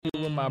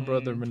my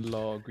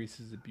brother-in-law. Greece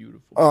is a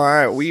beautiful All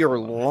right, place. we are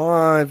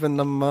live in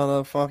the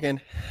motherfucking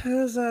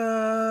his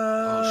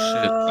Oh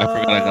shit! I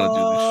forgot I gotta do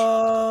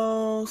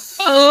this shit. house.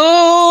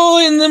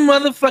 Oh, in the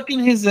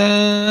motherfucking his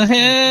house.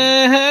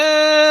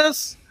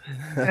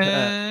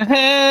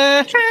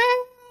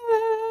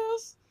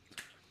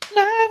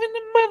 Live in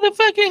the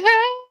motherfucking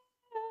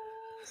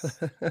house.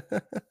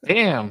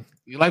 Damn,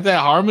 you like that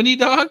harmony,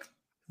 dog?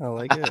 I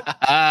like it.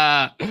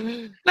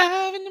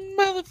 Live in the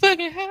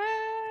motherfucking house.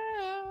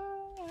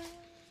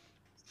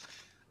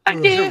 I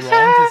Bro, is it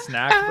wrong to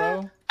snack,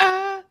 bro?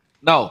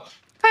 No.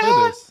 Look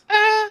at this.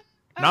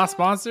 Not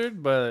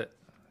sponsored, but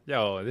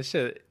yo, this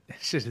shit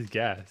is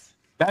gas.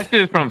 That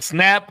shit is from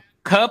Snap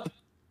Cup.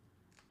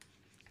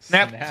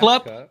 Snap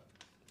Club. Cup.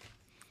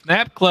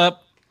 Snap Club.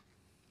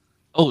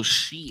 Oh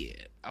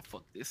shit! I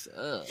fucked this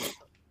up.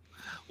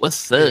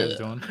 What's How you guys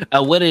up? doing?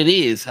 What it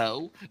is,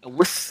 ho?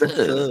 What's up?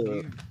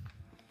 up?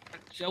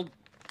 Show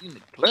in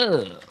the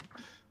club.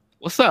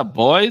 What's up,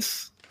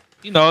 boys?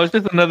 You know, it's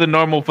just another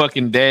normal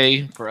fucking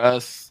day for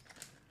us.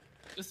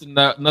 Just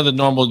another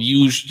another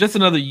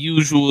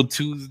usual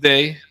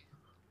Tuesday.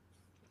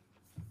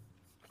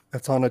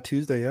 That's on a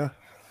Tuesday, yeah.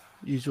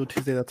 Usual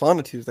Tuesday. That's on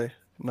a Tuesday,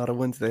 not a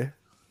Wednesday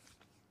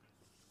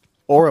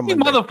or a You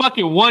Monday.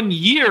 motherfucking 1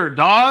 year,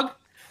 dog.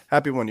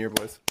 Happy 1 year,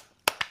 boys.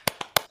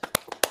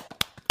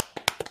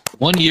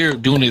 1 year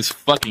doing this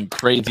fucking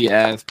crazy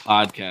ass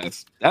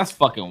podcast. That's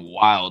fucking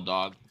wild,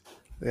 dog.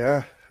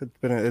 Yeah, it's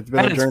been a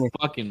That is journey.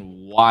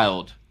 fucking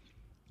wild.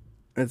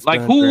 It's Like,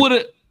 been a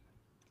journey.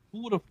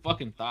 who would have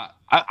fucking thought?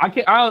 I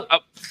can't.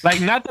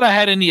 Like, not that I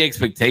had any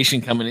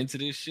expectation coming into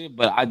this shit,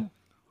 but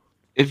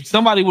if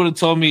somebody would have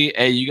told me,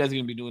 "Hey, you guys are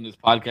gonna be doing this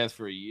podcast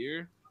for a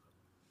year,"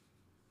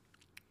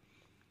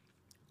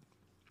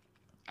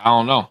 I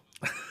don't know.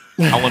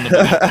 I wouldn't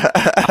have.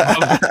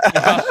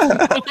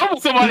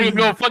 Somebody was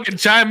gonna fucking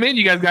chime in.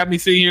 You guys got me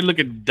sitting here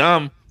looking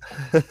dumb.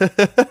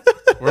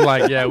 We're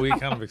like, yeah, we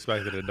kind of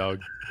expected it,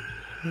 dog.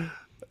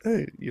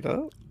 Hey, you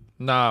know,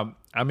 Nah,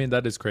 I mean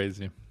that is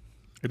crazy.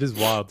 It is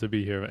wild to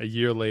be here a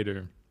year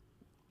later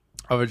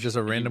of just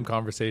a random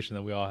conversation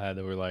that we all had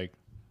that we're like,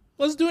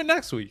 let's do it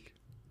next week.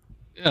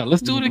 Yeah,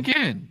 let's do it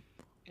again.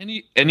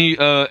 Any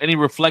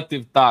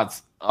reflective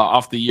thoughts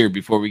off the year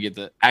before we get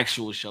the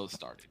actual show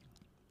started?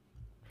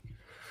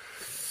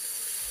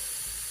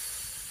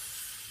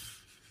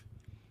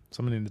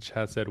 Somebody in the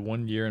chat said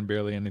 1 year and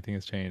barely anything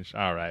has changed.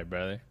 All right,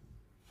 brother.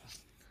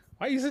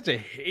 Why are you such a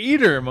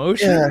hater,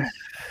 Motion? yeah.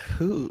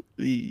 Who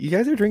you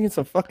guys are drinking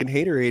some fucking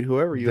haterade,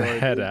 whoever you are.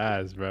 Dead dude.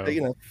 ass, bro.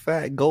 Taking a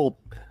fat gulp.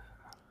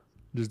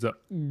 Just a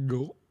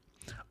go.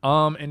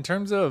 In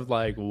terms of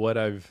like what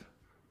I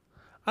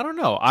don't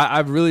know.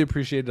 I've really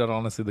appreciated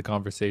honestly the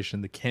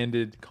conversation, the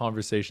candid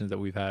conversations that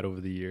we've had over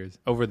the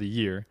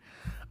year,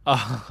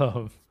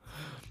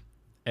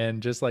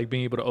 and just like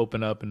being able to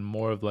open up in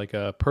more of like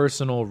a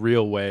personal,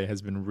 real way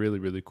has been really,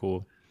 really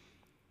cool.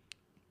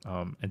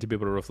 And to be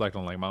able to reflect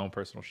on like my own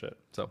personal shit.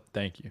 So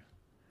thank you.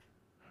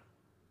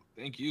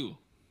 Thank you.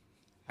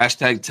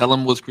 Hashtag tell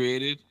him was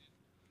created.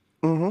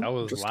 Mhm. That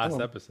was Just last tell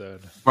 'em.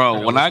 episode,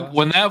 Bro, That was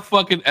when that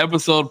fucking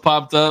episode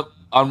popped up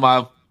on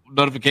my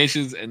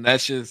notifications and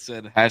that shit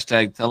said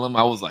hashtag tell him,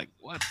 I was like,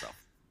 what the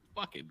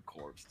fucking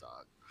corpse,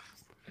 dog?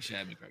 That shit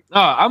had me crazy.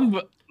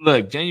 No,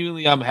 look,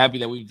 genuinely, I'm happy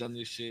that we've done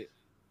this shit.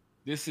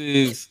 This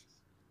is,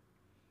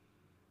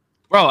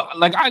 bro,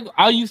 like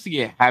I used to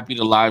get happy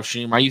to live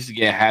stream. I used to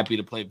get happy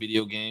to play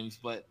video games,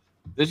 but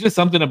there's just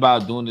something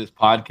about doing this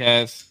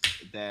podcast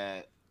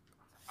that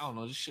I don't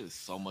know. This shit is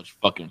so much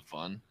fucking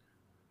fun.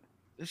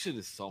 This shit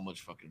is so much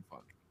fucking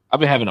fun.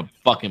 I've been having a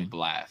fucking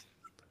blast.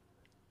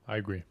 I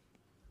agree.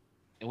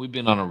 And we've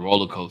been on a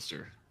roller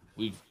coaster.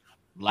 We've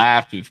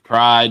laughed, we've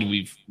cried,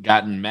 we've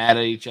gotten mad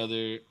at each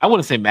other. I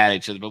wouldn't say mad at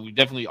each other, but we've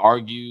definitely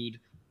argued.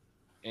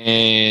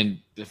 And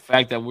the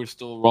fact that we're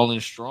still rolling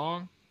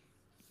strong,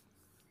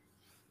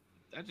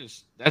 that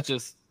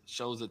just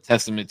shows a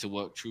testament to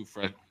what true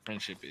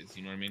friendship is.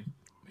 You know what I mean?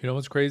 You know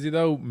what's crazy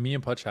though? Me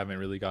and Putch haven't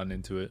really gotten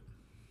into it.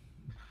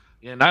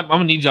 Yeah, and I'm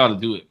gonna need y'all to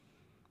do it.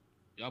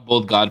 Y'all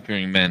both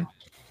God-fearing men.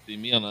 See,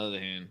 me on the other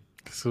hand,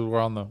 So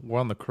we're on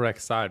the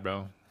correct side,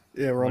 bro.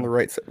 Yeah, we're on the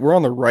right side. We're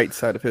on the right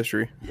side of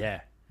history.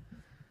 Yeah.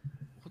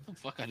 what the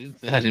fuck? I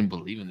didn't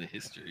believe in the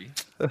history.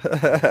 no, Nor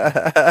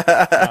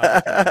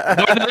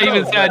did I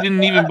even say I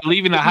didn't even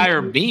believe in a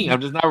higher being. I'm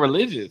just not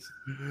religious.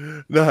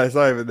 it's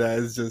not even that.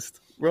 It's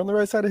just we're on the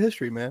right side of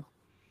history, man.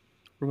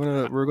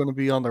 We're gonna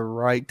be on the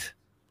right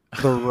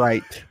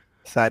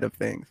side of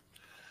things.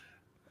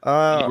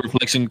 Any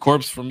reflection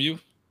corpse from you?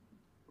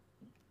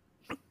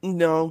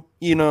 No,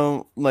 you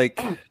know,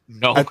 like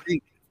No. I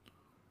think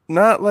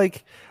not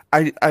like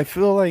I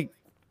feel like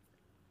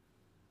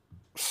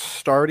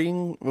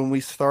starting when we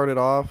started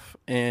off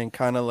and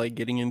kind of like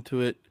getting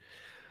into it.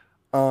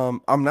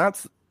 I'm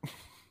not.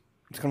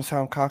 It's gonna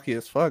sound cocky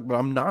as fuck, but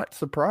I'm not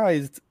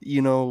surprised.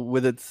 You know,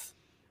 with its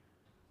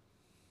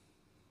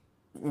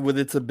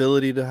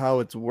ability to how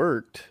it's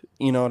worked.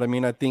 You know what I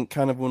mean? I think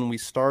kind of when we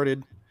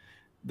started,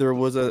 there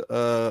was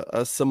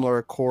a similar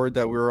accord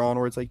that we were on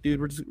where it's like, dude,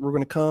 we're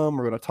gonna come,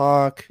 we're gonna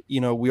talk.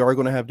 We are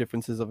gonna have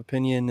differences of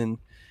opinion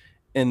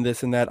and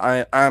this and that.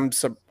 I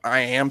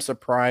am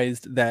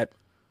surprised that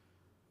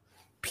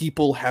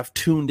people have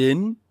tuned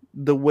in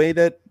the way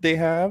that they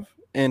have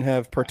and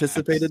have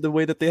participated the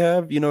way that they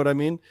have. You know what I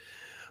mean?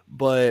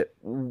 But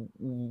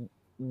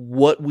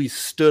what we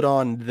stood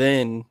on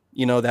then,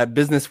 that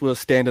business we was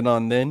standing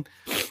on then,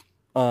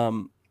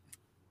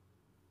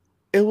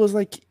 it was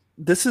like,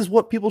 this is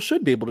what people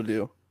should be able to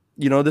do.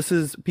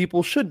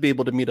 People should be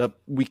able to meet up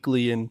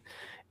weekly and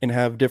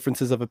have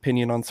differences of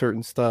opinion on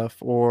certain stuff,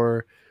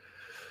 or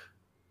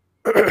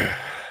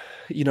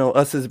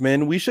us as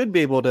men, we should be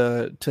able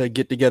to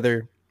get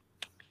together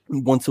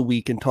once a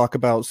week and talk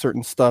about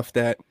certain stuff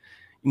that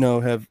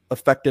have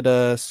affected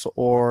us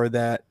or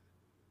that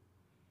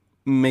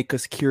make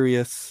us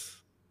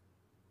curious,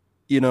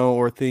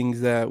 or things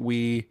that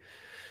we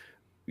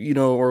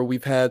or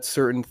we've had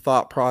certain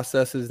thought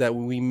processes that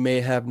we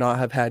may have not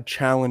have had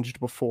challenged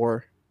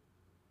before,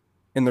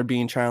 and they're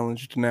being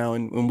challenged now,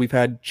 and we've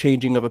had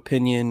changing of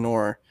opinion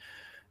or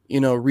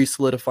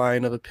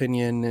re-solidifying of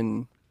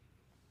opinion,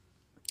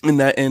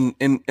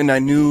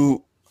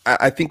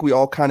 I think we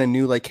all kind of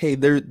knew, like, hey,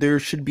 there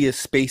should be a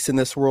space in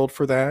this world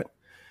for that,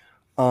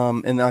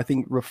 and I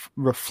think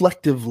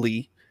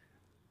reflectively,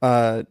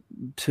 to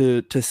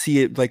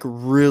see it like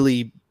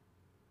really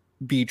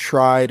be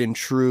tried and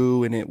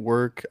true and it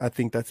work, I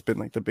think that's been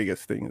like the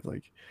biggest thing, is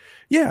like,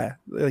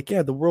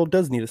 the world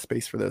does need a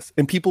space for this,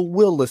 and people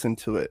will listen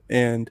to it.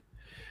 And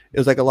it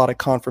was like a lot of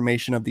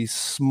confirmation of these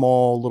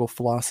small little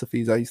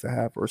philosophies I used to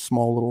have, or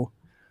small little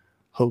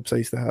hopes I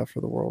used to have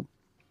for the world.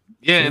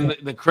 Yeah, and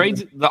the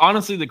crazy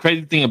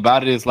thing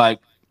about it is,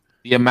 like,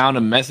 the amount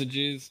of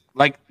messages,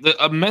 like the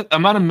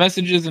amount of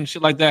messages and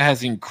shit like that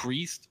has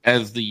increased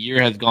as the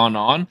year has gone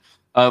on.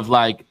 Of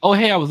like, oh,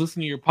 hey, I was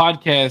listening to your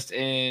podcast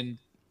and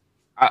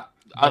I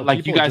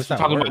like, you guys were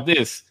talking about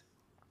this.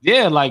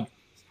 Yeah, like,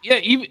 yeah,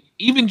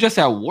 even just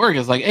at work,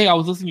 it's like, hey, I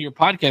was listening to your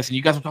podcast and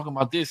you guys were talking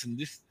about this and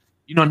this.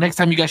 Next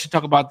time you guys should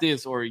talk about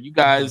this, or you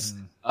guys,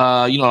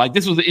 like,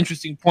 this was an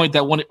interesting point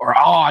that one, or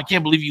I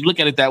can't believe you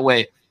look at it that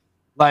way.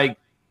 Like,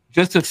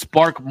 just to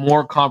spark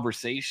more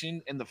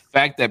conversation, and the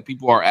fact that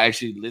people are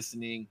actually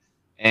listening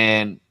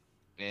and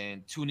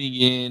tuning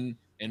in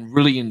and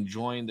really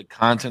enjoying the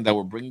content that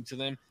we're bringing to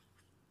them,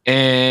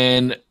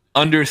 and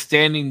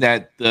understanding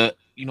that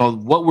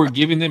what we're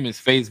giving them is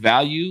face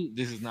value.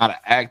 This is not an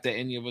act that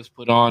any of us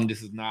put on.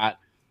 This is not,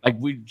 like,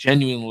 we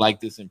genuinely like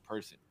this in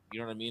person. You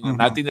know what I mean? Mm-hmm.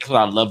 And I think that's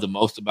what I love the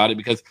most about it,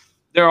 because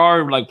there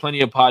are, like, plenty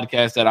of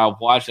podcasts that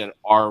I've watched that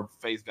are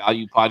face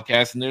value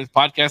podcasts, and there's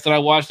podcasts that I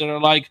watch that are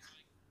like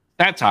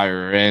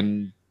satire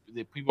and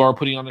that people are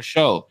putting on a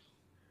show.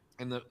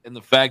 And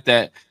the fact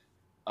that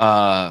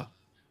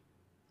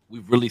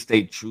we've really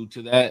stayed true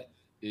to that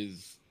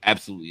is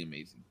absolutely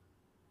amazing,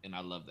 and I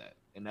love that.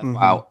 And that's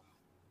why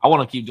I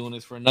want to keep doing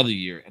this for another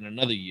year and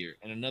another year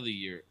and another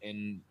year,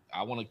 and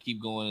I want to keep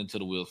going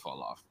until the wheels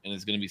fall off. And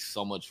it's going to be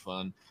so much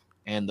fun.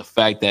 And the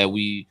fact that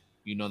we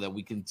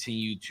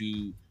continue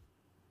to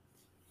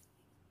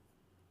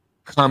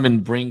come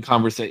and bring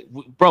conversation,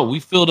 bro.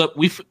 We've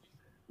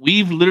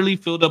literally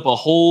filled up a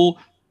whole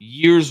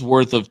year's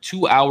worth of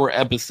 2-hour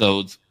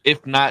episodes,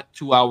 if not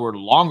 2 hour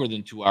longer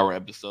than 2 hour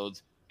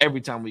episodes, every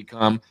time we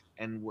come,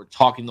 and we're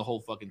talking the whole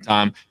fucking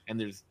time. And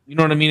there's, you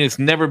know what I mean? It's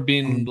never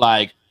been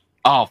like,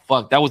 oh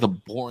fuck, that was a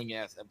boring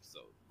ass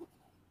episode.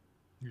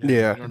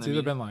 Yeah. You know, it's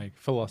either been like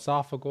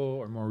philosophical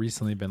or more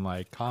recently been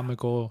like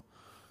comical.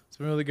 It's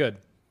been really good.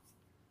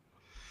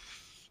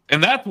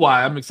 And that's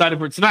why I'm excited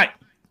for tonight.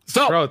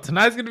 So, bro,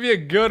 tonight's going to be a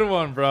good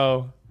one,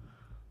 bro.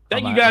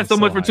 Thank you guys so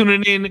much for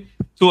tuning in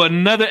to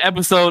another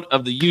episode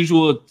of the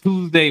Usual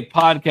Tuesday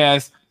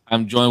podcast.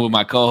 I'm joined with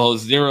my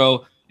co-host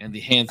Zero and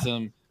the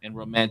handsome and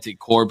romantic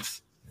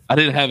Corpse. I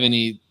didn't have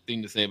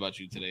anything to say about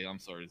you today. I'm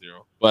sorry,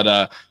 Zero.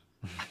 But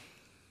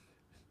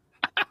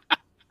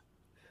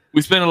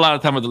we spent a lot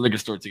of time at the liquor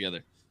store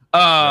together.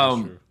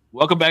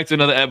 Welcome back to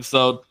another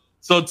episode.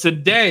 So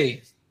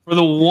today, for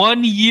the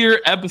 1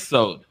 year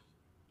episode,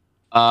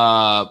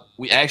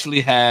 we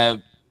actually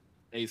have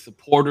a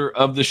supporter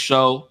of the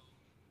show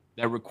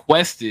that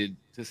requested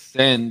to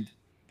send,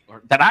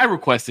 or that I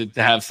requested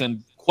to have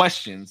send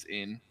questions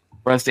in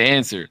for us to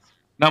answer.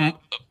 Now,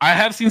 I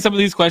have seen some of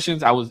these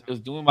questions. I was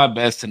doing my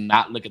best to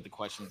not look at the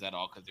questions at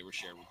all because they were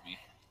shared with me.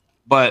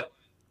 But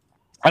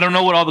I don't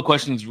know what all the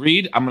questions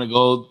read. I'm going to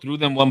go through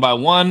them one by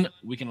one.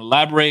 We can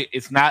elaborate.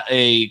 It's not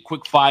a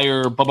quick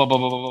fire, blah, blah, blah,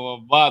 blah, blah, blah,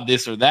 blah,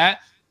 this or that.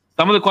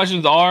 Some of the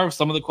questions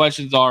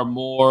are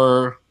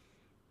more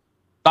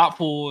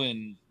thoughtful,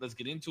 and let's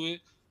get into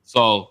it.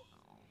 So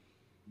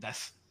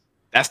that's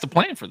the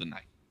plan for the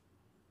night.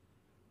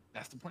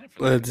 Let's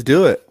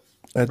do it.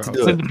 Let's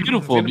do it. It's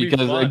beautiful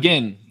because,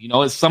 again,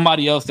 it's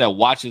somebody else that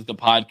watches the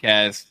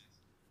podcast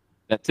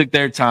that took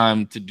their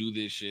time to do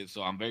this shit.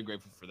 So I'm very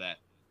grateful for that.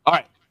 All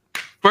right.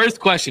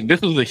 First question.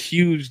 This was a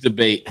huge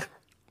debate.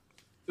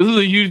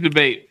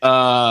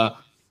 All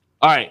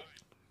right.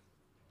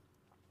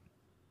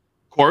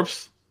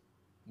 Corpse,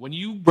 when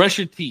you brush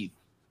your teeth,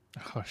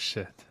 Oh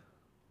shit.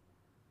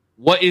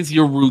 what is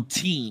your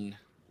routine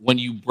when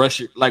you brush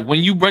your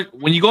when you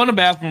go in the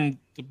bathroom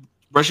to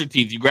brush your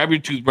teeth, you grab your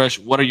toothbrush,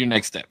 what are your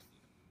next steps?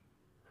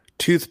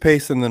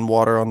 Toothpaste and then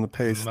water on the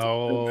paste.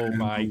 No,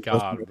 my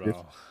God,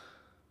 bro.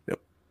 Yep.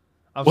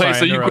 I'm Wait, sorry,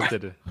 so I you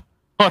interrupted it.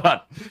 Hold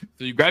on.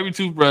 So you grab your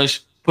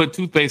toothbrush, put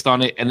toothpaste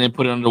on it, and then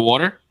put it under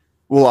water?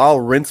 Well, I'll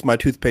rinse my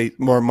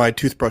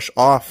toothbrush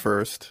off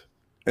first,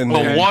 and Oh,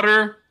 then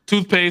water,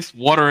 toothpaste,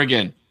 water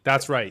again.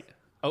 That's right.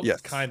 Oh,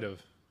 Yes. kind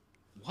of.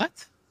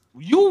 What?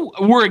 You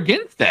were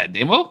against that,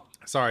 Demo.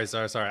 Sorry.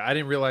 I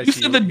didn't realize You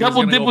said the he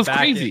double gonna dip go was back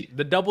crazy.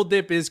 The double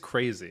dip is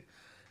crazy.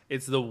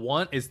 It's the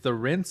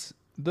rinse,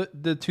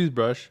 the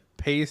toothbrush,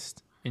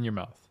 paste in your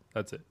mouth.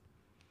 That's it.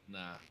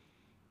 Nah,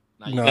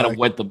 you No, gotta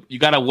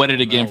wet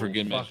it again No, for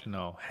good fuck measure.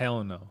 no.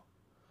 Hell no.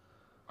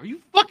 Are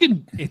you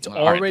fucking? It's All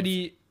right.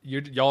 already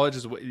you're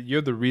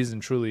the reason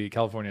truly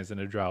California is in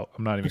a drought.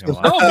 I'm not even gonna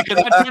lie. No,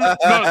 because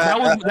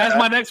that's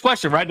my next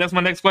question, right? That's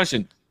my next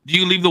question. Do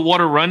you leave the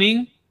water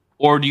running,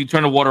 or do you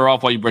turn the water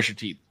off while you brush your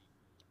teeth?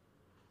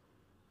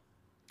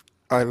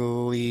 I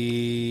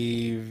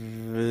leave.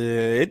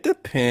 It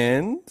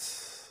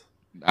depends.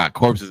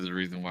 Corpse is the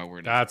reason why we're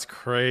not. That's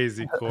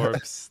crazy,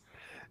 corpse.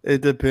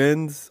 It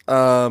depends.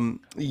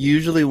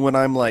 Usually when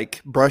I'm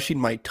like brushing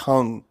my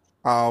tongue,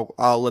 I'll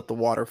let the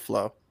water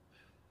flow.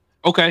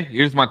 Okay,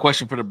 here's my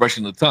question for the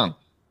brushing the tongue.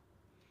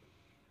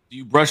 Do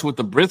you brush with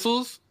the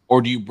bristles, or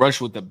do you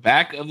brush with the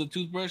back of the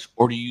toothbrush,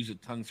 or do you use a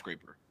tongue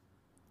scraper?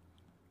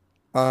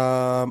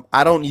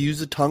 I don't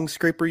use a tongue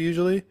scraper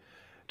usually,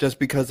 just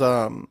because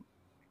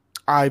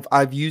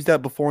I've used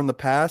that before in the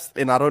past,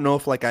 and I don't know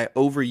if like I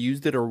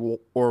overused it or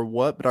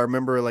what, but I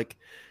remember like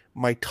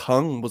my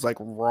tongue was like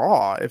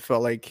raw. It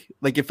felt like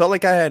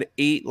I had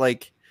ate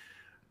like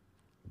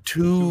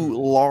two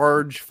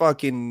large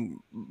fucking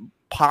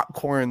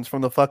popcorns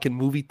from the fucking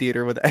movie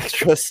theater with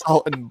extra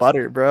salt and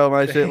butter, bro.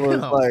 My shit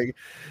was Damn. like,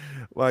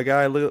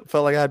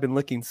 felt like I had been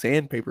licking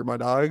sandpaper, my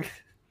dog.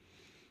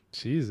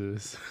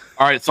 Jesus.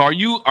 All right, so are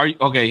you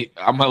okay?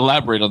 I'm gonna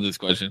elaborate on this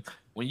question.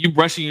 When you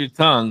brushing your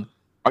tongue,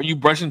 are you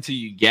brushing till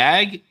you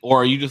gag,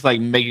 or are you just like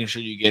making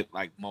sure you get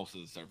like most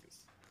of the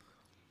surface?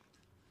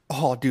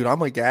 Oh, dude,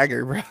 I'm a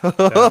gagger, bro.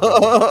 Definitely.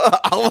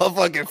 I'm a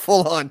fucking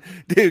full on,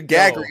 dude.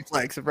 Gag Yo.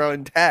 reflex, bro,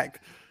 intact.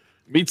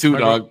 Me too,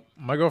 dog.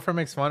 My girlfriend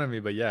makes fun of me,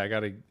 but yeah, I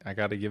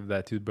gotta give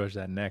that toothbrush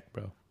that neck,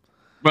 bro.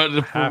 But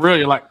for Have real, to.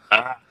 you're like,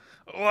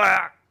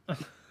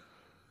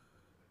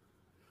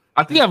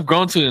 I think I've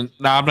grown to.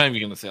 Nah, I'm not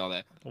even gonna say all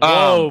that.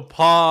 Whoa,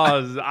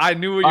 pause. I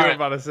knew what you were alright.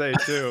 about to say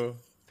too.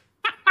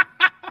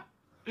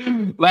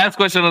 Last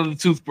question on the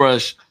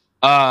toothbrush.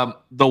 The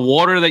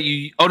water that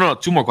you. Oh no,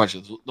 two more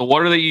questions. The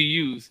water that you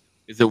use,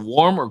 is it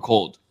warm or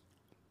cold?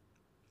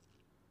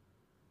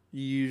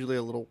 Usually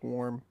a little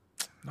warm.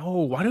 No,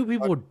 why do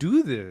people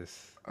do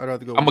this? I'd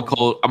rather go. I'm a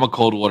warm.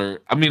 cold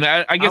water. I mean,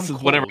 I guess I'm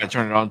it's whatever cold. I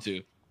turn it on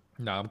to.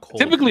 No, I'm cold.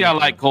 Typically, I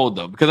like cold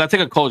though because I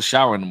take a cold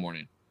shower in the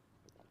morning.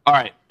 All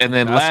right, and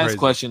then That's last crazy.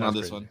 question on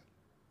That's this crazy. one.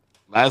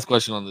 Last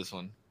question on this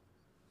one.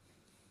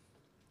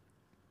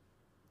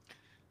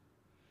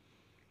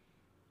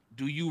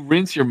 Do you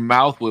rinse your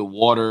mouth with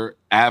water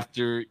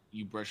after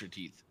you brush your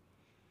teeth?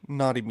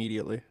 Not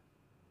immediately.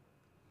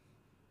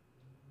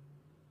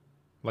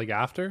 Like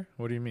after?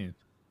 What do you mean?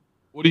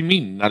 What do you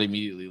mean? Not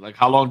immediately. Like,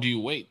 how long do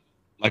you wait?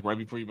 Like right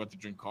before you're about to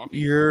drink coffee?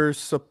 You're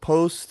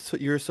supposed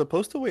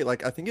to wait.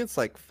 Like I think it's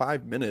like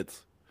 5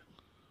 minutes.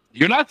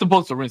 You're not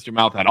supposed to rinse your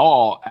mouth at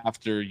all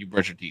after you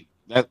brush your teeth.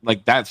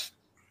 That's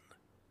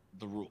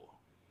the rule.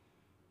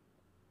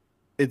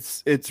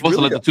 It's You're supposed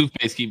really to let the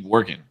toothpaste keep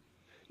working.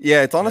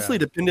 yeah. It's honestly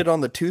Yeah. dependent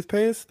on the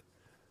toothpaste,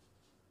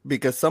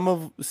 because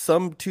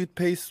some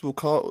toothpaste will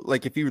call,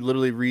 like if you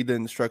literally read the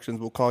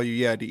instructions, will call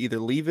you to either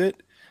leave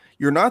it.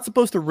 You're not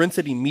supposed to rinse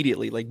it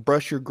immediately, like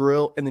brush your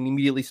grill and then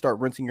immediately start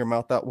rinsing your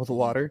mouth out with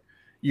water.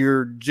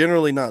 You're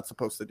generally not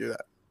supposed to do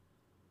that.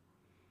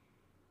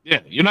 Yeah,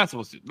 you're not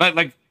supposed to.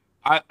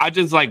 I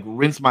just like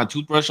rinse my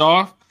toothbrush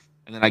off,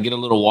 and then I get a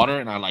little water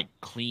and I like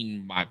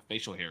clean my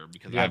facial hair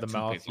because I Yeah, have the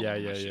mouth. toothpaste all Yeah,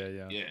 over my yeah, shit.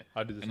 yeah. Yeah.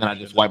 I do the And then I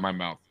same just shit. wipe my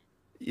mouth.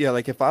 Yeah,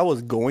 like if I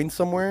was going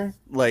somewhere,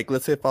 like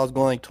let's say if I was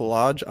going like to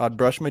lodge, I'd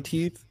brush my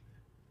teeth.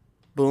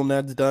 Boom,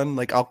 that's done.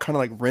 Like I'll kind of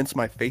like rinse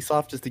my face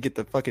off just to get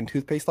the fucking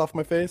toothpaste off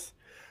my face.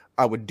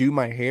 I would do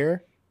my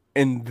hair,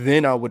 and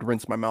then I would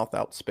rinse my mouth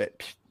out,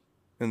 spit,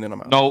 and then I'm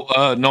out. No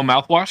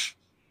mouthwash.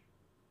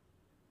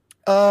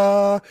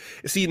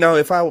 See now,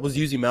 if I was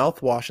using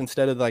mouthwash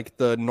instead of like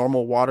the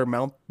normal water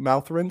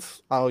mouth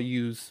rinse, I'll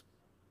use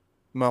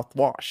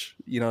mouthwash.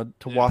 To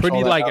Yeah. wash all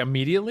Pretty that like out.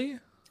 immediately?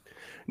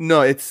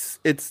 No, it's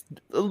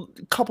a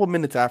couple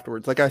minutes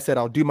afterwards. Like I said,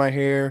 I'll do my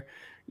hair,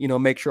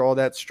 make sure all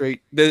that's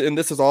straight. And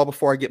this is all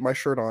before I get my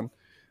shirt on.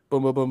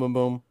 Boom, boom, boom, boom,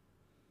 boom.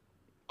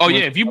 Oh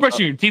yeah, if you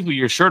brushing your teeth with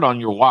your shirt on,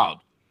 you're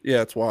wild.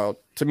 Yeah, it's wild.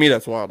 To me,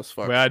 that's wild as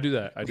fuck. Wait, I do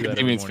that. I do Look at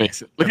that every Damien's morning.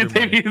 face. Look Every at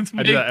morning. Damien's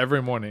I do that face.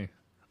 every morning.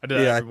 I do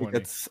that Yeah, I every think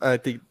morning. I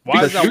think.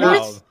 Why is that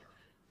Because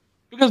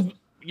wild?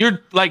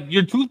 Because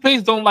your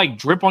toothpaste don't like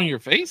drip on your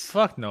face.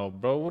 Fuck no,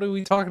 bro. What are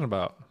we talking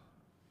about?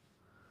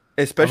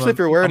 Especially if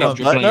you're wearing I'm a a-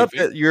 dripping button on up.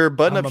 your feet. Your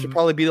button up I'm a- should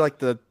probably be like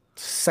the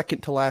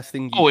second to last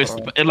thing. Oh, You it's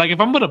put on. and like if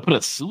I'm gonna put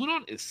a suit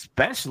on,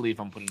 especially if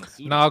I'm putting a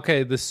suit No, on.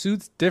 okay, the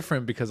suit's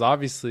different because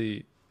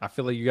obviously I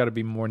feel like you got to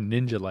be more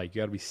ninja-like.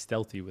 You got to be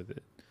stealthy with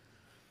it.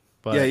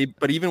 But Yeah,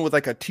 but even with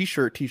like a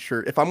t-shirt,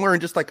 if I'm wearing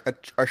just like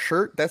a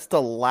shirt, that's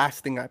the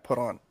last thing I put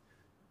on.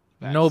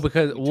 no, Facts.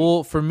 because Me too.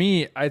 well, for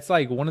me, it's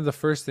like one of the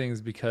first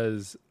things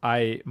because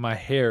my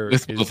hair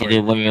This is motherfucker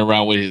like, running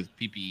around with his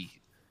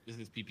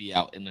pee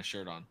out and the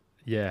shirt on.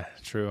 yeah,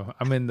 true.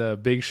 I'm in the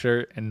big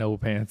shirt and no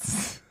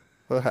pants.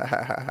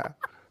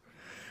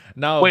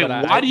 No, Wait,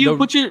 but why do you the-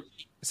 put your?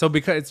 So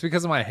because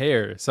of my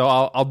hair. So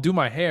I'll do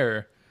my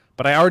hair,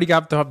 but I already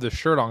got to have the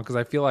shirt on because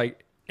I feel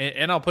like,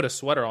 and I'll put a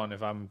sweater on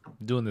if I'm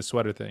doing the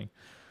sweater thing.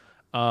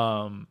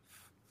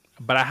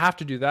 But I have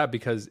to do that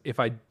because if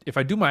I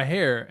do my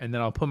hair and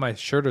then I'll put my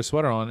shirt or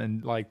sweater on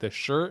and like the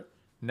shirt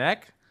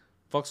neck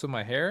fucks with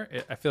my hair,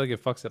 I feel like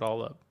it fucks it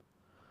all up.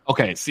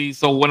 Okay, see,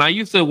 so when I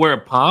used to wear a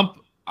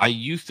pump, I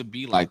used to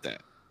be like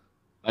that.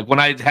 Like when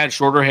I had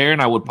shorter hair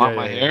and I would pump Yeah,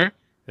 my yeah, hair,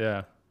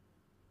 Yeah.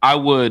 I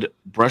would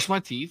brush my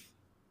teeth,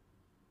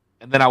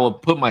 and then I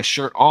would put my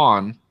shirt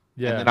on,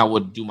 Yeah. and then I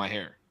would do my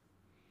hair.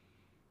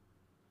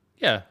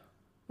 Yeah.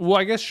 Well,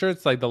 I guess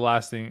shirt's like the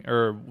last thing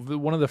or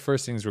one of the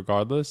first things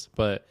regardless,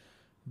 but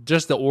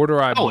just the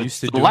order I'm No, used it's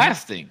to the doing.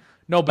 last thing.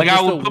 No, but Like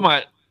I just would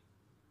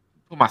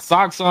put my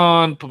socks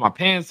on, put my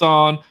pants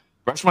on,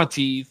 brush my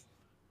teeth.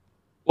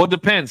 Well, it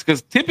depends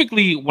because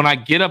typically when I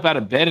get up out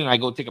of bed and I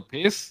go take a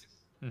piss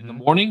in the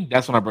morning,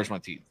 that's when I brush my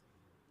teeth.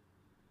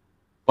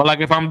 But like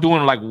if I'm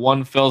doing like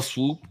one fell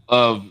swoop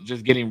of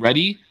just getting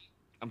ready,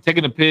 I'm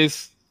taking a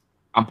piss,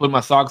 I'm putting my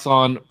socks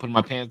on, putting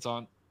my pants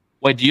on.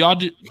 Wait, do y'all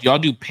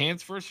do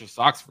pants first or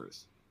socks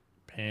first?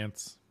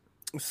 pants.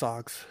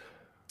 Socks.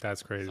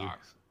 That's crazy.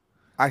 Socks.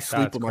 I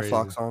sleep That's with my crazy.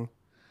 socks on.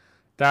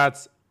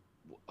 That's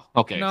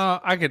Okay. no,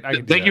 I could.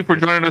 do Thank you that. for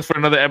joining us for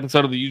another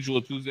episode of the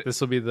Usual Tuesday.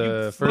 This will be the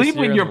You first sleep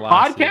year with and your the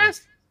last year.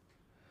 podcast?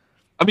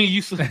 I mean,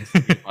 you sleep.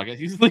 Podcast.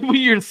 You sleep with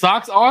your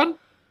socks on?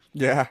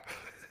 Yeah.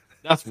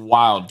 That's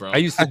wild, bro. I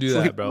used to do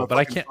sleep that, with bro, my but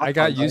I fucking can't. I socks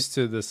got on, bro. used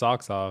to the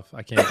socks off.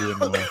 I can't do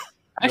it anymore.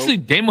 Actually,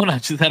 Damon and I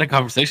just had a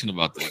conversation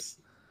about this.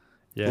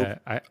 Yeah,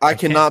 I can't-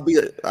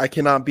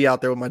 cannot be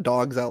out there with my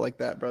dogs out like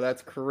that, bro.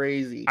 That's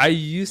crazy. I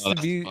used Oh, to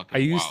that's be. fucking I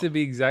used wild. to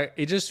be exact.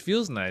 It just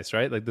feels nice,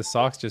 right? Like the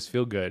socks just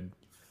feel good.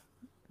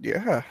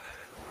 Yeah.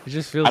 It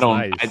just feels I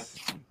don't. nice.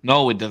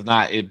 No, it does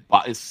not.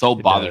 It's so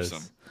It bothersome.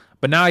 does.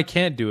 But now I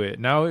can't do it.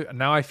 Now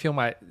I feel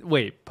my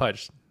wait.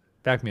 Pudge,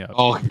 back me up.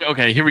 Oh,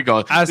 okay. Here we go.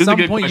 At This is a some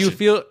good point you question.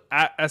 feel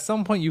at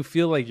some point you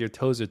feel like your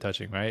toes are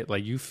touching, right?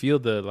 Like you feel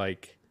the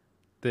like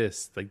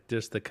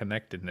just the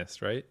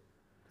connectedness, right?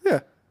 Yeah.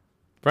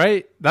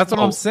 Right? That's what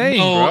I'm saying,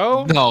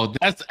 no, bro. No,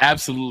 that's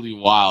absolutely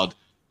wild.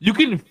 You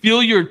can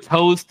feel your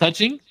toes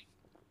touching.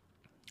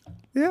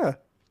 Yeah.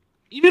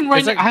 Even right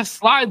It's now, like- I have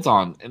slides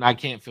on and I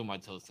can't feel my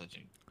toes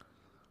touching.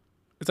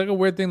 It's like a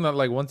weird thing that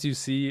like once you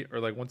see or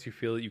like once you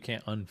feel it, you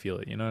can't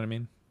unfeel it. You know what I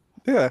mean?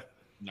 Yeah.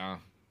 No.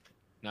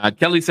 Nah,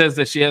 Kelly says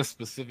that she has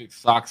specific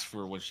socks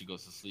for when she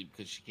goes to sleep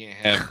because she can't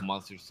have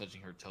monsters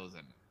touching her toes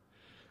at night.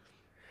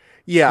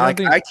 Yeah. don't Like,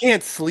 think- I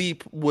can't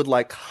sleep with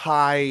like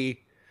high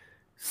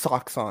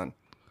socks on.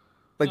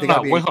 Like they No,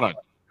 got wait, hold on.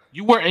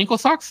 You wear ankle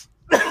socks?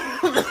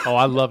 Oh,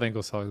 I love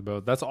ankle socks,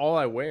 bro. That's all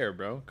I wear,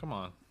 bro. Come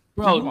on.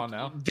 Bro, Come on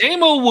now.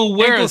 Damo will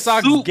wear Ankle a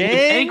socks suit with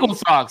gang? ankle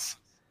socks.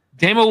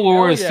 Damo will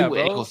wear a Hell suit yeah, with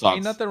bro. ankle socks.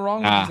 Ain't nothing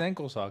wrong Nah. with these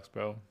ankle socks,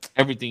 bro.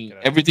 Everything, out.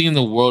 everything in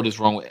the world is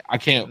wrong with. I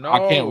can't No.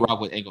 rock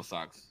with ankle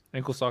socks.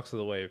 Ankle socks are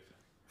the wave.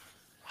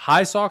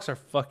 High socks are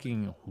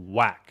fucking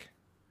whack.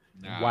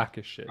 Nah. Whack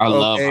as shit. I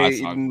love high Okay,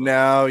 socks. bro.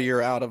 now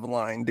you're out of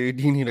line,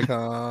 dude. You need to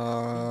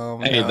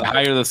calm Hey, the down.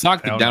 higher the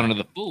sock, the Hell down no.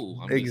 into the fool.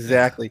 I'm just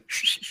saying. Exactly.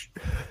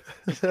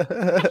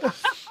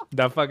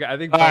 That fucking. I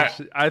think. All right.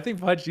 Pudge, I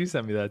think Pudge, you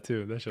sent me that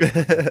too. That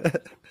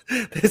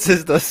shit. This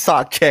is the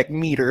sock check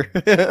meter.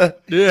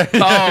 Yeah.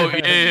 Oh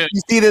yeah.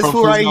 You see this From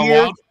fool right Fools Gone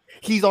here? Wild?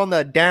 He's on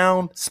the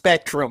down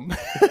spectrum.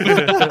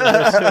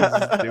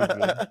 That shit is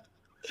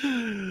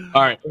stupid.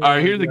 All right.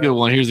 Here's a God. good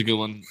one. Here's a good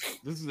one.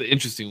 This is an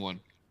interesting one.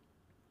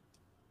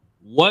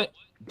 What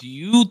do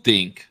you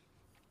think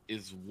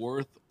is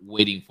worth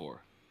waiting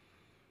for?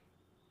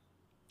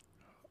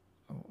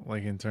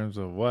 Like in terms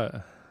of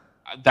what?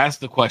 That's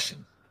the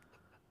question.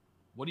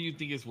 What do you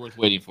think is worth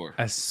waiting for?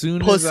 As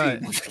soon as Pussy. I.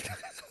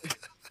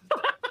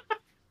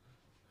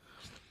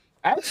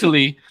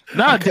 Actually,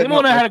 no, couldn't Damo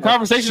and I help had a myself.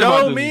 conversation Show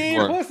about this me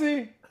before.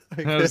 pussy.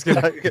 I No,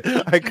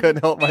 just I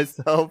couldn't help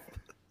myself.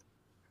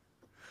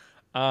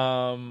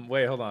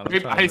 Wait, hold on. I'm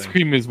Grape trying to ice think.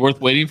 cream is worth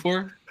waiting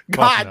for.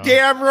 God no.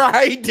 damn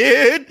right,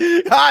 dude.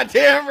 God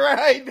damn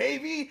right,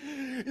 baby.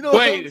 You know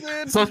Wait, what I'm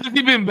saying? so since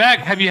you've been back,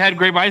 have you had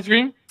grape ice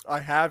cream? I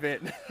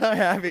haven't. I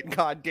haven't.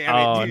 God damn it,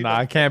 Oh dude. no,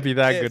 I can't be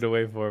that Yes. good to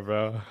wait for,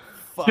 bro.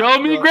 Fuck, Show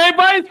me bro. grape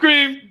ice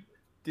cream.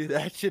 Dude,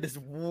 that shit is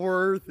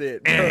worth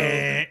it, bro.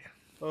 Eh.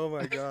 Oh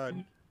my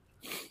god.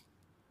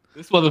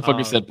 This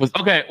motherfucker said pussy.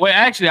 Okay, wait,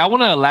 actually, I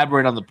want to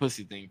elaborate on the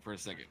pussy thing for a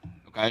second,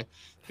 okay?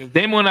 Because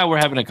Damo and I were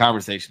having a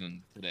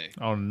conversation today.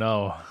 Oh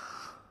no.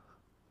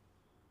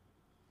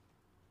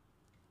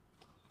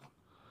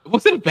 It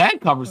wasn't a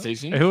bad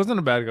conversation. It wasn't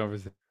a bad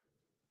conversation.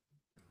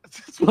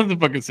 This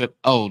motherfucker said,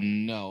 "Oh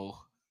no."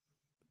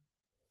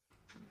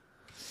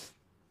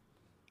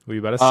 What you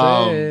about to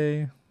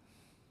say?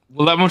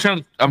 Well, I'm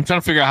trying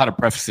to figure out how to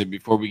preface it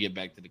before we get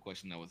back to the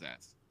question that was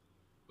asked.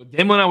 But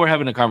Damo and I were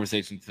having a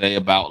conversation today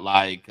about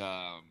like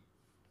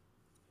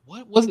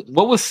what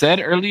was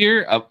said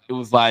earlier. It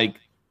was like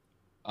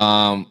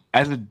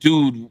as a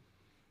dude,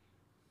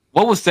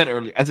 what was said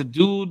earlier? As a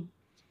dude,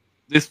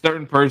 this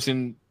certain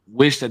person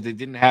wished that they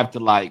didn't have to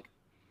like.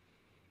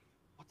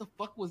 What the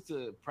fuck was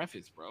the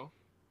preface, bro?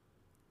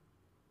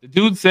 The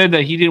dude said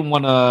that he didn't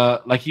want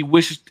to, like, he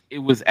wished it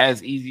was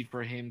as easy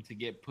for him to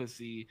get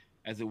pussy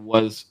as it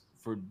was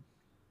for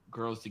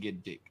girls to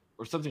get dick,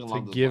 or something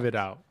along those Give lines. it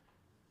out.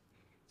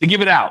 To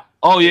give it out.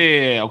 Oh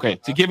yeah. Okay.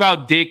 To give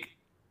out dick,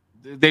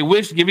 they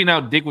wish giving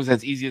out dick was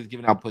as easy as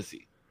giving out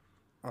pussy.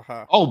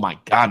 Uh-huh. Oh my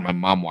god, my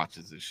mom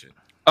watches this shit.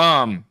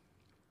 And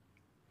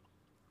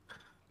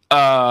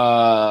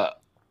I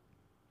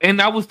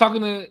was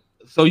talking to.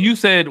 So you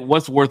said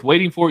what's worth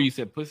waiting for? You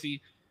said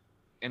pussy,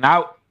 and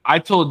I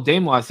told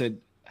Damo, I said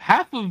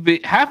half of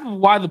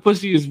why the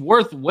pussy is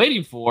worth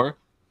waiting for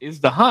is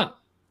the hunt,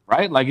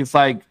 right? Like it's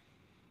like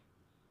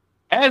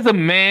as a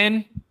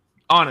man,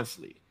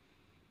 honestly,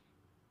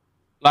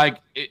 like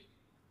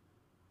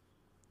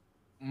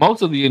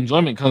most of the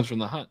enjoyment comes from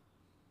the hunt.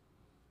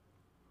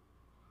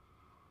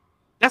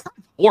 That's not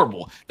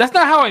horrible. That's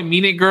not how I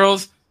mean it,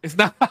 girls. It's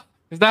not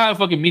how I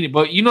fucking mean it.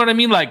 But you know what I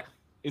mean? Like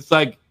it's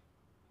like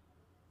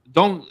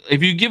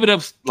if you give it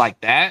up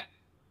like that,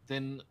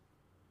 then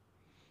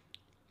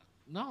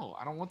no,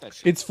 I don't want that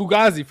shit. It's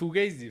Fugazi,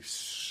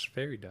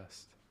 fairy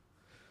dust.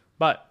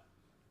 But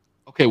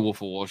okay, Wolf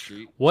of Wall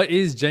Street. What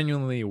is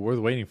genuinely worth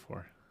waiting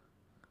for?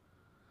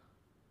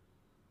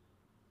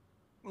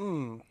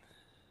 A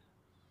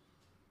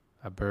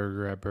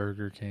burger at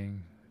Burger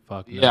King.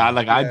 Fuck no. Yeah,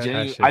 like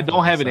I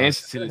don't have an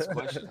answer to this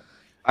question.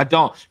 I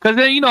don't, because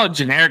then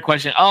generic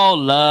question. Oh,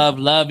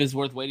 love is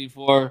worth waiting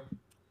for.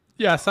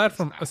 Yeah, aside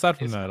from that, it's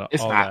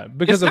all not. that,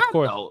 because it's of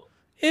course though.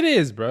 It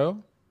is,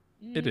 bro.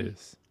 It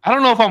is. I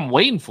don't know if I'm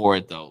waiting for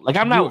it though. Like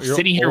I'm not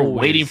sitting here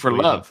waiting for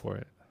love. For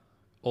it.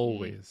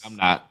 Always. I'm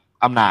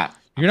not.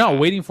 You're not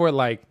waiting for it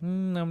like,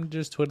 I'm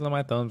just twiddling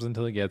my thumbs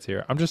until it gets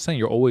here. I'm just saying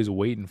you're always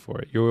waiting for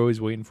it. You're always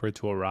waiting for it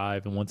to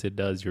arrive, and once it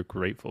does, you're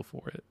grateful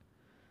for it.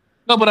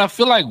 No, but I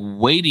feel like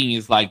waiting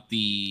is like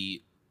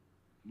the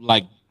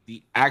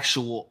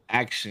actual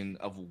action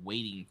of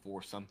waiting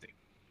for something.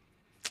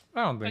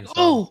 I don't think like,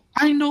 so. Oh,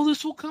 I know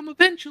this will come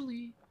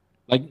eventually.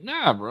 Like,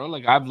 nah, bro.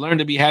 Like, I've learned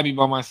to be happy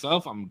by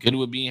myself. I'm good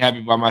with being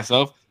happy by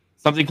myself.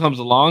 Something comes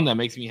along that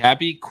makes me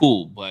happy,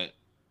 cool. But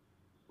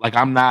like,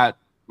 I'm not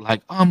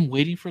like, I'm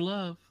waiting for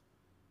love.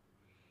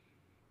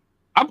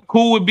 I'm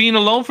cool with being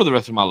alone for the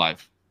rest of my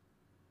life.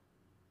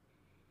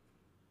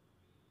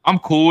 I'm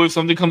cool if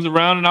something comes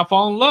around and I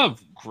fall in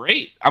love.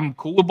 Great. I'm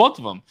cool with both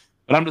of them.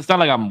 But I'm just not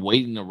like I'm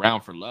waiting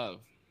around for love.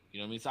 You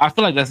know what I mean? So I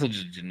feel like that's a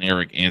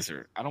generic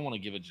answer. I don't want to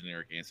give a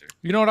generic answer.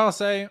 You know what I'll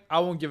say? I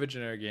won't give a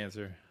generic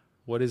answer.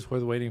 What is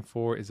worth waiting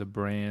for is a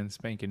brand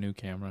spanking new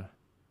camera.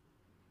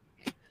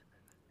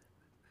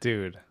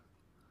 Dude,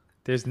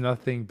 there's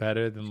nothing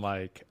better than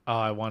like, oh,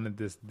 I wanted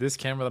this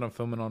camera that I'm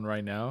filming on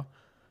right now.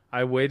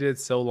 I waited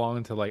so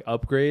long to like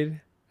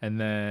upgrade, and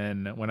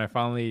then when I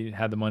finally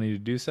had the money to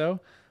do so,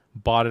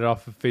 bought it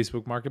off of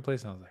Facebook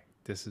Marketplace, and I was like,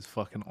 this is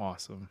fucking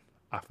awesome.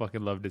 I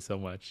fucking loved it so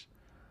much.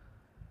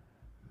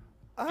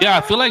 Yeah,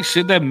 I feel like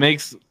shit that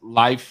makes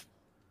life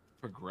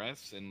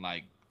progress and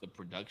like the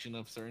production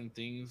of certain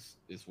things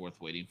is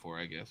worth waiting for,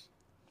 I guess.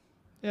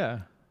 Yeah.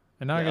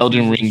 And now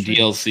Elden Ring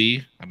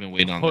DLC. I've been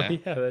waiting on that.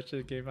 Yeah, that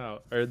shit came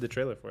out. Or the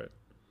trailer for it.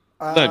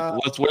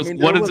 Look,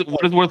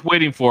 what is worth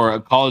waiting for?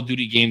 A Call of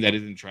Duty game that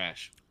isn't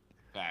trash.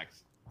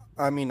 Facts.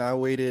 I mean, I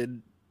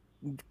waited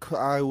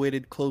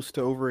close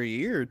to over a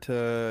year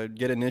to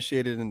get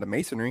initiated into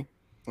masonry,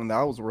 and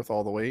that was worth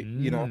all the wait.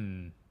 You know,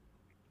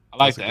 I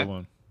like that.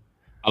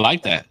 I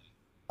like that.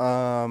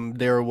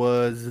 There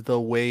was the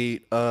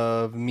wait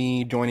of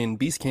me joining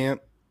Beast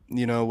Camp,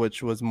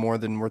 which was more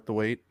than worth the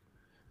wait.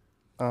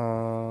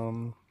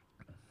 I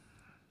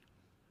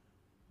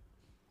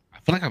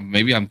feel like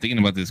I'm thinking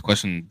about this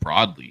question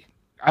broadly.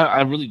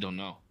 I really don't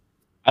know.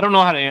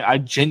 I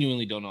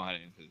genuinely don't know how to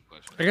answer this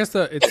question. I guess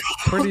it's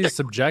pretty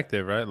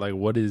subjective, right? Like,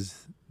 what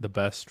is the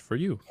best for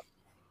you?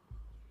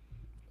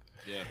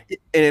 Yeah.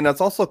 And that's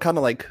also kind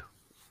of like,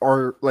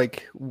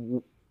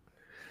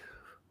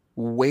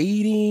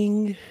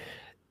 waiting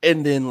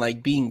and then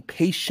like being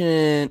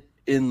patient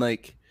and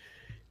like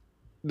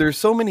there's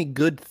so many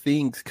good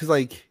things because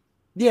like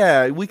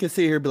we could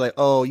sit here and be like,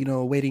 oh,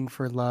 waiting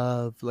for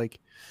love, like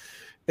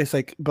it's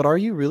like, but are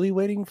you really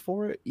waiting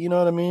for it? You know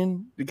what I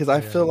mean? Because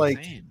I feel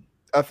like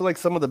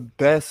some of the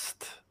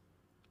best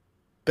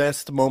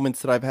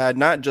moments that I've had,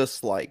 not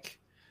just like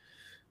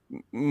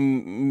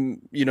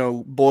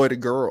boy to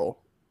girl,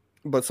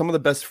 but some of the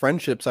best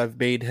friendships I've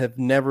made have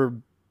never,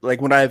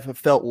 like when I've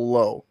felt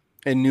low,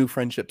 and new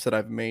friendships that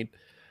I've made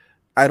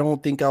I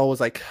don't think I was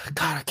like,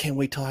 God, I can't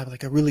wait till I have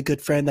like a really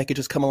good friend that could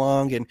just come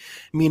along and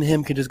me and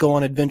him can just go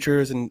on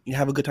adventures and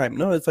have a good time.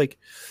 No, it's like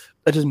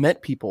I just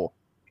met people.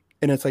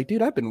 And it's like,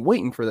 dude, I've been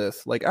waiting for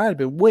this. Like, I had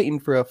been waiting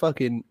for a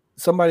fucking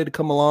somebody to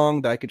come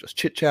along that I could just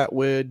chit chat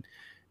with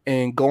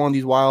and go on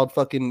these wild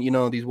fucking,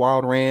 these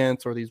wild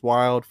rants or these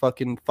wild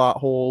fucking thought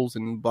holes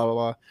and blah, blah,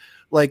 blah.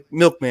 Like,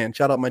 Milkman,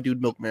 shout out my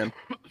dude, Milkman.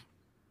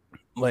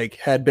 Like,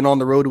 had been on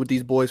the road with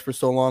these boys for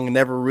so long and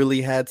never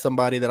really had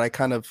somebody that I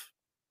kind of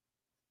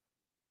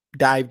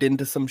dived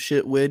into some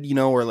shit with,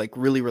 or like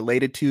really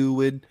related to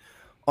with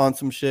on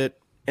some shit.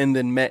 And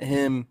then met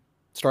him.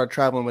 Started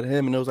traveling with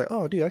him, and it was like,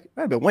 oh, dude,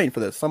 I've been waiting for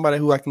this. Somebody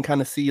who I can kind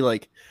of see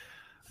like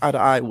eye to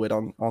eye with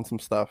on some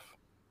stuff.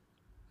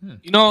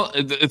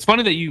 It's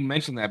funny that you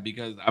mentioned that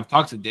because I've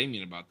talked to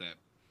Damien about that.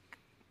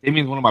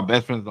 Damien's one of my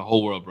best friends in the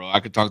whole world, bro.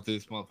 I could talk to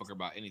this motherfucker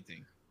about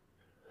anything.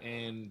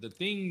 And the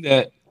thing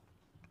that,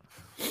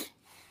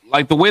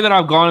 like, the way that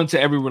I've gone into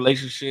every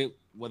relationship,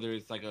 whether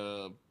it's like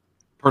a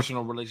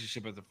personal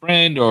relationship as a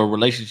friend or a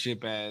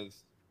relationship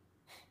as,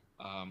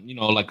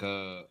 like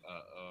a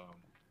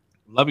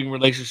loving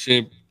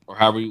relationship or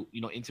however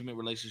intimate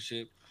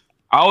relationship,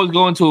 I always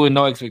go into it with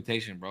no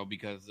expectation, bro,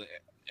 because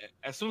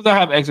as soon as I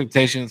have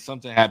expectations,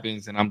 something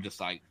happens and I'm just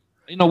like,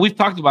 we've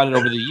talked about it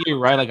over the year,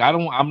 right? Like I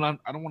don't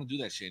want to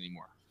do that shit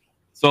anymore.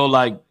 So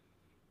like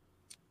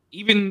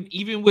even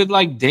with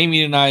like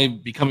Damien and I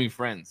becoming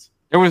friends,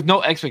 there was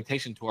no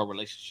expectation to our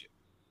relationship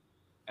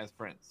as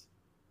friends.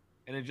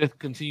 And it just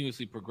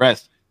continuously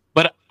progressed.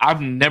 But I've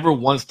never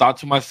once thought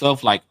to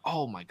myself like,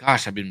 oh my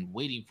gosh, I've been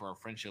waiting for a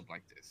friendship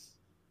like this.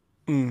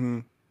 Mm-hmm.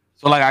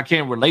 So like I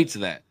can't relate to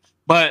that.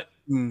 But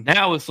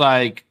now it's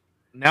like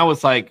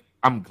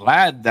I'm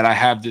glad that I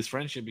have this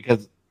friendship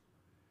because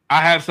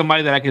I have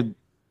somebody that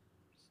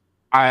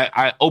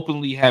I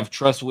openly have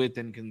trust with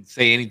and can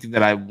say anything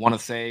that I want to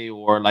say,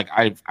 or like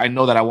I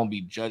know that I won't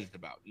be judged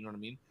about. You know what I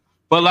mean?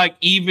 But like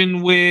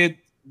even with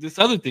this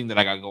other thing that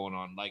I got going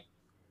on, like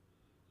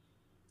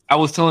I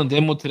was telling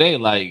Demo today,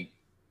 like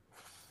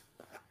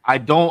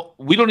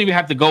we don't even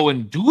have to go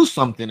and do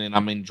something and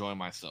I'm enjoying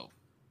myself.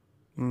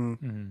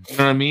 Mm-hmm. You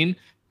know what I mean?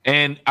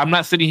 And I'm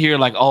not sitting here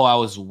like, oh, I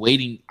was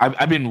waiting.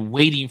 I've been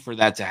waiting for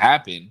that to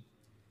happen.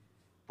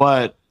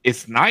 But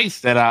it's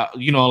nice that I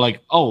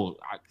can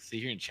sit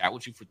here and chat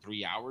with you for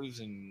 3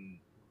 hours and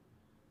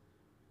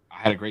I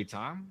had a great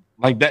time.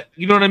 Like that,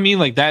 you know what I mean?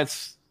 Like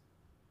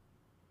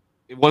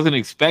it wasn't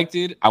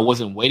expected. I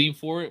wasn't waiting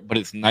for it, but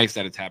it's nice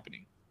that it's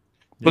happening.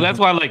 So that's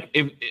why, like,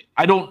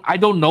 I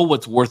don't know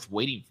what's worth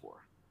waiting for.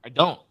 I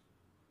don't.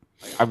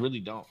 Like, I really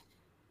don't.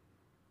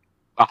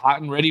 A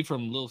hot and ready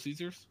from Little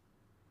Caesars.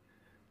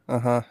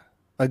 A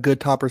good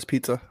Toppers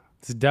pizza.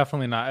 It's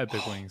definitely not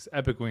Epic Wings.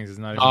 Epic Wings is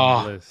not even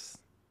on the list.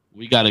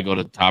 We gotta go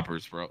to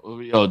Toppers, bro.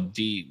 Yo,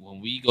 D, when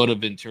we go to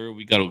Ventura,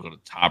 we gotta go to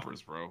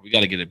Toppers, bro. We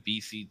gotta get a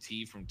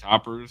BCT from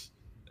Toppers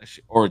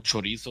or a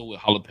chorizo with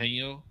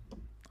jalapeno.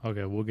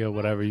 Okay, we'll get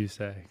whatever you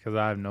say because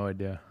I have no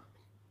idea.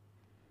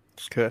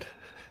 It's good.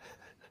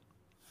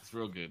 It's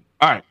real good.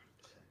 All right.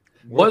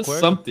 What's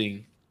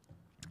something?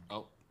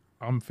 Oh,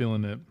 I'm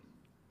feeling it.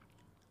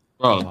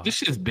 Bro, this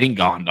shit's been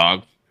gone,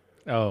 dog.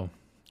 Oh,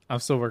 I'm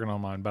still working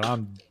on mine, but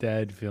I'm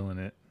dead feeling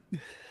it.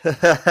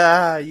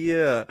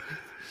 Yeah.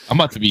 I'm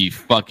about to be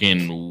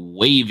fucking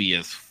wavy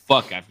as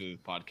fuck after this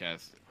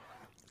podcast.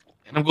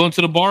 And I'm going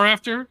to the bar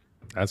after?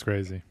 That's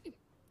crazy.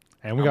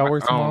 And we got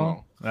work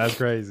tomorrow? That's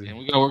crazy. And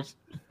we got work.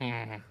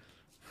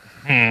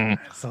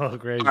 It's so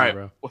crazy, right,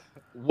 bro.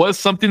 What's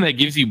something that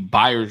gives you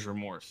buyer's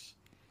remorse?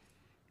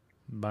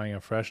 Buying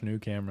a fresh new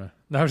camera.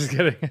 No, I'm just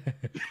kidding.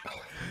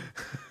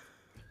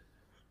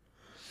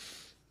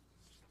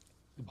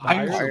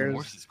 Buyer's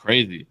remorse is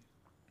crazy.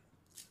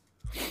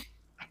 I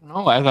don't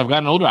know. As I've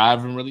gotten older, I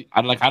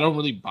don't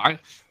really buy.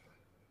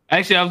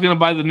 Actually, I was gonna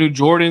buy the new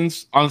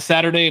Jordans on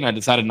Saturday, and I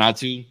decided not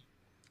to.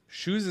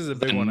 Shoes is a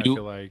big one. I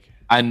feel like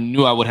I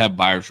knew I would have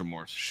buyer's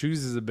remorse.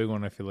 Shoes is a big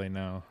one. I feel like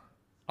now.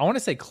 I want to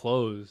say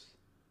clothes.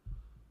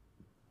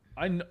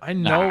 I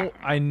know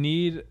I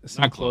need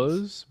some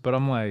clothes, but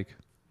I'm like,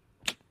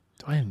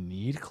 do I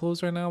need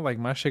clothes right now? Like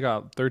my shit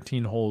got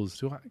 13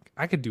 holes.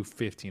 I could do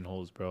 15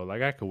 holes, bro.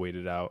 Like I could wait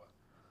it out.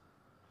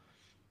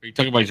 Are you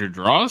talking about your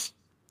draws?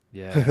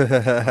 Yeah. So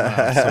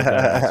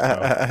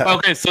badass, bro.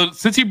 Okay, so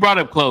since you brought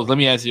up clothes, let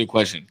me ask you a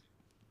question.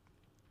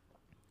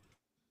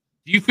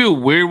 Do you feel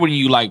weird when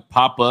you like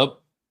pop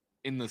up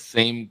in the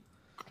same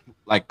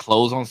like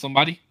clothes on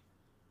somebody?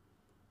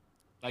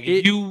 Like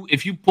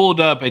if you pulled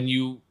up and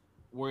you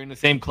were in the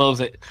same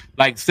clothes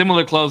like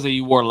similar clothes that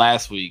you wore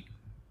last week,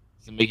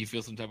 does it make you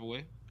feel some type of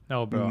way?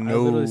 No, bro. No. I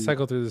literally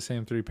cycle through the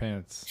same 3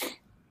 pants.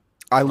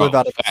 I live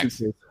out of a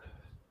suitcase.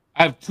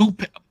 I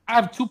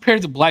have two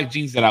pairs of black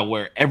jeans that I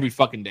wear every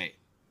fucking day.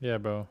 Yeah,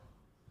 bro.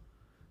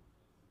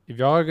 If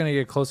y'all are gonna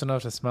get close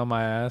enough to smell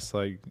my ass,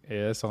 like,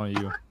 yeah, it's on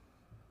you.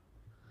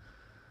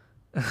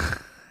 I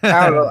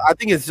don't know. I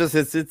think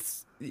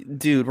it's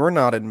dude, we're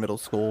not in middle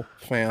school,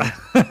 fam.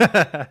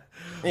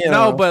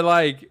 No, but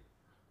like,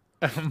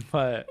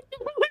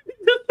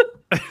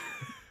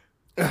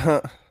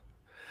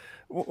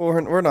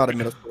 we're not a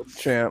middle school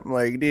champ.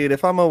 Like, dude,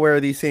 if I'm gonna wear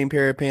these same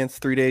pair of pants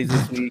 3 days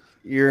this week,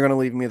 you're gonna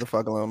leave me the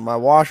fuck alone. My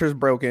washer's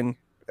broken.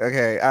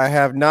 Okay, I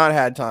have not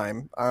had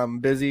time. I'm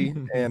busy,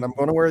 and I'm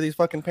gonna wear these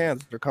fucking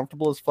pants. They're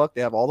comfortable as fuck.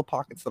 They have all the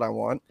pockets that I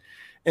want,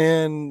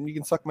 and you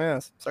can suck my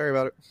ass. Sorry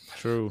about it.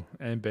 True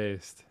and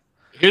based.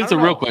 Here's the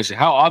don't real know. question: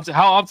 How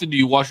often do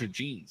you wash your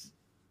jeans?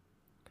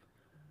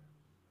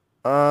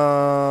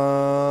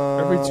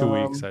 Every 2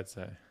 weeks, I'd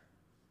say.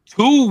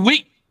 2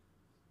 weeks.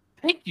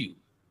 Thank you.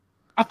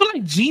 I feel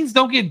like jeans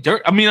don't get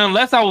dirt. I mean,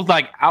 unless I was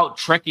like out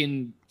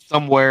trekking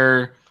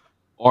somewhere,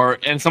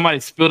 and somebody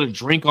spilled a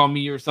drink on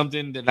me or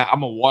something, then I'm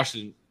gonna wash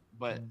it.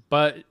 But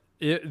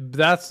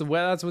That's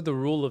with the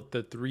rule of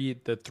the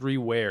three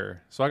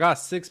wear. So I got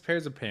 6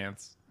 pairs of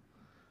pants.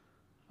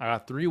 I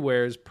got 3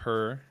 wears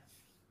per.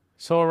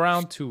 So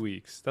around 2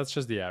 weeks. That's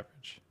just the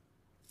average.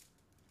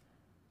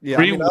 Yeah,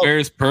 three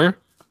wears per.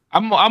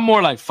 I'm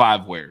more like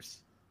 5 wears.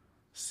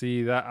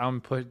 See that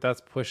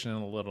that's pushing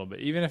it a little bit.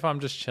 Even if I'm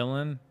just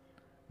chilling,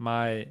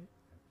 I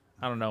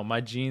don't know,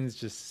 my jeans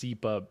just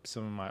seep up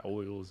some of my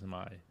oils and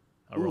my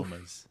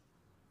aromas.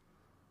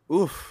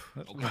 Oof.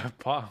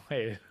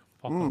 Hey,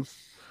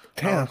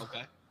 Damn.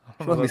 Okay.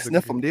 Let me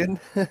sniff them, dude.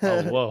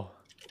 Oh, whoa.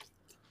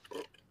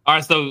 All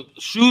right. So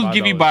shoes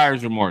give you $5.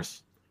 buyer's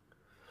remorse.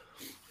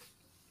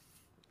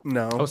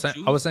 No.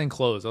 I was saying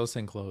clothes.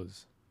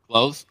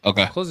 Clothes.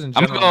 Okay. Clothes in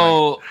I'm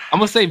general.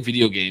 gonna say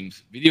video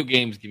games. Video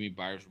games give me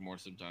buyer's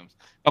remorse sometimes.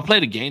 If I play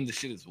the game, the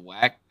shit is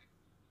whack.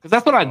 Because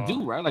that's what I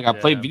do, right? Like I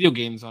play yeah. video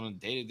games on a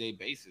day-to-day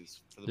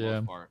basis for the Yeah.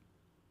 most part.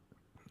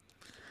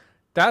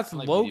 That's I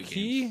like low video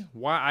key games.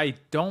 why I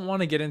don't want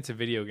to get into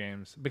video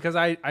games, because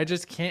I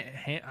just can't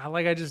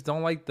I just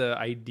don't like the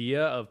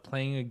idea of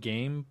playing a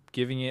game,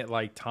 giving it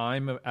like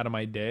time out of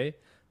my day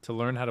to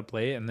learn how to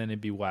play it, and then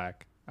it'd be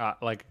whack.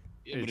 Like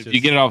Yeah, but it's if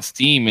you get it off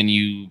Steam and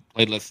you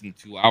played less than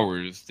 2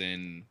 hours,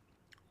 then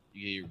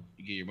you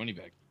get your money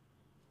back.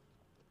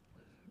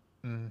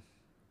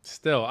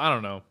 still, I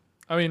don't know.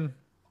 I mean,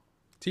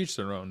 teach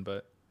their own,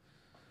 but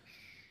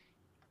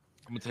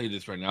I'm gonna tell you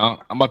this right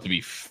now. I'm about to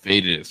be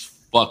faded as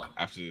fuck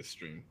after this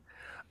stream.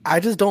 I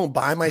just don't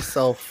buy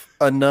myself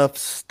enough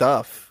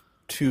stuff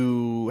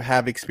to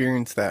have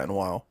experienced that in a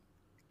while.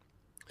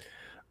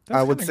 that's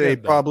I would kinda say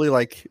good, though. probably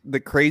like the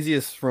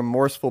craziest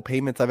remorseful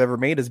payments I've ever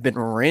made has been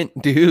rent,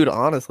 dude.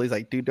 Honestly, it's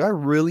like, dude, do I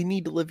really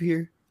need to live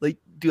here? Like,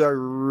 do I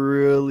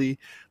really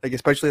like,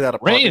 especially that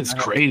apartment? Rent is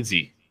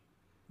crazy.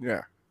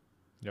 Yeah,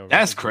 Yo,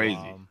 That's it's crazy.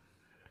 wild.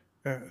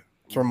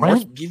 it's remorse.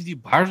 Rent gives you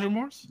buyer's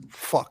remorse?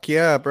 Fuck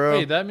yeah, bro.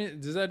 Wait,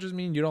 does that just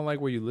mean you don't like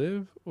where you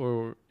live,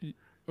 or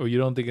you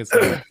don't think it's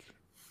like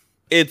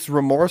It's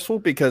remorseful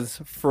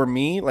because for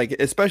me, like,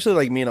 especially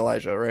like me and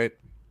Elijah, right?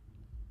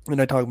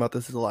 And I talk about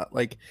this a lot.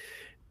 Like,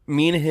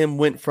 me and him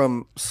went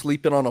from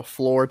sleeping on a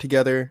floor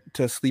together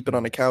to sleeping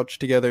on a couch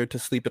together to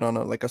sleeping on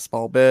a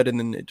small bed, and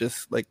then it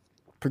just like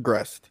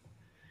progressed.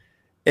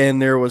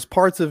 And there was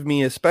parts of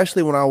me,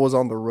 especially when I was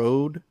on the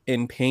road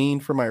and paying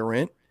for my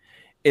rent,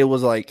 it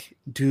was like,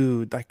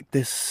 dude, like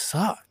this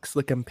sucks.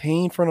 Like I'm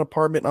paying for an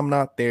apartment, I'm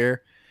not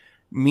there.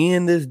 Me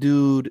and this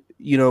dude,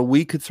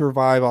 we could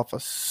survive off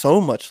of so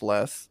much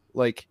less.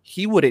 Like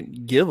he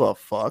wouldn't give a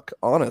fuck,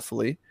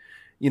 honestly.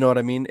 You know what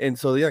I mean? And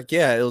so yeah,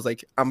 it was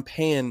like I'm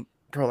paying,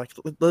 bro. Like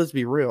let's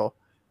be real,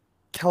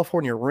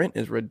 California rent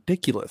is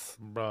ridiculous,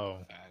 bro?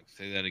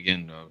 Say that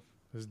again, dog.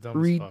 It's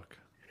dumb as fuck.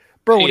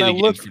 bro. Say When it I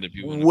again look for the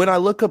people in the when I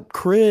look up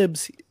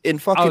cribs in I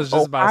fucking was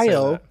just about to say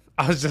Ohio, that.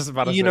 I was just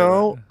about to say you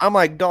that. I'm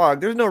like,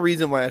 dog, there's no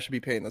reason why I should be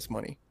paying this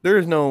money.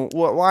 There's no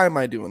why am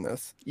I doing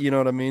this? You know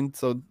what I mean?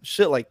 So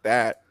shit like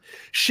that.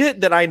 Shit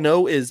that I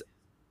know is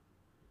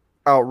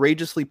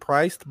outrageously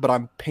priced, but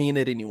I'm paying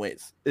it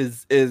anyways.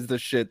 Is the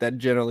shit that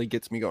generally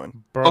gets me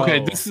going. Bro,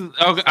 Okay, this is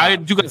okay. I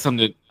do got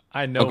something.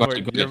 I know Go where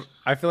ahead, go you're. ahead.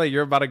 I feel like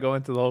you're about to go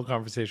into the whole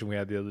conversation we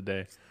had the other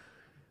day,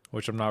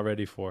 which I'm not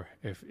ready for.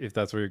 If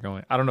that's where you're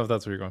going, I don't know if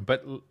that's where you're going.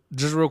 But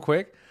just real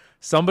quick,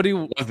 somebody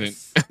Wasn't.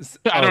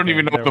 I don't Okay,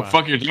 even know what never the mind.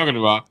 fuck you're talking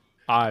about.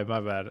 My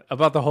bad.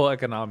 About the whole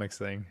economics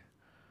thing.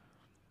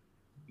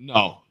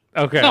 No.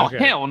 Okay. No, okay.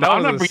 hell no. That I'm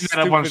was not a bringing that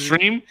up on stupid-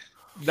 stream.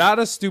 Not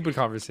a stupid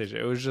conversation.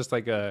 It was just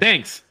like a.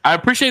 Thanks. I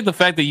appreciate the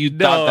fact that you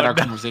thought that our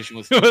no. conversation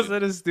was It stupid.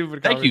 wasn't a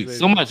stupid Thank conversation. you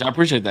so much. I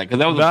appreciate that because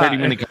that was a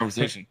 30-minute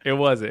conversation. It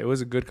wasn't. It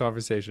was a good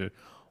conversation.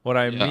 What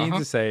I Yeah, mean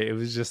to say, it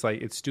was just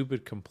like it's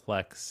stupid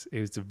complex.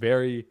 It was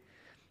very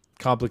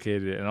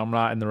complicated, and I'm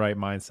not in the right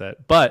mindset.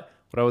 But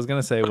what I was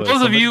gonna say For was,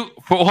 those of you,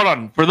 hold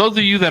on. For those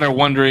of you that are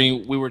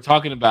wondering, we were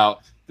talking about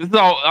this is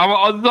all.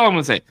 This is all I'm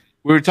gonna say.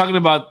 We were talking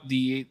about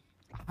the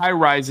high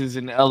rises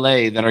in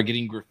LA that are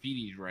getting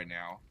graffitied right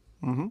now.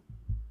 Mm-hmm.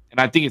 And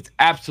I think it's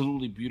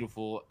absolutely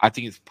beautiful. I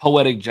think it's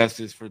poetic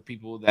justice for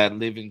people that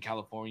live in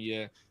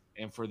California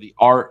and for the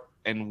art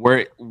and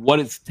what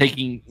is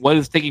taking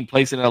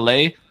place in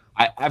LA.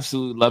 I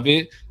absolutely love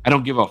it. I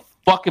don't give a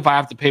fuck if I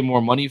have to pay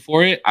more money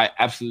for it. I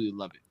absolutely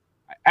love it.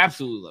 I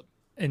absolutely love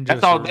it. and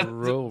That's just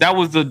all. That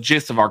was the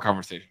gist of our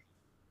conversation.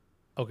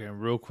 okay,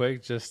 real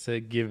quick, just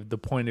to give the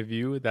point of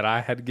view that I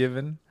had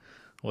given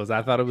was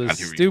I thought it was God,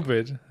 here we go.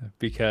 stupid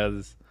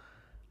because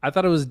I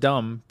thought it was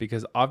dumb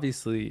because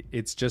obviously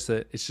it's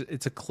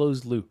a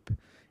closed loop.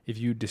 If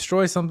you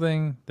destroy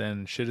something,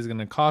 then shit is going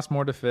to cost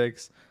more to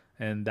fix,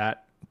 and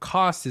that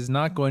cost is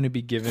not going to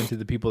be given to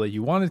the people that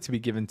you want it to be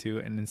given to,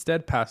 and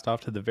instead passed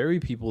off to the very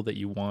people that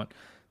you want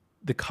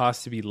the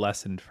cost to be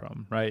lessened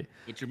from, right?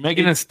 But you're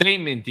making a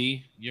statement,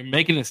 D. You're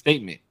making a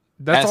statement.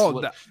 That's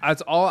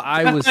all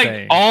I was like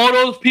saying. All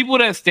those people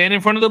that stand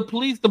in front of the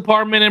police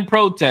department and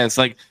protest,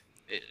 like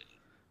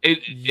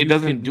it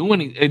doesn't do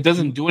any. It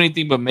doesn't do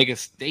anything but make a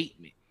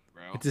statement,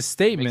 bro. It's a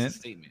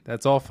statement.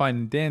 That's all fine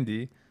and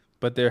dandy,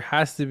 but there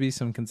has to be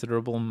some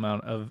considerable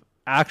amount of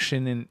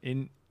action.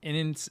 In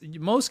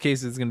most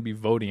cases, it's going to be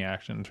voting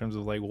action in terms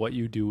of like what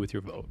you do with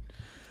your vote.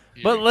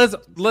 Yeah, but let's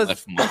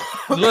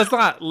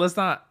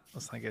not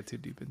get too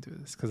deep into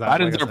this because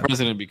Biden's our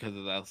president because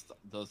of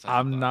those.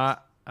 I'm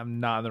not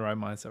in the right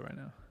mindset right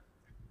now.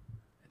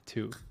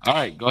 All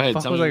right, go ahead.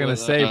 What was I gonna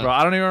say, bro?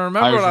 I don't even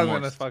remember what I was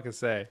gonna fucking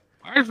say.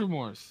 Buyer's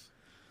remorse.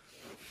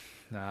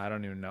 Nah, I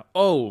don't even know.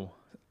 Oh,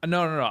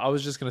 no. I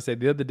was just gonna say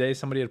the other day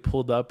somebody had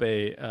pulled up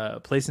a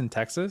place in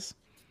Texas,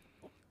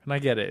 and I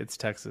get it. It's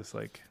Texas.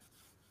 Like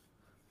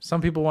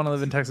some people want to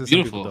live in Texas,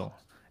 some people don't.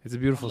 It's a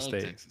beautiful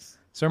state. Texas.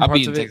 Certain I'd parts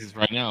be in of Texas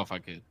right now if I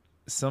could.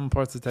 Some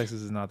parts of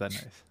Texas is not that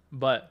nice,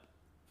 but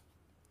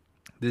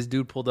this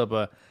dude pulled up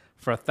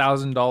for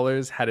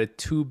 $1,000 had a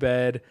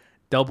 2-bed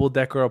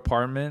double-decker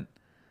apartment,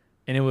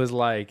 and it was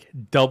like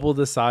double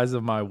the size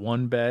of my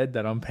 1-bed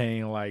that I'm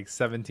paying like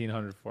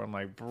 $1,700 for. I'm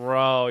like,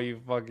 bro, you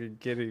fucking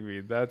kidding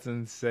me? That's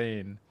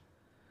insane.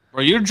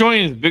 Bro, your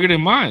joint is bigger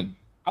than mine.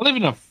 I live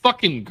in a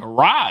fucking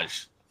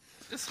garage.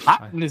 It's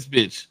hot in this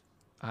bitch.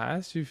 I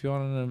asked you if you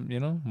wanted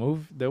to,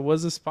 move. There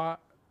was a spot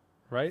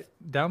right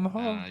down the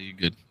hall. Nah, you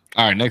good.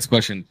 All right, next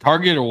question.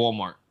 Target or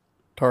Walmart?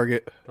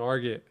 Target.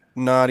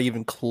 Not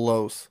even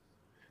close.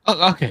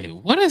 Oh, okay,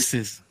 what is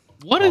this?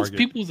 What is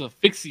people's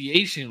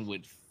asphyxiation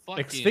with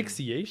fucking...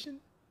 Asphyxiation?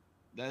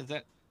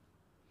 That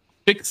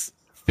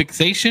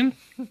fixation?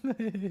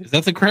 Is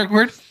that the correct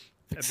word?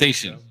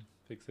 Fixation.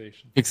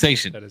 Fixation.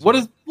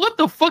 What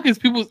the fuck is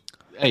people's...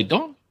 Hey,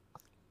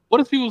 what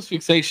is people's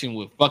fixation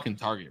with fucking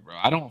Target, bro?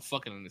 I don't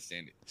fucking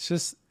understand it. It's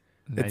just...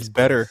 It's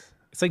better.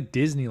 It's like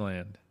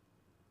Disneyland.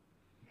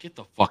 Get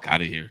the fuck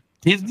out of here.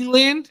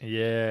 Disneyland?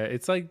 Yeah,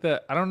 it's like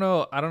I don't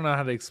know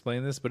how to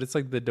explain this, but it's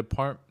like the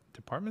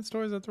department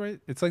stores, that's right.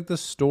 It's like the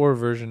store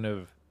version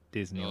of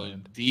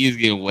Disneyland. D is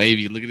getting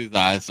wavy. Look at his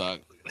eyes, dog.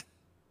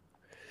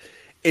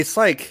 It's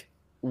like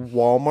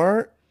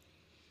Walmart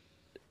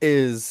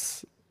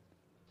is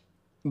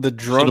the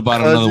drunk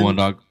cousin. Another one,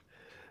 dog.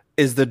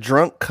 Is the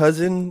drunk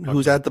cousin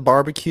who's at the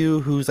barbecue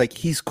who's like,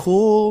 he's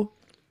cool,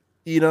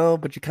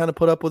 but you kind of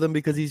put up with him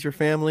because he's your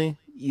family,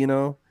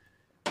 And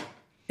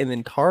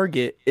then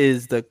Target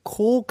is the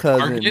cool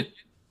cousin. Target?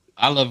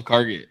 I love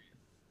Target.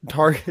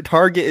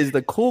 Target is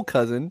the cool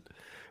cousin,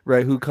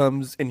 right? Who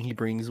comes and he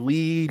brings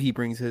weed, he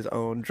brings his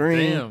own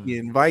drink, Damn. He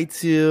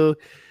invites you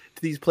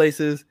to these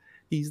places.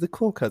 He's the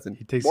cool cousin.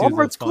 He takes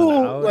Walmart's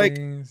cool. Like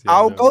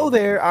I'll go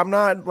there. I'm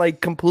not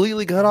like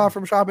completely cut off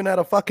from shopping at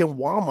a fucking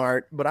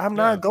Walmart, but I'm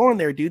not going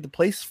there, dude. The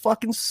place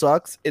fucking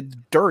sucks. It's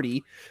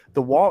dirty.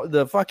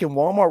 The fucking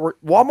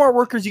Walmart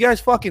workers, you guys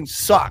fucking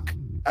suck.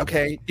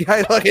 Okay, you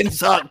guys fucking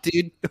suck,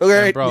 dude.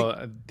 Okay, yeah,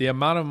 bro. The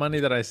amount of money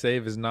that I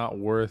save is not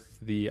worth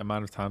the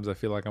amount of times I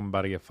feel like I'm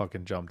about to get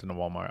fucking jumped in a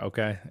Walmart.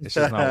 Okay, it's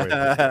just not worth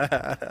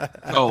it.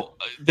 So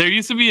there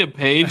used to be a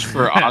page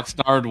for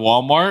Oxnard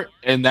Walmart,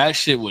 and that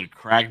shit would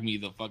crack me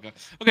the fuck up.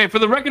 Okay, for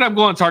the record, I'm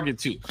going Target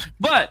too,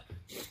 but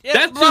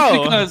that's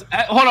just because.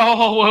 Hold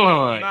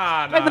on, wait.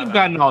 As I've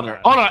gotten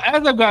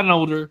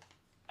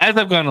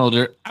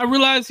older, I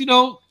realized,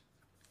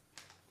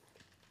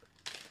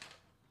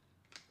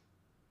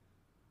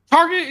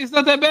 Target is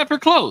not that bad for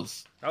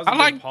clothes. I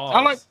like.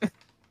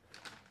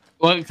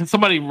 Well,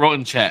 somebody wrote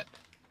in chat.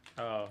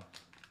 Oh.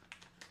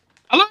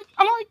 I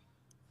like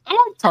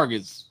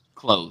Target's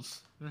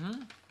clothes.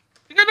 Mm-hmm.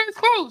 They got nice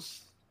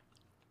clothes.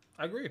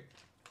 I agree.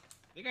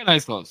 They got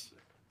nice clothes.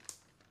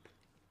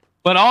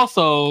 But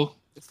also,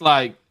 it's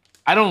like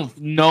I don't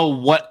know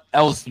what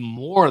else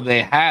more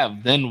they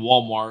have than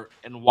Walmart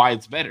and why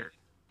it's better.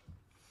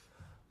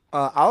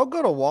 I'll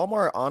go to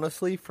Walmart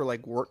honestly for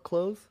like work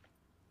clothes.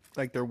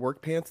 Like their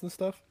work pants and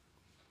stuff.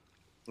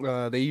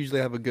 They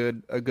usually have a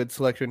good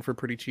selection for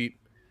pretty cheap.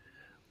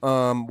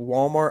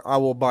 Walmart, I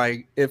will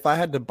buy if I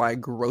had to buy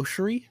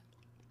grocery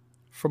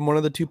from one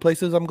of the two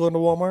places. I'm going to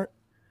Walmart.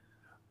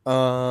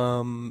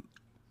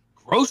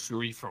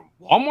 Grocery from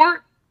Walmart?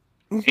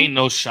 Mm-hmm. Ain't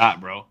no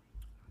shot, bro.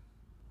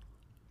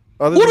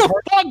 Who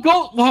the fuck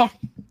go?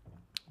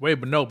 Wait,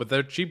 but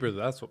they're cheaper.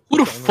 That's what. Who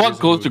the fuck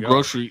goes to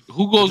grocery?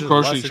 Who goes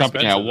grocery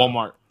shopping at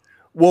Walmart?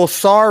 Well,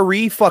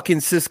 sorry,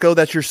 fucking Cisco,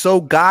 that you're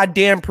so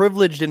goddamn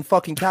privileged in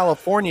fucking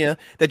California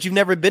that you've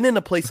never been in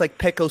a place like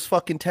Pecos,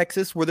 fucking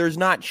Texas, where there's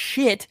not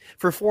shit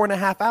for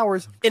 4.5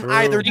 hours in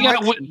either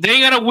direction. They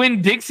ain't got to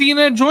win Dixie in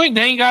that joint.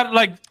 They ain't got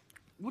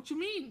what you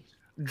mean?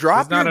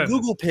 Drop There's not your a-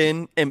 Google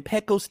pin in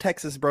Pecos,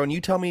 Texas, bro, and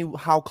you tell me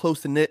how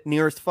close the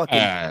nearest fucking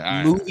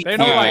movie. They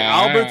know like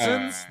Ah.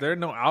 Albertsons. There are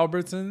no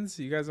Albertsons.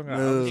 You guys don't got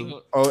Albertsons.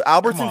 No. Oh,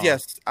 Albertsons, Come on.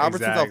 yes. Albertsons, I'll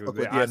Exactly. fuck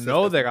with. I Yes,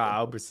 know yes, they yes,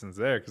 got yes. Albertsons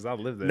there because I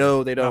live there.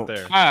 No, they Not don't.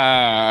 there.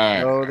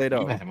 No, they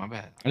don't. My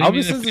bad. I didn't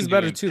mean to Albertsons is offend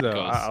better you, too, though.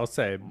 Pecos. I'll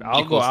say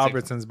I'll go Pecos,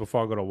 Texas. Albertsons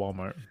before I go to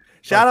Walmart.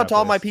 Shout Fuck out to that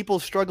all my place. people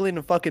struggling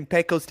in fucking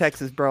Pecos,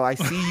 Texas, bro. I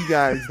see you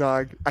guys,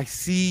 dog. I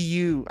see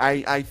you.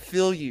 I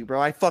feel you, bro.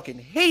 I fucking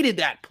hated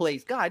that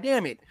place. God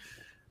damn it.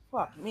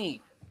 Fuck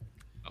me.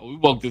 Oh, we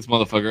woke this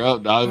motherfucker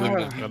up, dog.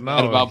 Yeah.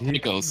 Mad No, about he-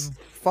 Pecos.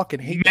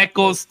 Fucking hate that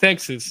Mecos,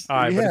 Texas. All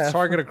right, but Yeah. it's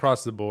Target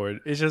across the board.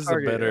 It's just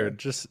Target, a better,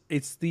 yeah.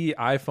 it's the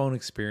iPhone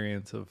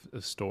experience of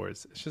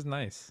stores. It's just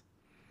nice.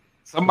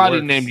 Somebody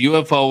Works. named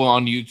UFO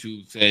on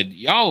YouTube said,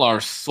 "Y'all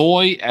are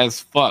soy as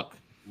fuck.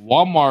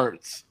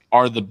 Walmarts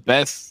are the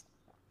best.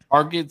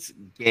 Target's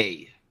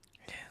gay."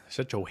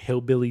 Shut your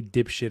hillbilly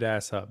dipshit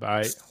ass up. All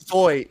right.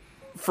 soy.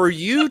 For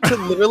you to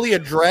literally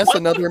address What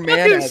another the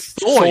man fuck is as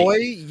soy? soy,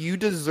 you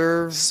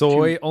deserve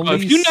Soy to- only.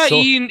 If you're not so-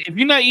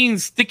 eating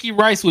sticky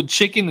rice with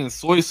chicken and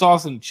soy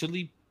sauce and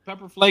chili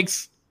pepper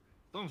flakes,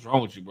 something's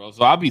wrong with you, bro.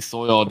 So I'll be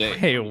soy all day.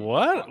 Hey,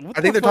 what?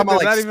 I think they're talking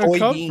about like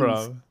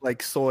soybeans.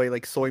 soybeans,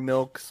 like soy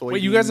milk, soy.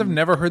 Wait, you guys have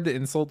never heard the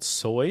insult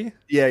soy?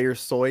 Yeah, you're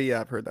soy.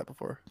 Yeah, I've heard that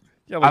before.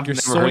 Yeah, like I've you're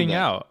never heard soying that.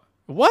 out.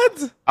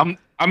 What? I'm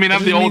That the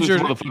just means oldest you're,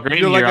 motherfucker in you're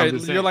here. like I'm a,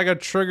 just saying. you're like a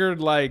triggered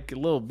like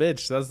little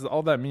bitch. That's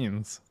all that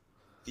means.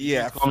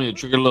 Yeah. Call me a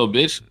trigger little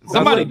bitch.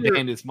 Somebody Well,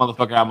 ban this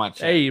motherfucker out my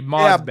chat. Hey, Yeah,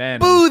 Moz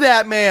ban. boo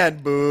that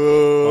man.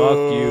 Boo.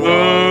 Fuck you.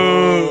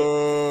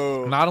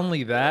 Boo. Not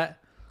only that,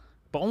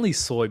 but only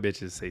soy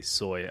bitches say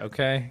soy.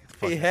 Okay.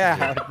 Fuck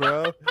Yeah,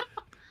 bro.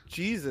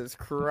 Jesus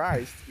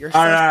Christ. You're All so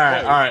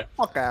right, soy. all right.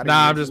 Fuck out of Nah,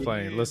 here. I'm just dude.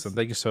 playing. Listen,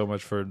 thank you so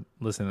much for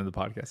listening to the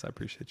podcast. I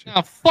appreciate you.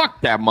 Nah,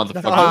 fuck that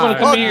motherfucker. Nah, I want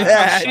to come fuck here and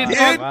that, talk shit.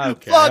 dude. Dog.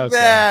 Okay, Fuck okay.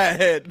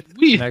 that.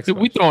 We Next we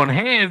question. throwing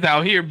hands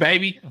out here,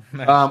 baby.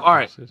 All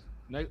right.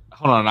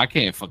 Hold on, I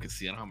can't fucking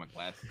see. I don't have my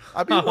glasses.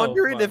 I've been Oh,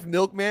 wondering fuck. if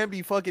Milkman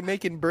be fucking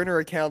making burner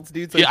accounts,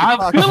 dude. So Yeah, he can I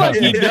talk feel like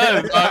he shit.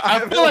 does. I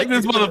feel like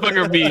this he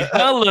motherfucker be does.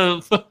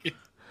 hella fucking.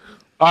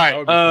 All That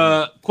would be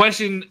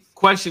right.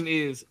 Question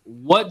is,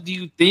 what do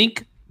you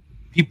think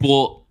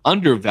people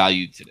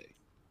undervalue today?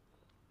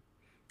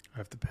 I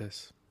have to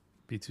piss.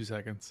 Be 2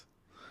 seconds.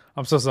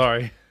 I'm so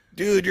sorry.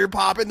 Dude, you're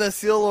popping the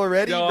seal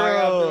already, Yo, I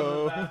gotta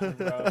go to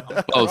the bathroom,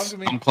 bro. Close. Drunk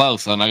me- I'm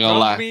close. I'm not gonna drunk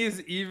lie. me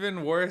is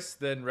even worse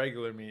than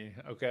regular me.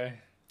 Okay.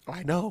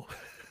 I know.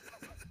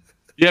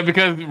 Yeah,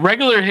 because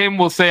regular him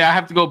will say I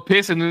have to go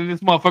piss, and then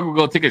this motherfucker will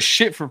go take a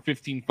shit for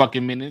 15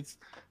 fucking minutes.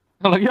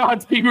 I'm like, yo, I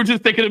think you were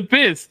just taking a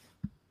piss.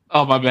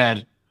 Oh my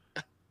bad.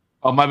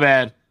 Oh my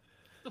bad.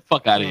 Get the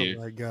fuck out of here.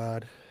 Oh my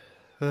god.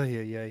 Oh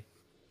yeah.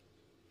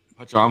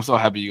 Pacho, I'm so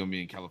happy you're gonna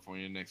be in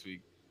California next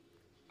week.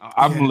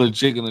 I'm Yeah.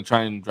 legit gonna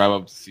try and drive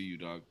up to see you,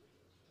 dog.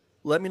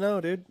 Let me know,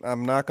 dude.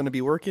 I'm not gonna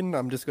be working.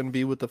 I'm just gonna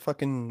be with the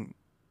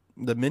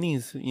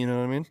minis. You know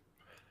what I mean?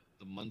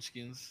 The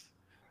Munchkins.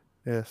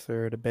 Yes,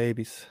 sir. The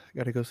babies.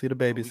 Gotta go see the We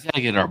babies.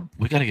 gotta get our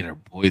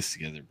boys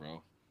together,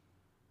 bro.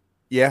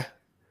 Yeah.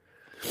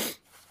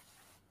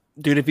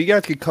 Dude, if you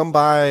guys could come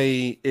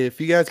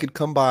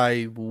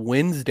by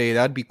Wednesday,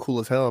 that'd be cool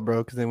as hell,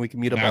 bro. Because then we can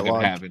meet up Not at gonna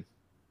lodge. happen.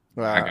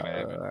 Not gonna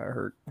happen.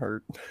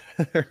 Hurt.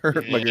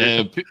 Hurt my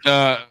ear.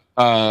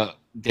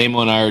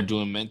 Damo and I are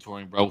doing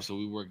mentoring, bro. So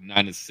we work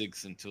 9 to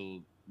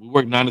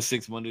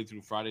 6 Monday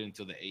through Friday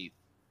until the 8th.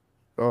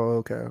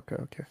 Oh, okay.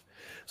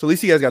 So at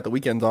least you guys got the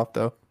weekends off,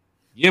 though.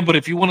 Yeah, but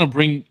if you want to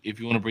bring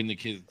the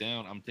kids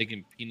down, I'm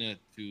taking Peanut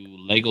to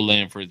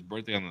Legoland for his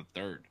birthday on the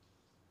 3rd.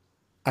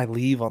 I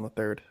leave on the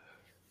 3rd.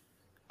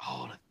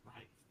 Oh, that's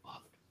right.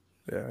 Fuck.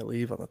 Yeah, I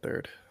leave on the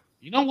 3rd.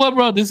 You know what,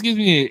 bro? This gives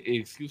me an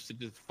excuse to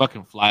just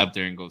fucking fly up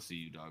there and go see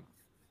you, dog.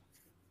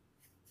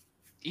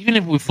 Even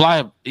if we fly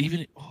up,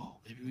 maybe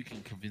we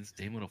can convince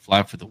Damon to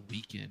fly for the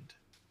weekend.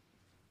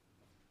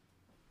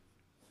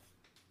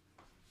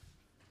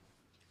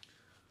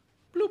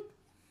 Bloop.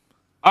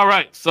 All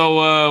right.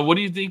 So, what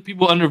do you think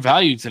people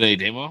undervalue today,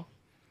 Damo?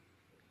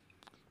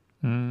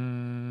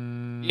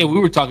 Yeah, we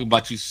were talking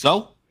about you.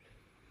 So,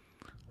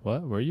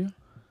 What were you?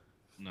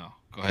 no,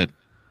 go ahead.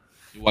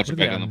 You watch What it are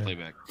back they on the under?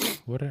 playback.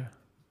 What?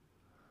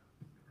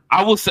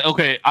 I will say,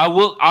 okay,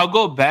 I'll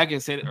go back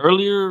and say that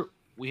earlier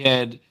we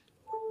had,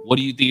 what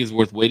do you think is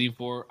worth waiting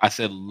for? I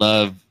said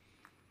love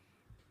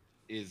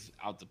is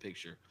out the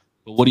picture.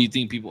 But what do you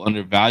think people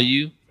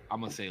undervalue? I'm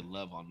going to say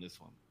love on this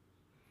one.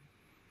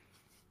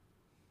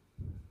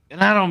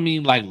 And I don't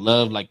mean like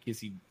love, like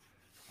kissy,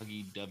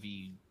 huggy,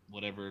 dovey,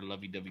 whatever,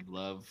 lovey-dovey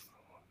love.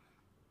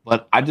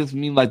 But I just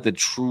mean like the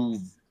true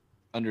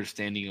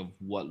understanding of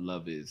what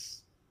love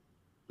is.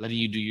 Letting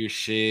you do your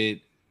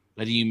shit,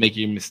 letting you make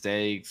your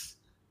mistakes,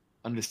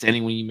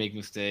 understanding when you make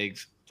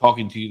mistakes,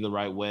 talking to you the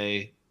right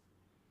way.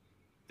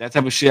 That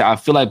type of shit, I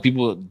feel like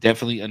people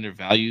definitely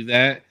undervalue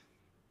that.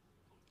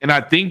 And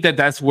I think that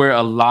that's where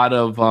a lot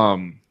of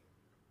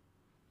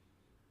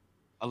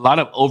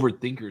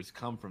overthinkers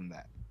come from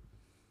that.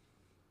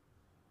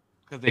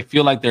 Because they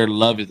feel like their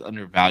love is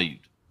undervalued.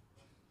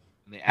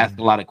 and they ask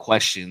a lot of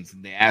questions,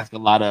 and they ask a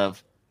lot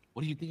of,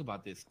 "What do you think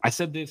about this? I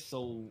said this,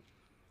 so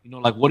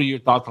like, what are your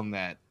thoughts on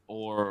that?"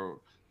 Or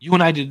you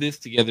and I did this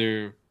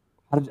together.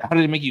 How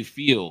did it make you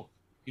feel?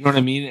 You know what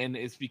I mean? And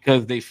it's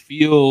because they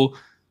feel,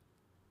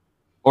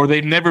 or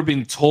they've never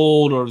been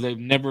told, or they've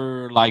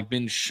never like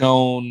been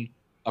shown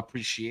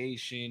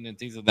appreciation and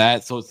things like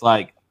that. So it's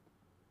like,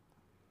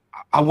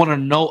 I want to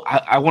know.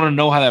 I want to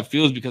know how that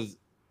feels because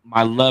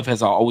my love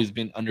has always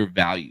been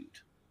undervalued.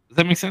 Does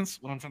that make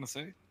sense? What I'm trying to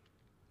say?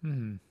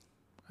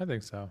 I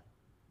think so.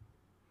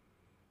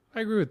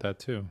 I agree with that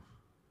too.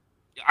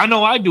 I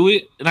know I do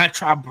it, and I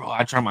try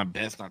my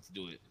best not to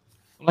do it.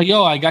 I'm like,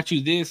 yo, I got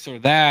you this or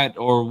that,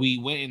 or we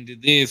went and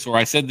did this, or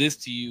I said this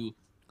to you,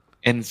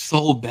 and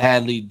so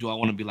badly do I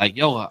want to be like,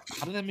 yo, how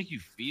does that make you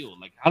feel?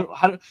 Like,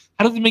 how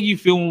does it make you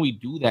feel when we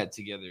do that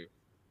together?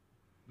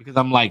 Because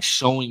I'm like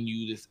showing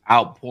you this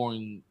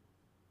outpouring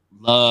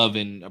love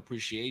and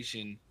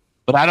appreciation,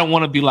 but I don't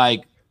want to be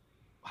like,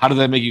 how does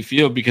that make you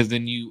feel? Because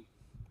then you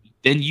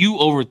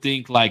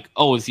overthink like,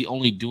 oh, is he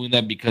only doing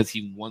that because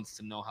he wants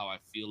to know how I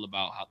feel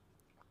about how?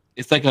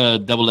 It's like a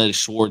double-edged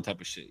sword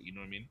type of shit. You know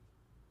what I mean?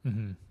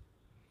 Mm-hmm.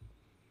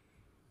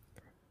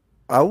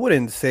 I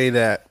wouldn't say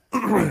that.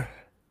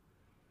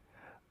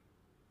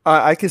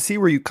 I can see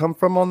where you come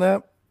from on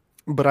that,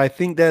 but I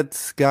think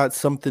that's got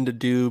something to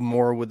do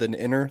more with an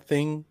inner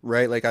thing,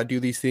 right? Like I do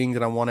these things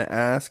and I want to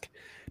ask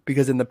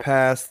because in the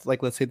past,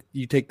 like let's say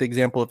you take the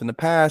example of in the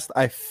past,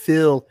 I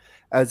feel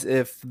as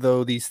if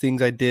though these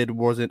things I did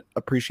wasn't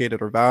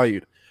appreciated or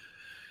valued.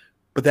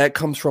 But that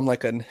comes from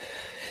like an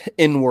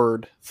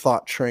inward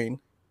thought train,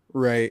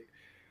 right?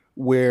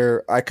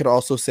 Where I could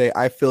also say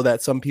I feel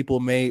that some people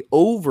may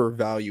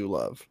overvalue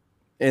love.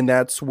 And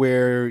that's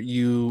where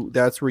you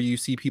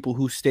see people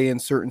who stay in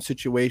certain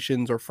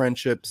situations or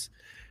friendships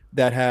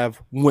that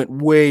have went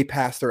way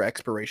past their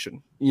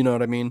expiration. You know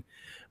what I mean?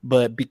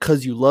 But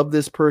because you love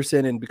this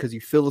person and because you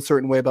feel a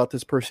certain way about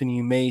this person,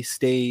 you may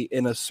stay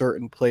in a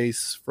certain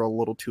place for a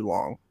little too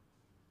long.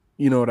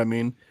 You know what I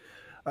mean?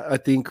 I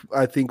think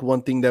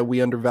one thing that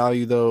we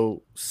undervalue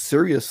though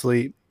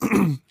seriously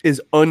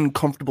is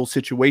uncomfortable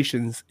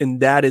situations, and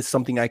that is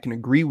something I can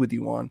agree with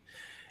you on.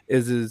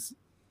 Is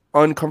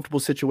uncomfortable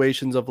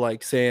situations of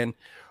like saying,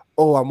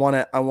 "Oh, I want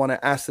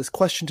to ask this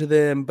question to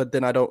them, but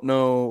then I don't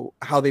know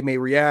how they may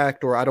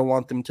react, or I don't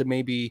want them to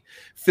maybe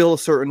feel a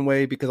certain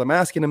way because I'm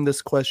asking them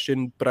this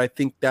question." But I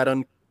think that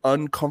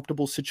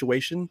uncomfortable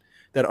situation,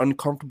 that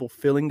uncomfortable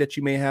feeling that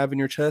you may have in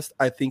your chest,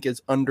 I think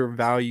is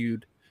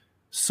undervalued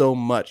so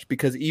much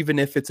because even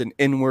if it's an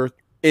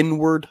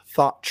inward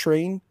thought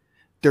train,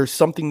 there's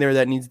something there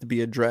that needs to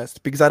be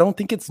addressed because I don't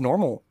think it's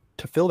normal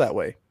to feel that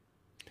way.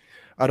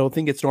 I don't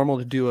think it's normal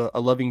to do a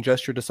loving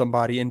gesture to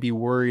somebody and be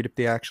worried if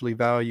they actually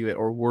value it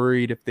or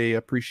worried if they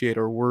appreciate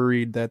or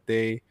worried that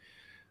they,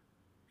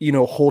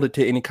 hold it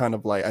to any kind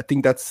of light. I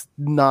think it's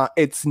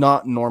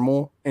not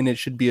normal and it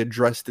should be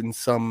addressed in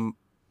some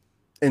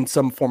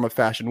form of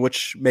fashion,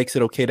 which makes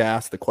it okay to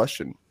ask the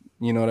question.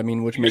 You know what I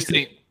mean? Which makes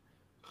it.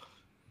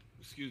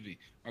 Excuse me.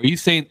 Are you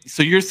saying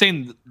so? You're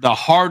saying the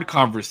hard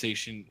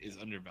conversation is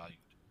undervalued?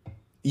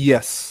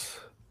 Yes,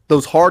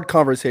 those hard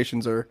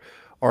conversations are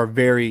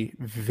very,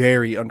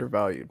 very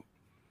undervalued.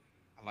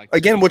 I like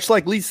again, which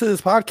like leads to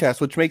this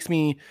podcast, which makes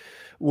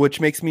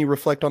me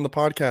reflect on the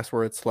podcast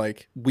where it's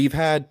like we've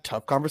had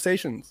tough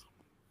conversations.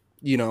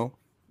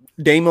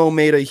 Damo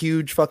made a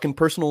huge fucking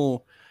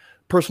personal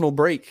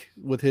break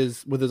with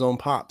his own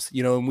pops.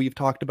 And we've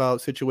talked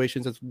about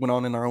situations that went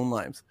on in our own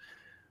lives.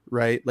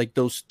 Right? Like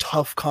those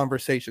tough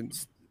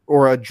conversations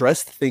or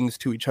addressed things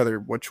to each other,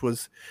 which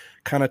was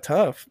kind of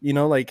tough,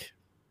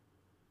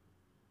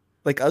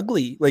 like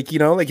ugly, like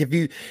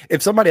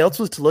if somebody else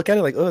was to look at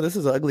it like, oh, this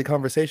is an ugly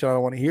conversation, I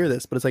don't want to hear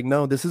this. But it's like,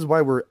 no, this is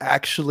why we're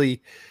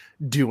actually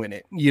doing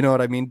it. You know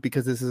what I mean?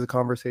 Because this is a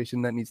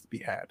conversation that needs to be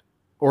had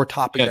or a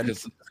topic that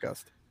needs to be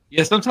discussed.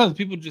 Yeah, sometimes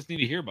people just need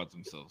to hear about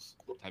themselves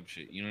type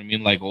shit. You know what I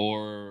mean? Like,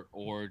 or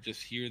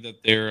just hear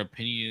that their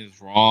opinion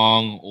is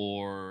wrong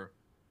or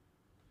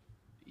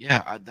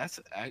yeah, that's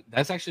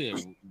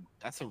actually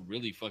that's a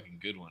really fucking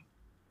good one.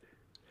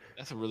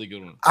 That's a really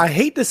good one. I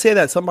hate to say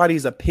that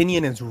somebody's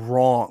opinion is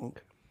wrong,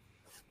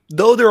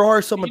 though there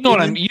are some. You know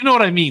what I mean? You know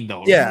what I mean,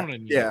 though. Yeah, you know what I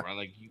mean, yeah. Right?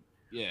 Like,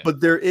 yeah.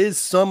 But there is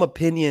some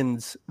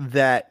opinions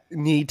that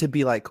need to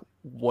be like,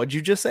 "What'd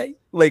you just say?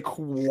 Like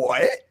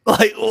what?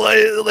 Like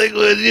what? Like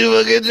what did you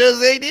fucking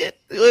just say?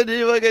 What did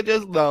you fucking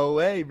just? No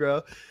way,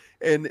 bro!"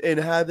 And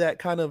have that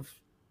kind of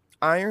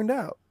ironed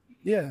out.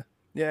 Yeah.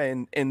 Yeah,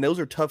 and those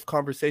are tough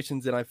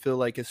conversations, and I feel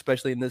like,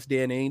 especially in this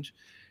day and age,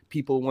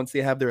 people, once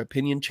they have their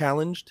opinion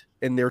challenged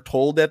and they're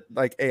told that,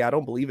 like, hey, I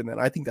don't believe in that.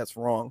 I think that's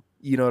wrong.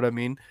 You know what I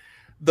mean?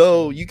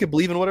 Though you can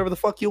believe in whatever the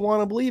fuck you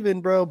want to believe in,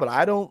 bro, but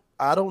I don't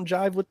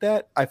jive with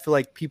that. I feel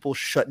like people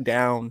shut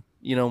down,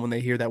 when they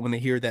hear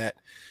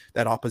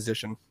that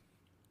opposition.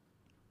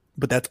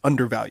 But that's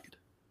undervalued.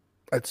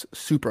 That's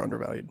super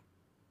undervalued.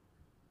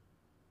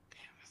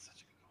 Damn, that's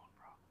such a good one,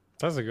 bro.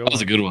 That's a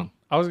good one.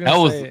 That was a good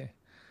one.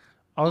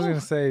 I was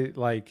gonna say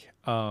like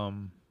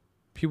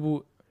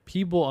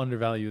people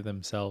undervalue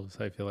themselves,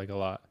 I feel like, a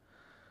lot.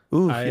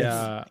 Ooh,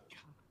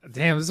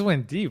 Damn, this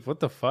went deep. What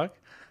the fuck?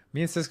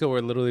 Me and Cisco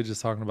were literally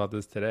just talking about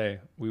this today.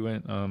 We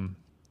went to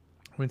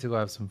go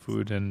have some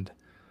food, and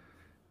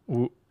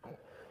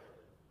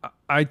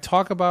I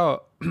talk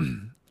about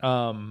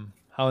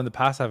how in the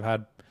past I've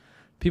had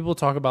people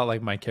talk about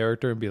like my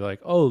character and be like,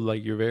 oh,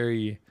 like you're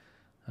very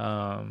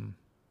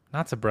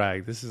not to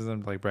brag, this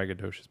isn't like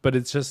braggadocious, but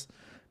it's just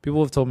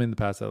people have told me in the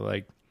past that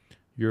like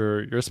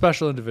you're a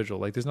special individual,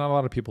 like there's not a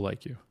lot of people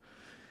like you.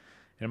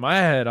 In my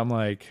head I'm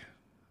like,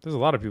 there's a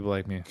lot of people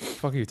like me. What the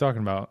fuck are you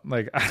talking about?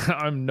 Like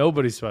I'm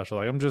nobody special.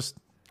 Like I'm just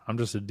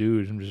a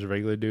dude. I'm just a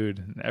regular dude.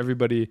 And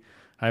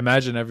I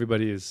imagine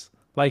everybody is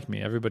like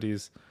me.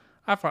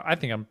 I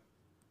think I'm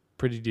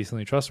pretty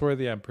decently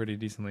trustworthy. I'm pretty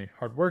decently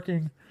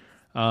hardworking.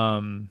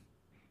 I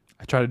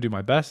try to do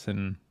my best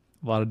in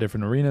a lot of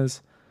different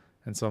arenas.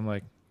 And so I'm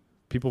like,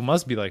 people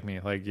must be like me.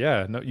 Like,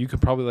 yeah, no, you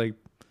could probably like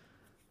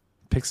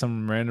pick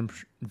some random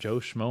Joe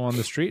Schmo on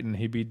the street and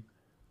he'd be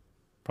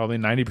probably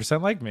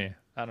 90% like me.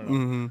 I don't know.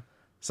 Mm-hmm.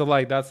 So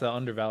like that's the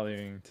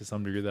undervaluing to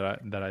some degree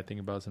that I think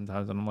about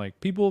sometimes. And I'm like,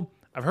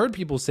 I've heard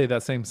people say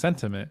that same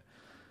sentiment.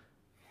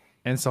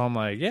 And so I'm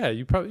like, yeah,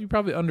 you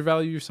probably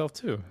undervalue yourself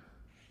too.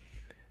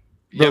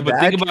 Yeah, but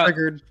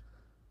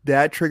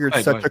that triggered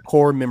such a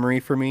core memory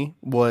for me.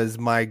 Was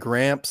my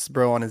Gramps,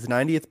 bro, on his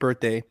 90th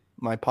birthday,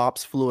 my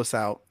pops flew us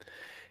out,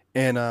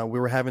 and we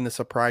were having a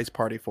surprise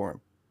party for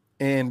him.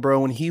 And bro,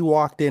 when he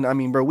walked in, I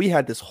mean, bro, we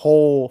had this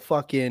whole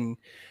fucking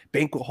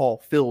banquet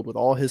hall filled with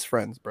all his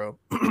friends, bro.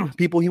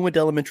 People he went to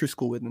elementary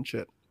school with and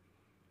shit.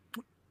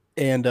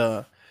 And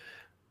I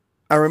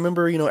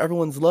remember,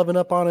 everyone's loving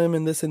up on him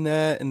and this and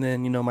that. And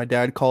then, my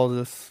dad calls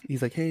us.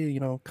 He's like, hey,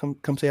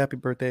 come say happy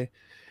birthday.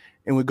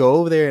 And we go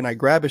over there and I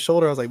grab his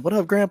shoulder. I was like, what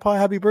up, Grandpa?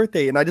 Happy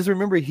birthday. And I just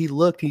remember he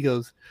looked, he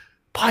goes,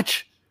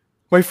 Putch,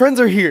 my friends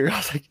are here. I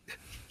was like,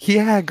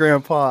 yeah,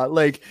 Grandpa.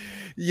 Like,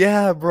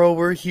 yeah, bro,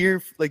 we're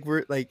here. Like,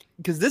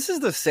 because this is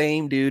the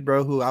same dude,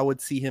 bro, who I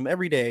would see him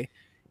every day.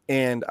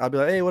 And I'll be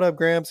like, hey, what up,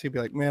 Gramps? He'd be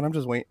like, man, I'm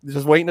just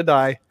waiting to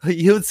die.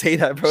 You would say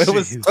that, bro. It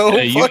was so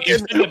you've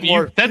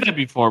said that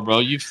before, bro.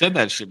 You've said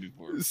that shit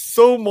before.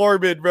 So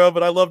morbid, bro.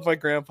 But I loved my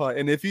grandpa.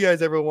 And if you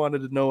guys ever wanted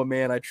to know a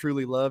man I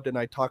truly loved, and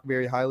I talk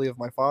very highly of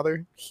my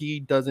father,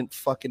 he doesn't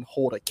fucking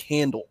hold a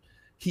candle.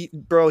 He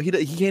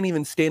can't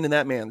even stand in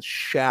that man's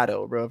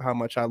shadow, bro, of how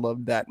much I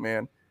loved that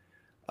man.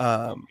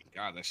 Oh my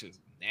God, that shit's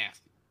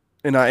nasty.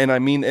 And I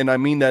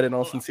mean that in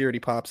all sincerity,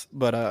 Pops.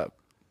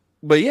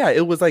 But yeah,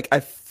 it was like, I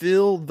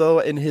feel though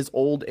in his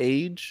old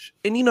age,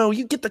 and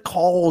you get the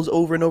calls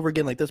over and over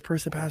again, like this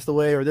person passed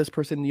away or this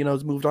person,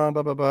 has moved on,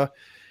 blah, blah, blah.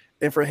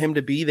 And for him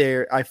to be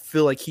there, I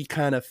feel like he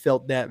kind of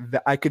felt that.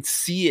 I could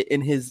see it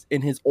in his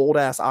old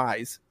ass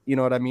eyes, you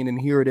know what I mean?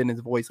 And hear it in his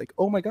voice, like,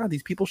 oh my God,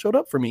 these people showed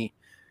up for me.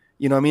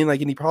 You know what I mean?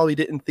 Like, and he probably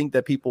didn't think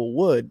that people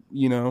would,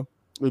 And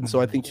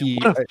so I think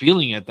what a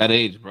feeling at that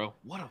age, bro.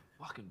 What a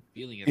fucking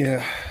feeling at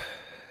that age.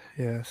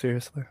 Yeah,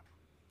 seriously,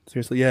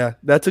 yeah,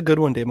 that's a good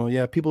one, Damo.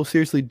 Yeah, people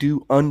seriously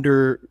do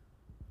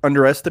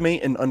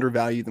underestimate and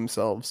undervalue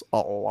themselves a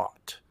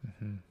lot,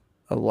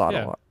 a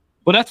lot.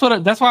 But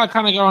that's why I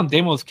kind of got on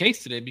Damo's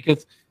case today,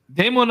 because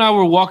Damo and I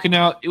were walking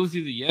out. It was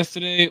either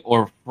yesterday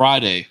or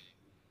Friday.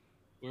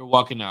 We were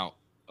walking out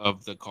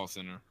of the call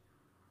center,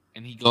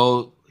 and he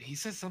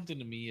said something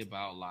to me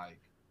about like,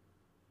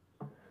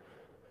 what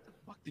the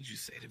fuck did you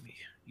say to me?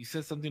 You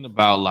said something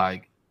about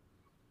like,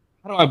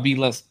 how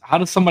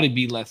does somebody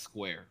be less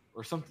square?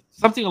 Or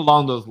something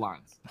along those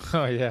lines.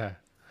 Oh yeah.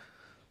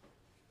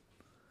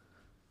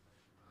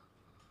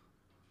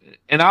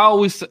 And I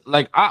always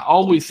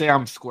say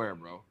I'm square,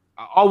 bro.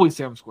 I always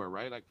say I'm square,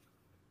 right? Like,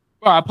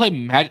 bro, I played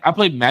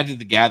Magic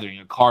the Gathering,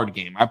 a card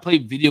game. I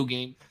played video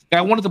games.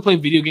 I wanted to play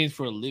video games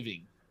for a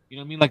living. You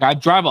know what I mean? Like, I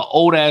drive an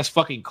old ass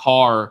fucking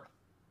car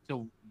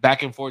to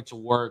back and forth to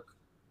work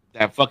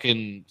that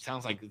fucking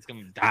sounds like it's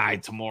gonna die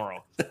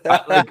tomorrow. You know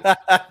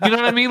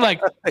what I mean? Like,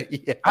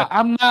 yeah.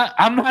 I'm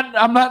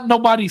not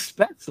nobody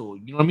special.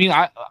 You know what I mean?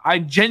 I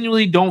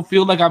genuinely don't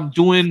feel like I'm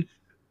doing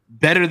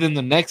better than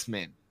the next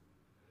man.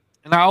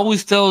 And I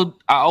always tell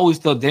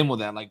Damo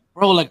that, like,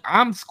 bro, like,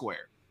 I'm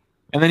square.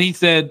 And then he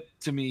said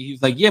to me, he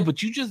was like, yeah,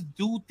 but you just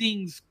do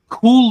things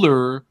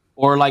cooler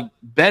or like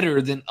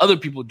better than other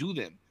people do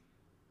them.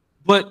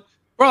 But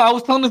bro, I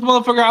was telling this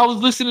motherfucker I was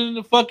listening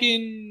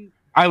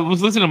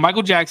to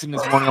Michael Jackson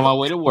this morning on my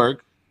way to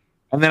work,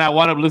 and then I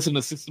wound up listening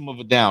to System of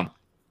a Down.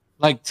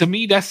 Like, to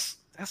me, that's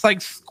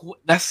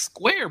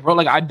square, bro.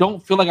 Like, I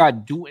don't feel like I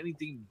do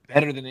anything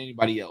better than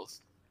anybody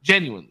else.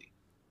 Genuinely.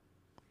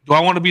 Do I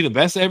want to be the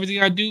best at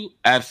everything I do?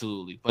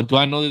 Absolutely. But do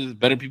I know that there's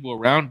better people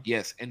around?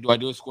 Yes. And do I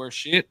do a square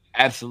shit?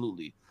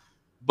 Absolutely.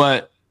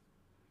 But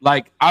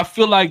like, I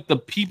feel like the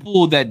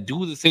people that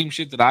do the same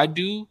shit that I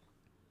do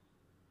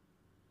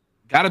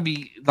gotta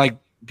be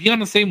on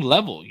the same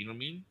level. You know what I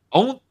mean?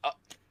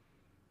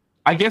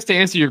 I guess to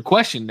answer your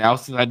question now,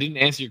 since I didn't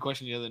answer your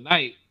question the other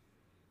night.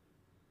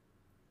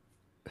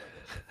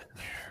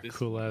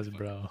 Cool ass,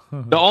 bro.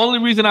 The only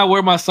reason I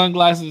wear my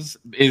sunglasses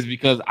is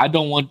because I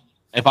don't want,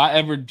 if I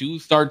ever do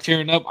start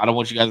tearing up, I don't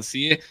want you guys to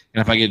see it.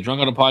 And if I get drunk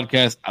on a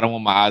podcast, I don't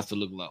want my eyes to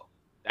look low.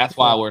 That's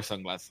why I wear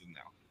sunglasses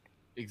now.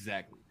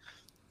 Exactly.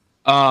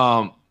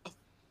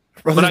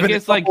 Bro, But there's I been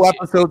guess, a couple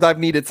episodes I've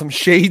needed some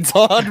shades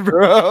on,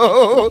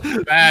 bro.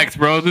 facts,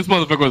 bro. This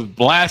motherfucker was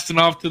blasting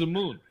off to the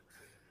moon.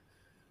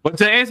 But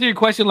to answer your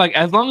question, like,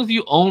 as long as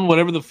you own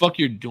whatever the fuck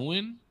you're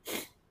doing,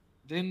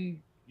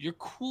 then you're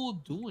cool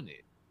doing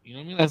it. You know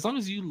what I mean? As long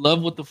as you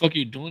love what the fuck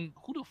you're doing,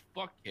 who the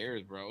fuck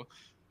cares, bro?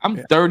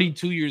 I'm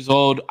 32 years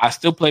old. I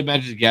still play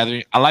Magic the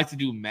Gathering. I like to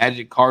do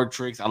magic card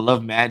tricks. I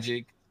love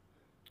magic.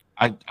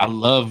 I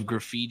love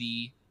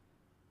graffiti.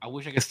 I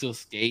wish I could still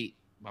skate.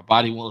 My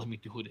body won't let me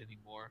do it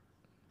anymore.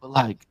 But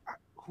like,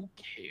 who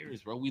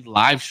cares, bro? We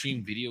live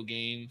stream video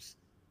games.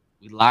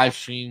 We live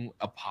stream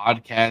a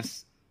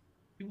podcast.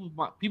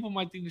 People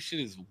might think this shit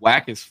is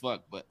whack as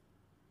fuck, but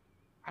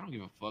I don't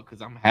give a fuck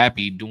because I'm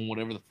happy doing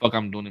whatever the fuck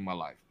I'm doing in my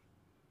life.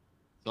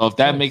 So if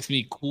that makes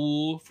me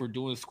cool for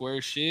doing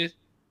square shit,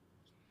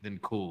 then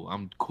cool.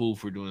 I'm cool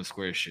for doing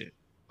square shit.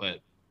 But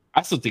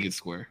I still think it's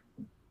square.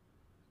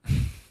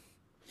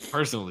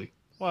 Personally.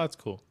 Well, that's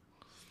cool.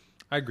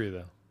 I agree,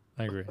 though.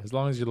 I agree. As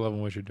long as you're loving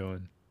what you're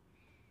doing,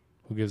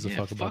 who gives a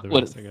fuck about the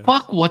rest, I guess.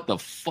 Fuck what the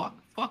fuck.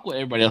 Fuck what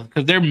everybody else.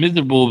 Because they're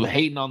miserable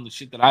hating on the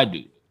shit that I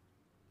do.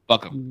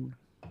 Fuck them.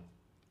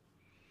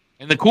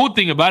 And the cool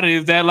thing about it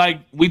is that, like,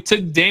 we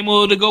took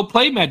Damo to go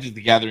play Magic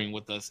the Gathering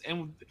with us.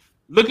 And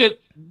look at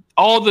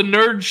all the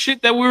nerd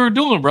shit that we were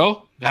doing,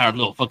 bro. Got our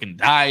little fucking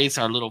dice,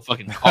 our little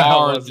fucking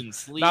cards and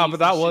sleeves. Nah, but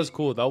that was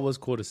cool. That was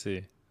cool to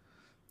see.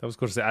 I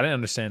didn't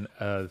understand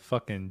a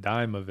fucking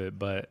dime of it,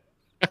 but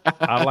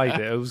I liked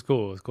it. It was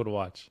cool. It was cool to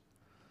watch.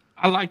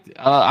 I liked it.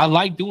 I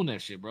like doing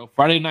that shit, bro.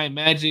 Friday Night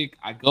Magic,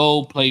 I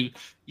go play.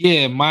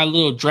 Yeah, my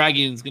little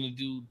dragon's gonna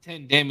do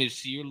 10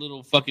 damage to your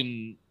little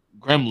fucking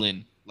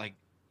gremlin. Like,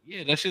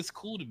 yeah, that shit's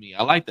cool to me.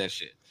 I like that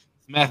shit.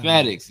 It's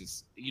mathematics.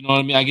 It's, you know what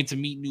I mean? I get to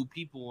meet new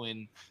people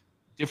in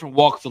different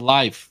walks of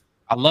life.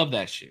 I love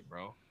that shit,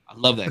 bro. I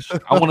love that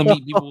shit. I want to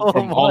meet people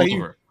from all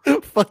over.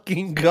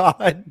 Fucking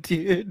God,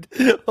 dude.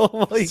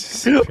 Oh my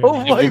fuck.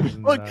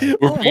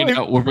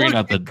 We're bringing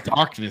out the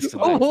darkness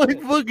tonight. Oh my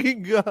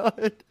fucking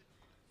God.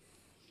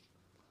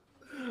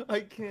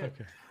 I can't.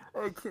 Okay.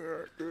 I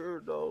can't,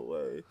 dude. No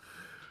way.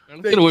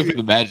 Let's get away from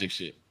the magic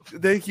shit.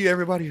 Thank you,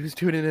 everybody who's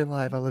tuning in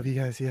live. I love you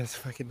guys. Yes,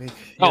 fucking me.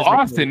 Oh,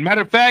 Austin.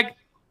 Matter of fact,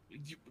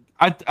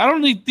 I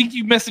don't really think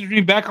you messaged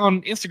me back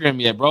on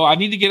Instagram yet, bro. I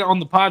need to get it on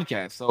the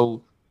podcast.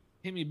 So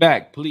hit me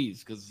back,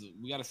 please, because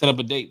we got to set up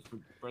a date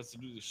for us to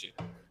do this shit.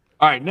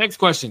 All right, next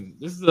question.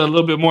 This is a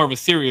little bit more of a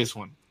serious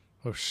one.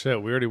 Oh,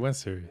 shit. We already went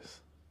serious.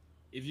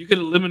 If you could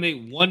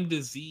eliminate one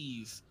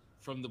disease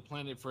from the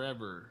planet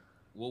forever,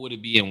 what would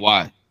it be and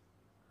why?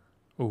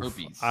 Oof,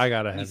 Herpes. I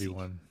got a heavy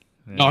one.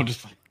 Yeah. No, I'm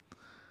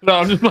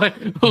just like,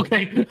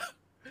 okay.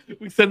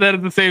 We said that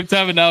at the same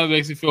time, and now it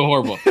makes me feel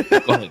horrible.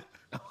 Go ahead.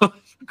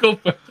 Go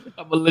first.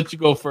 I'm going to let you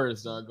go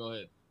first, dog. Go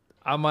ahead.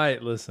 I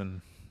might,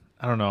 listen,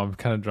 I don't know. I'm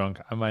kind of drunk.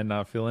 I might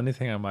not feel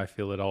anything. I might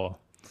feel it all.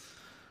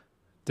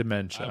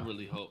 Dementia I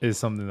really hope is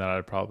something that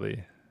I'd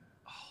probably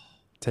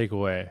take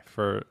away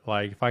for,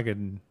 like, if I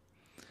can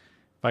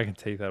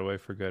take that away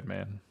for good,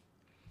 man.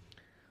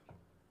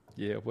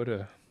 Yeah, what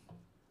a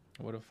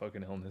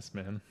fucking illness,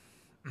 man.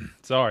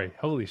 Sorry.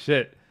 Holy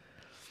shit.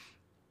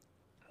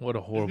 What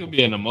a horrible. It's gonna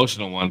be an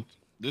emotional one.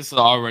 This is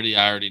I already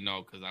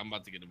know because I'm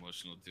about to get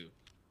emotional too.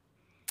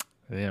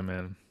 Yeah,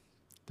 man.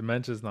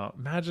 Dementia's not.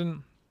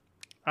 Imagine.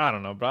 I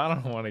don't know, but I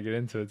don't want to get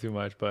into it too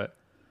much. But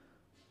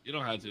you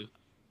don't have to.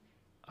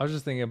 I was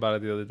just thinking about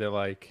it the other day.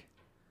 Like,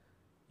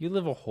 you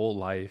live a whole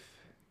life,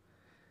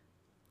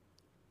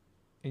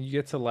 and you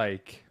get to,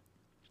 like,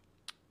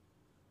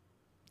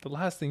 the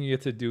last thing you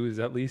get to do is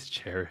at least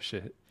cherish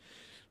it.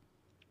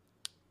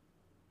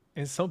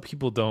 And some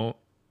people don't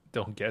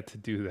get to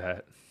do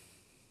that.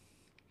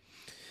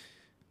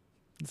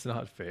 It's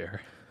not fair.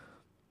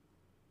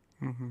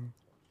 Mm-hmm.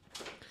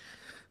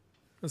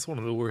 That's one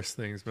of the worst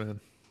things,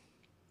 man.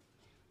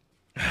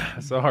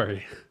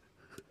 Sorry.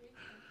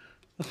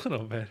 A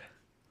little bit.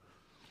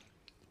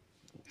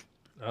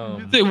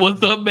 You say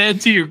what's up, man,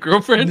 to your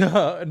girlfriend?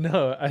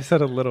 No, I said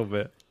a little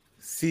bit.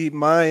 See,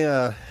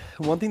 my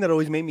one thing that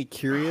always made me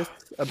curious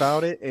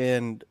about it,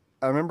 and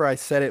I remember I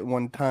said it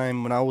one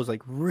time when I was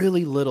like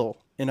really little,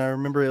 and I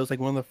remember it was like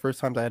one of the first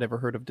times I had ever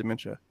heard of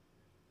dementia.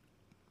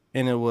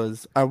 And it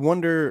was, I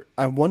wonder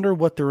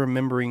what they're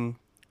remembering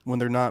when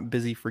they're not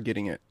busy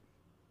forgetting it.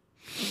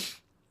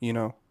 You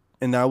know,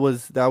 and that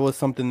was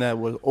something that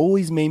was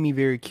always made me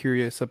very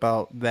curious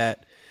about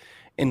that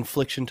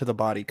infliction to the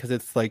body, because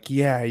it's like,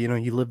 yeah, you know,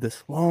 you live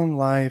this long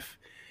life,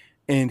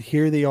 and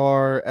here they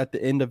are at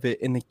the end of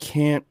it, and they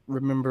can't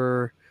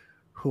remember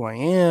who I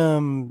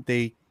am.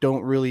 They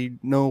don't really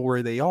know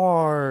where they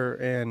are,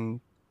 and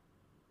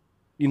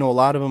you know, a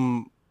lot of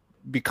them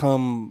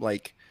become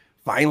like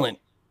violent.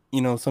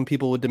 You know, some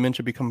people with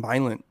dementia become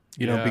violent.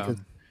 You know,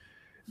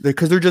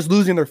 because they're just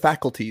losing their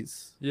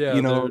faculties. Yeah,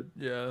 you know,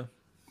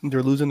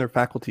 they're losing their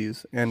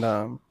faculties,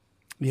 and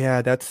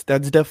yeah, that's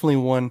definitely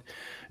one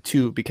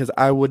too, because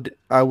I would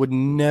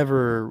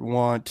never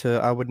want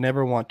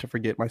to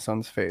forget my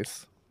son's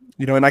face.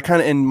 You know,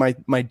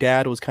 and my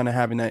dad was kind of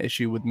having that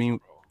issue with me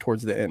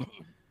towards the end.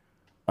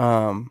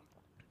 Bro,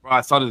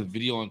 I saw this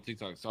video on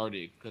TikTok. Sorry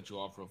to cut you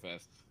off real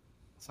fast.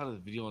 I saw this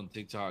video on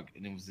TikTok,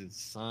 and it was his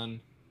son,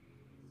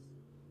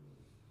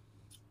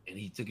 and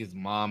he took his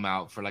mom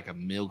out for like a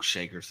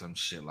milkshake or some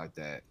shit like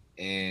that.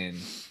 And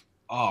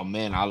oh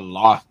man, I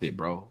lost it,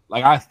 bro.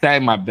 Like I sat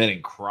in my bed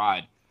and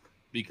cried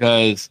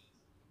because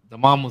the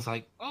mom was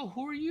like, "Oh,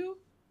 who are you?"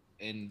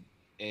 And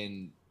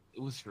it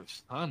was her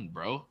son,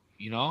 bro.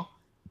 You know,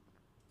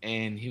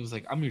 and he was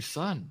like, "I'm your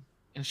son,"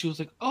 and she was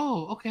like,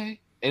 "Oh, okay,"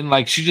 and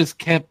like she just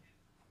kept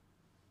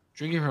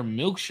drinking her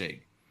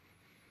milkshake.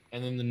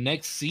 And then the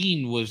next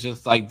scene was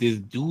just like this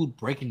dude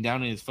breaking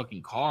down in his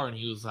fucking car, and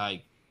he was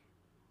like,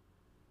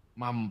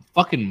 "My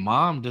fucking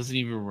mom doesn't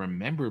even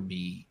remember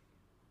me.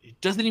 It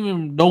doesn't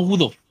even know who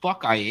the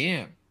fuck I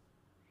am."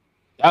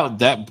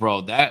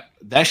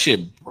 That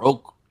shit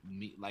broke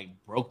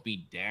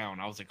me down.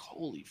 I was like,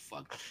 "Holy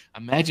fuck!"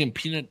 Imagine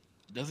Peanut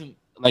doesn't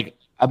like.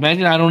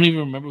 Imagine I don't even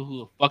remember who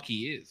the fuck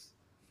he is.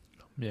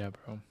 Yeah,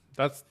 bro.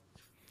 That's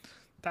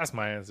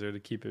my answer to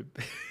keep it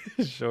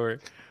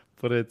short.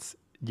 But it's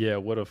yeah,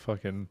 what a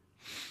fucking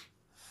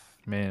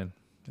man.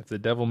 If the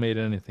devil made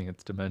anything,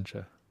 it's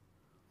dementia.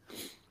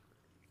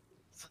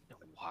 Such a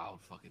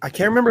wild fucking. I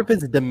can't remember if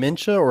it's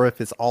dementia or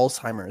if it's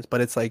Alzheimer's, but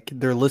it's like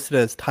they're listed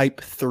as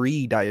type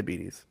 3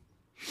 diabetes,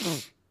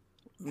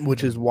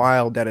 which is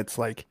wild that it's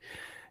like,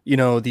 you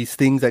know, these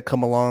things that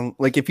come along.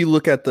 Like if you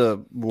look at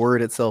the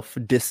word itself,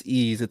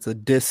 dis-ease, it's a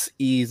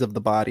dis-ease of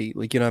the body.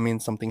 Like, you know what I mean?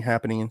 Something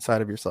happening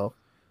inside of yourself.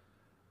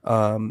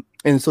 And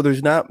so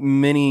there's not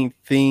many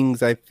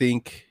things I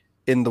think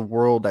in the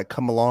world that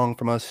come along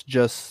from us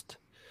just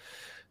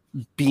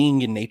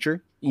being in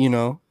nature, you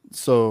know?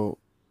 So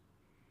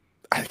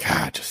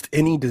God, just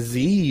any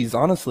disease,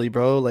 honestly,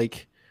 bro.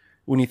 Like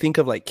when you think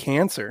of like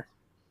cancer,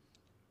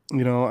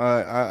 you know,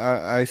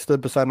 I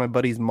stood beside my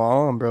buddy's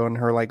mom, bro, in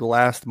her like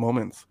last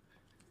moments,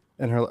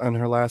 and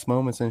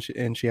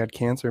she had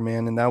cancer,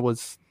 man, and that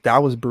was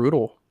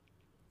brutal,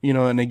 you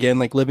know. And again,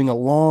 like living a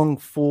long,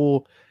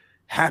 full,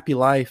 happy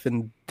life,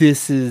 and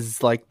this is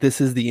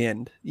the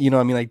end, you know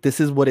what I mean? Like this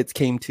is what it's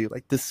came to.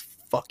 Like this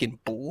fucking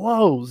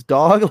blows,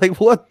 dog. Like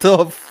what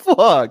the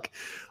fuck?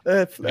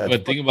 That's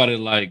but think about it,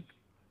 like,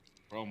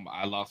 bro,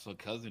 I lost a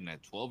cousin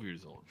at 12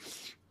 years old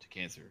to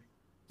cancer.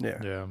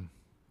 Yeah.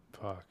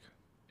 Fuck.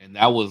 And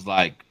that was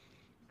like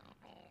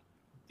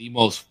the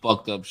most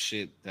fucked up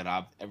shit that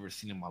I've ever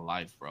seen in my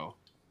life, bro.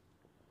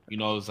 You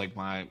know, it was like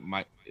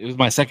it was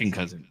my second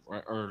cousin,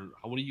 or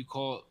what do you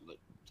call it? Like,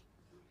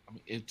 I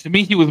mean, to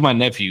me, he was my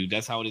nephew.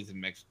 That's how it is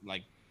in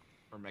like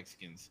for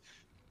Mexicans.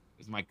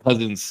 It's my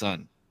cousin's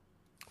son.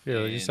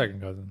 Yeah, your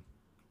second cousin.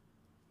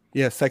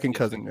 Yeah, second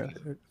cousin. Yeah,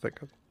 second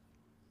cousin.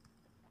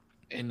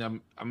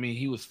 And I mean,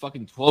 he was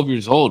fucking 12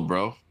 years old,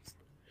 bro,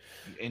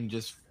 and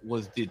just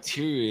was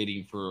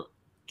deteriorating for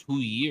 2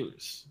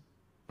 years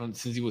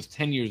since he was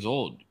 10 years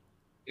old,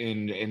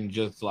 and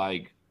just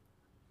like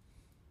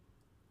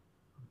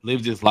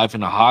lived his life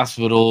in a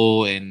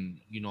hospital. And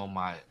you know,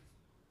 my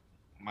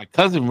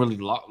cousin really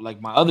like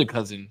my other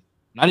cousin,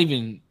 not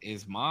even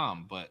his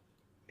mom, but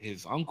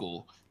his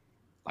uncle,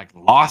 like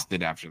lost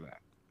it after that.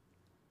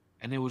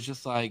 And it was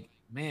just like,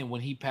 man,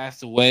 when he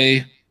passed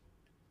away,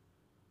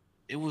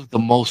 it was the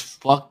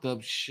most fucked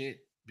up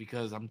shit,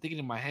 because I'm thinking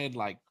in my head,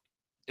 like,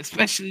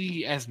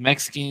 especially as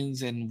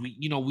Mexicans, and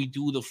we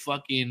do the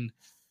fucking,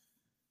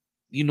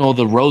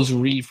 the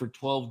rosary for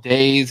 12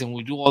 days, and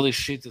we do all this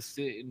shit to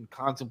sit and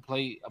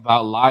contemplate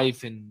about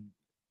life and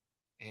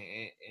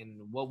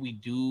what we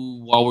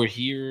do while we're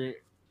here.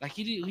 Like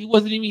he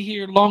wasn't even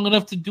here long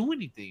enough to do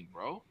anything,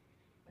 bro.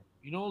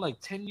 You know, like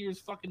 10 years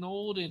fucking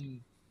old, and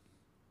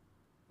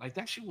like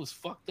that shit was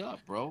fucked up,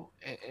 bro.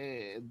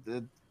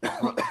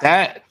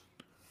 That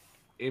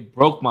it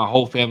broke my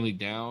whole family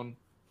down.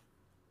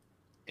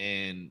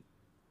 And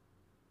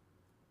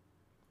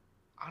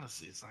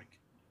honestly, it's like,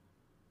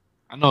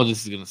 I know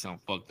this is gonna sound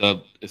fucked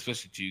up,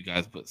 especially to you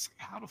guys, but it's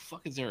like, how the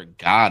fuck is there a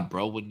God,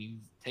 bro, when you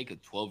take a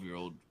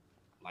 12-year-old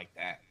like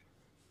that?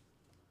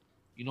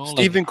 You know,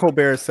 Stephen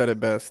Colbert said it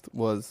best,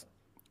 was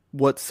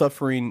what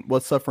suffering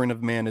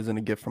of man isn't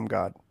a gift from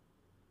God.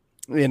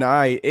 And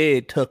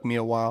it took me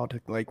a while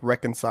to like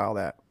reconcile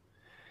that.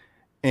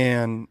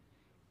 And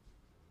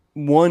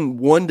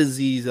one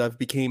disease I've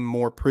became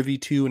more privy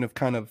to and have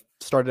kind of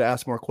started to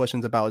ask more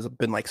questions about has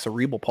been like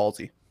cerebral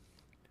palsy.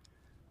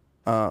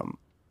 I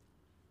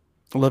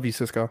love you,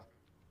 Cisco.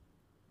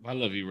 I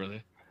love you,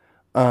 brother.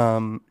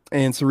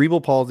 And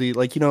cerebral palsy,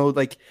 like, you know,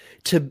 like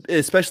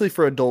especially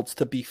for adults,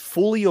 to be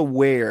fully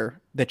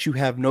aware that you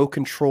have no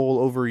control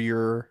over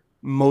your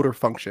motor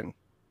function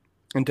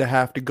and to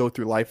have to go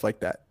through life like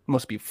that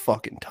must be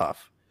fucking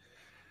tough.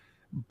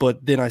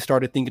 But then I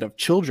started thinking of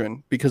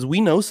children, because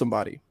we know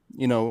somebody,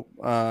 you know,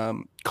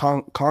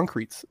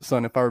 Concrete's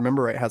son, if I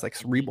remember right, has like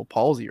cerebral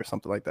palsy or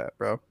something like that,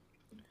 bro.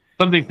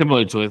 Something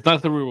similar to it. It's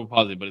not cerebral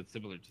palsy, but it's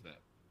similar to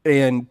that.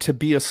 And to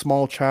be a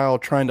small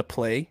child trying to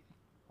play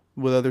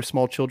with other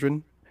small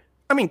children,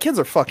 I mean, kids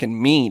are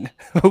fucking mean,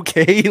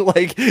 okay?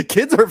 Like,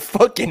 kids are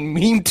fucking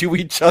mean to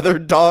each other,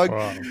 dog.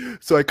 Wow.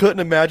 So I couldn't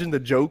imagine the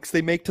jokes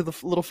they make to the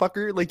little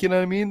fucker. Like, you know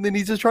what I mean? Then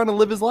he's just trying to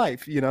live his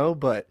life, you know?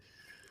 But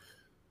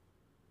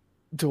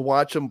to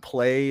watch him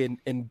play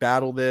and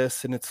battle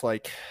this, and it's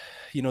like,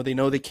 you know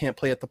they can't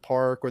play at the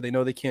park, or they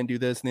know they can't do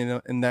this, and they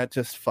know, and that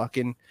just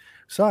fucking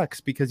sucks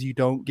because you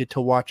don't get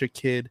to watch a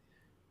kid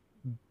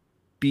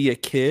be a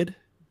kid,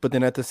 but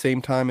then at the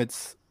same time,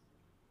 it's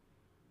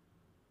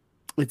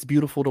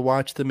beautiful to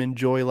watch them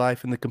enjoy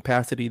life in the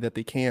capacity that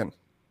they can.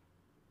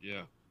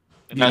 Yeah.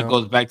 And You that know?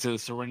 goes back to the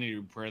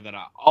serenity prayer that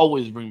I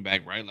always bring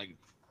back, right? Like,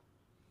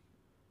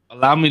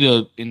 allow me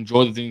to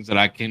enjoy the things that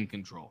I can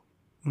control.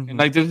 And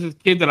like, there's this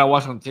kid that I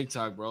watch on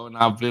TikTok, bro, and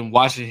I've been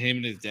watching him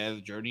and his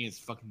dad's journey. It's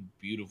fucking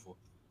beautiful.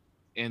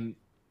 And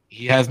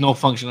he has no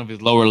function of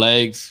his lower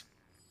legs.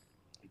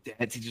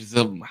 Dad teaches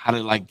him how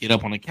to like get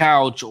up on the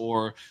couch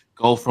or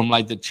go from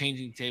like the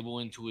changing table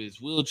into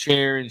his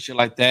wheelchair and shit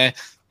like that.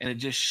 And it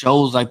just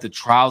shows like the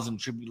trials and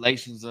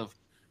tribulations of,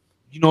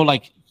 you know,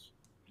 like,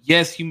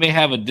 yes, you may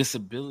have a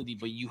disability,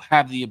 but you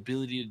have the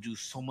ability to do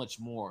so much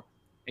more.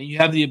 And you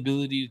have the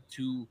ability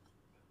to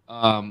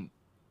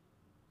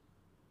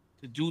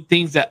do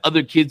things that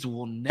other kids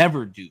will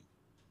never do.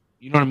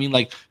 You know what I mean?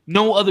 Like,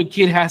 no other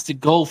kid has to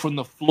go from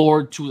the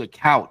floor to the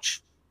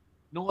couch.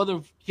 No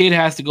other kid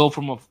has to go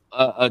from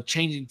a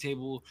changing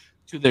table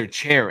to their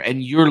chair,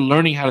 and you're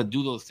learning how to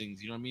do those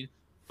things. You know what I mean?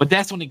 But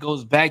that's when it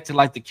goes back to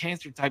like the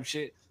cancer type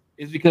shit,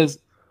 is because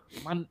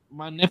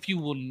my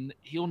nephew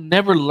he'll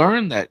never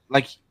learn that.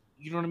 Like,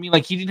 you know what I mean?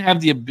 Like, he didn't have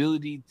the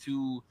ability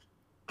to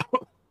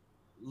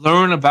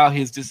learn about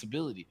his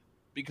disability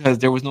because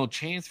there was no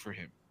chance for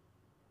him.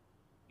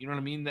 You know what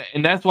I mean?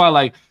 And that's why,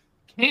 like,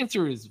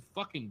 cancer is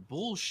fucking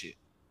bullshit.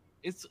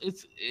 It's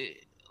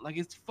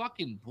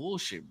fucking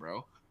bullshit,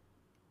 bro.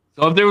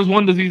 So if there was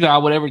one disease that I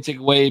would ever take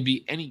away, it'd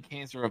be any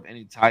cancer of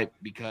any type,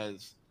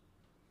 because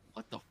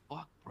what the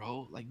fuck,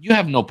 bro? Like, you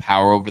have no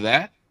power over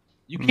that.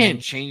 You can't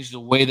change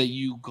the way that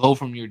you go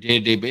from your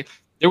day-to-day basis.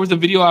 There was a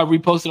video I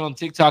reposted on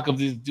TikTok of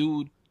this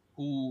dude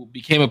who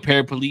became a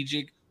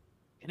paraplegic,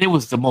 and it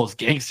was the most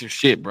gangster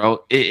shit,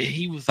 bro.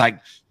 He was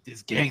like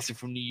this gangster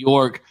from New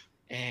York,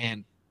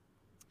 and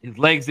his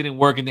legs didn't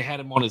work, and they had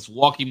him on his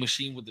walking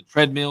machine with the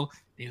treadmill.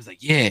 And he was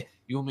like, yeah,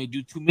 you want me to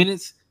do 2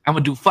 minutes? I'm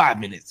going to do 5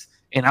 minutes.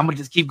 And I'm going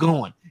to just keep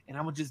going. And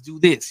I'm going to just do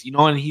this, you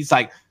know? And he's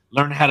like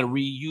learning how to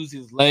reuse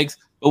his legs.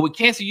 But with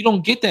cancer, you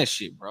don't get that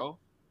shit, bro.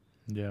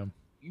 Yeah.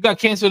 You got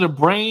cancer of the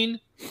brain,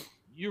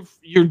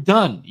 you're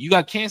done. You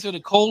got cancer of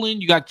the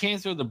colon, you got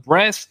cancer of the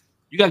breast,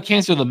 you got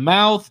cancer of the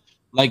mouth.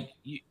 Like,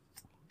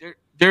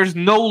 there's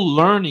no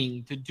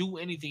learning to do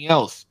anything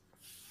else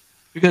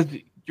because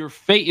your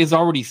fate is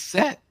already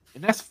set.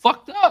 And that's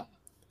fucked up.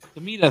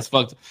 To me, that's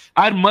fucked up.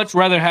 I'd much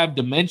rather have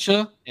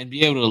dementia and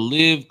be able to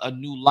live a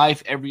new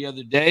life every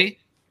other day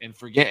and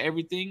forget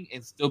everything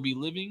and still be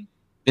living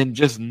than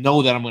just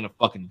know that I'm going to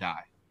fucking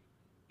die.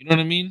 You know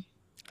what I mean?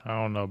 I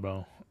don't know,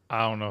 bro.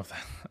 I don't know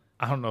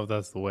if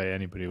that's the way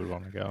anybody would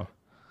want to go.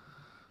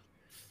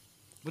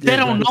 But they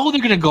don't know they're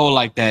going to go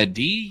like that,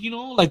 D. You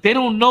know? Like, they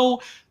don't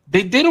know.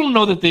 They don't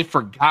know that they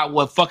forgot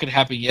what fucking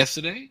happened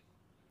yesterday.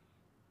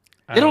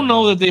 They don't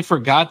know that they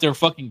forgot their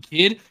fucking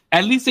kid.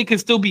 At least they can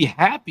still be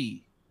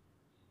happy.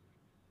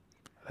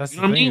 That's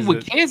you know what I mean?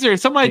 With cancer, if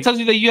somebody tells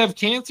you that you have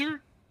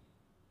cancer,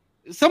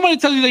 somebody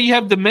tells you that you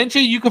have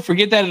dementia, you can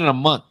forget that in a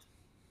month.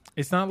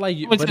 It's not like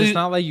you, but it's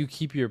not like you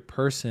keep your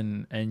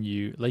person and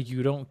you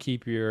don't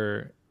keep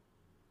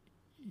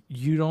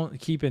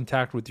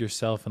intact with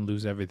yourself and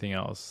lose everything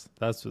else.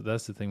 That's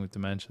the thing with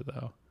dementia,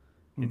 though.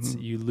 It's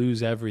you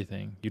lose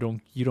everything. You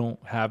don't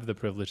have the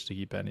privilege to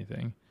keep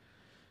anything.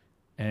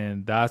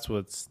 And that's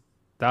what's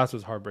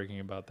heartbreaking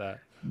about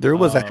that. There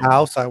was a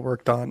house I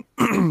worked on.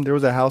 There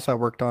was a house I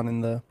worked on,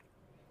 and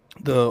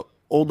the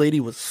old lady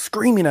was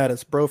screaming at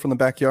us, bro, from the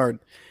backyard.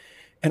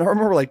 And I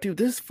remember, like, dude,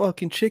 this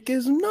fucking chick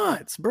is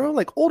nuts, bro.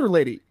 Like, older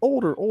lady,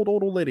 old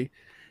lady.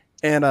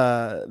 And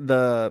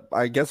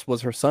I guess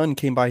was her son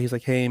came by. He's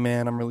like, hey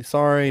man, I'm really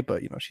sorry,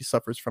 but you know, she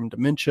suffers from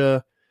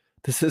dementia.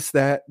 This is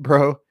that,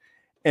 bro.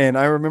 And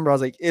I remember I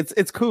was like,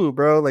 it's cool,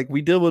 bro. Like,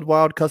 we deal with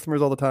wild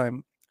customers all the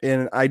time.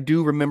 And I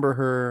do remember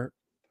her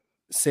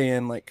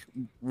saying, like,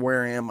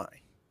 where am I?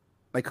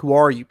 Like, who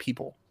are you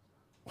people?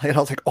 Like, I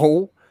was like,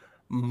 oh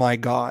my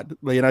God.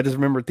 Like, and I just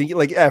remember thinking,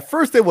 like, at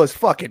first it was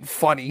fucking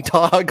funny,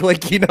 dog.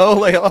 Like, you know,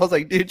 like, I was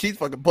like, dude, she's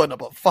fucking putting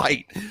up a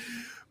fight.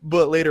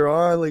 But later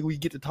on, like, we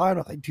get to time,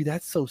 I'm like, dude,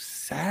 that's so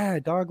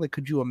sad, dog. Like,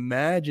 could you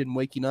imagine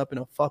waking up in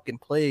a fucking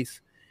place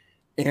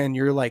and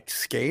you're like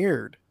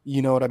scared?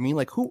 You know what I mean?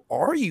 Like, who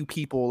are you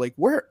people? Like,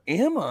 where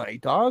am I,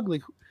 dog?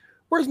 Like,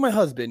 where's my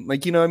husband?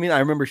 Like, you know what I mean? I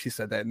remember she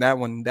said that, and that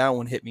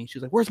one hit me. She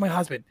was like, where's my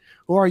husband?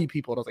 Who are you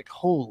people? And I was like,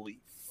 holy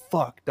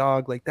fuck,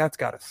 dog. Like, that's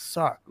gotta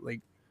suck.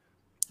 Like,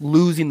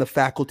 losing the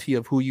faculty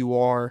of who you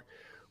are.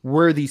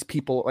 Where are these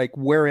people? Like,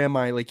 where am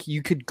I? Like,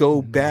 you could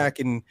go back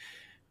and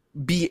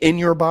be in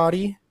your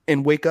body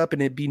and wake up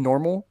and it be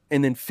normal.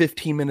 And then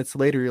 15 minutes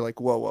later, you're like,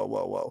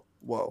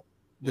 whoa.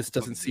 this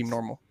doesn't seem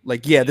normal.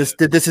 Like, yeah, this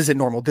isn't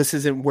normal. This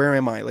isn't, where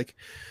am I? Like,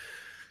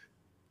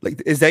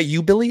 is that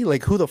you, Billy?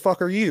 Like, who the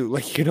fuck are you?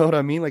 Like, you know what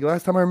I mean? Like,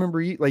 last time I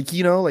remember you, like,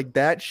 you know, like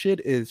that shit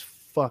is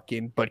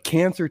fucking, but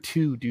cancer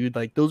too, dude.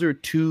 Like, those are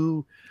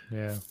two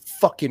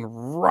fucking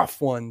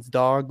rough ones,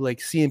 dog.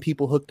 Like, seeing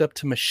people hooked up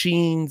to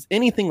machines,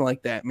 anything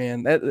like that,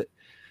 man. That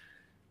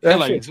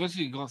like, shit.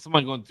 especially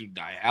somebody going through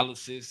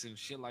dialysis and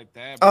shit like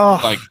that. Oh.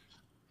 Like,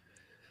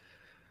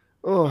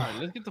 Oh. all right,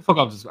 let's get the fuck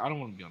off this. I don't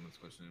want to be on this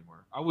question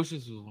anymore. I wish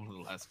this was one of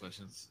the last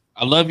questions.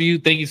 I love you.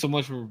 Thank you so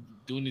much for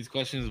doing these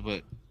questions,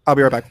 but I'll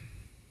be right back.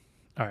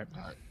 All right.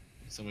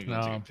 Somebody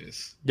gonna take a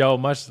piss. Yo,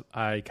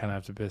 I kind of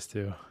have to piss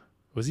too.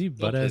 Was he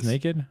butt ass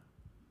naked?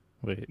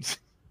 Wait.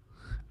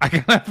 I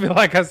kind of feel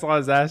like I saw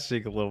his ass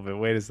shake a little bit.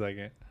 Wait a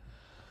second.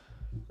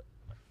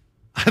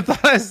 I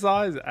thought I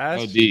saw his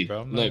ass shake,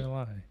 bro. I'm not gonna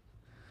lie.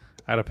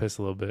 I gotta piss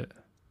a little bit.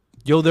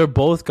 Yo, they're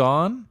both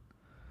gone?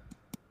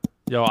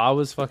 Yo, I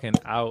was fucking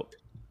out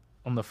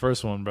on the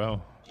first one,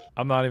 bro.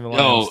 I'm not even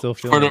lying. I'm still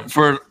feeling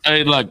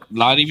it. Like,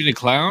 not even a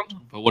clown,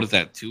 but what is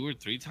that, 2 or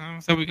 3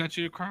 times that we got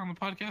you to cry on the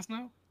podcast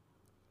now?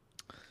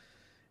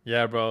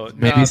 Yeah, bro.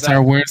 Maybe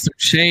start wearing some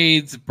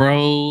shades,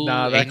 bro.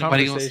 Nah, that ain't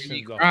nobody gonna see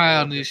me cry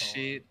on this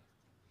shit.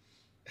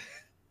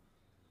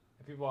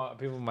 People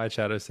in my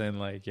chat are saying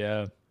like,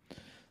 yeah,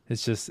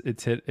 it's just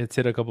it's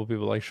hit a couple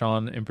people. Like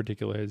Sean in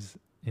particular has,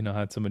 you know,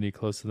 had somebody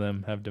close to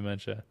them have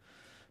dementia.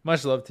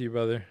 Much love to you,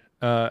 brother.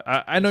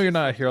 I know you're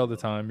not here all the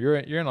time. You're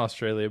in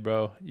Australia,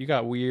 bro. You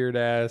got weird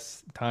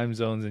ass time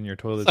zones in your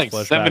toilet. It's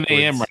like 7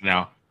 a.m. right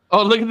now.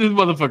 Oh, look at this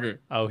motherfucker.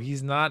 Oh,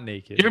 he's not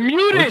naked. You're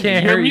muted.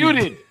 You're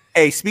muted.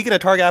 Hey, speaking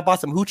of Target, I bought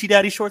some Hoochie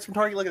Daddy shorts from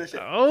Target. Look at this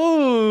shit.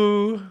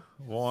 Oh,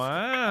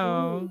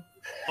 wow.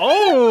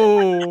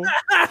 Oh.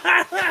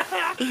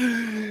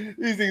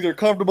 These things are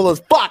comfortable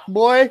as fuck,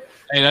 boy.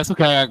 Hey, that's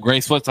okay. I got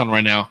gray sweats on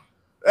right now.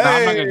 Hey. No,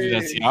 I'm not gonna do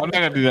that to y'all. I'm not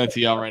gonna do that to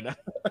y'all right now.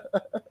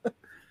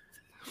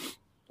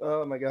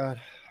 Oh my god.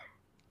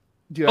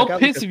 Dude, go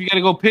piss if you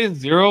gotta go piss.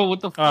 Zero. What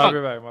the fuck? I'll be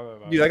back. My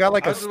bad. Dude, I got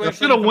like a.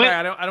 Should have went.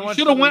 I don't want.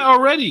 Should have went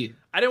already.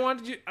 I don't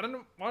want you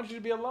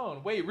to be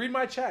alone. Wait, read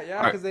my chat,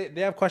 yeah, because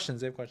they have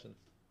questions.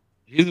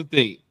 Here's the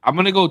thing. I'm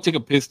gonna go take a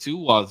piss too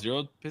while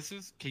Zero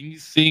pisses. Can you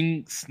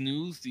sing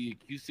 "Snooze" the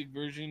acoustic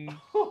version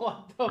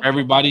for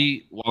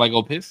everybody while I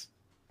go piss?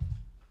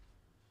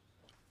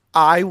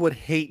 I would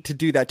hate to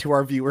do that to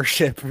our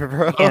viewership,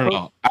 bro.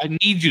 No. I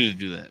need you to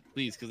do that,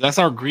 please, because that's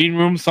our green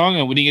room song,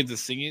 and we didn't get to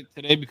sing it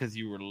today because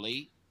you were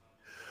late.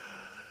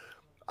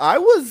 I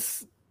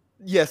was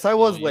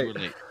late,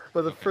 late.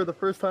 for the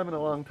first time in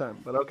a long time.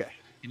 But okay.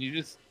 Can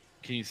you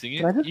sing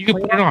it? You can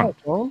put it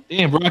on.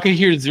 Damn, bro, I can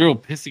hear Zero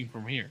pissing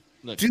from here.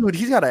 Look. Dude,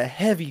 he's got a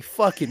heavy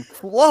fucking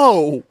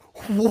flow.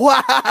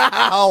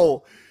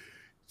 Wow.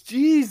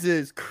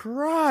 Jesus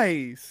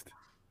Christ.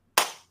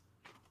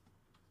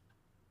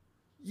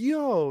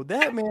 Yo,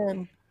 that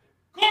man.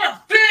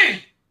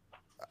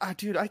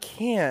 Dude, I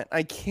can't.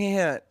 I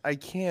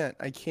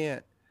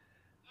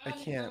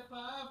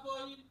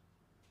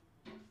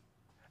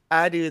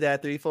do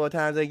that 3-4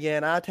 times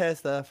again. I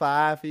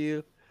testify for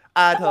you.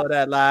 I told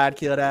that lie, I'd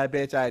kill that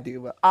bitch. I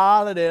do, but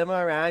all of them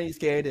around you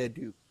scared to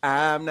do.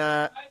 I'm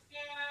not.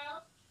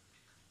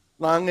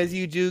 Long as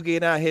you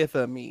get out here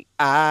for me,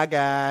 I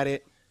got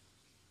it.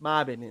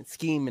 Mobbing and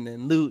scheming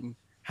and looting,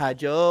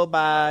 hide your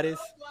bodies.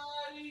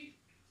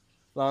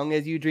 Long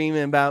as you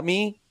dreaming about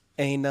me,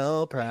 ain't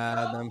no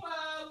problem.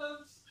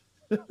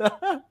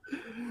 I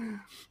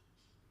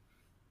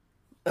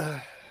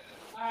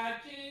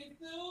can't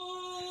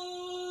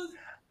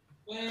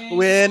lose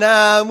when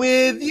I'm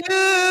with you.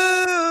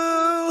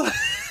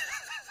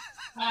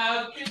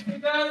 How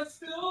can I lose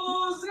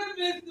if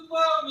it's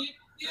about me?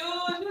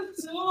 You're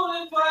just too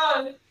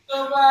important.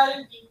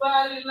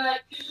 Nobody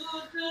like you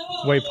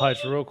do. Wait,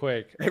 Putch, real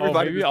quick.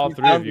 Everybody maybe all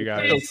 3 of you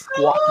guys.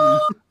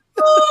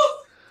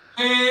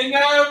 When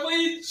I'm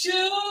with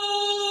you,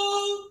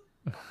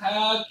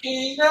 how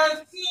can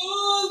I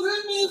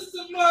lose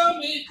Mr.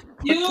 Mommy?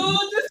 You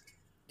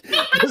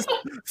just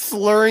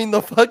slurring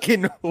the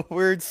fucking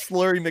word,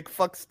 slurry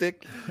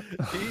McFuckstick.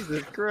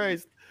 Jesus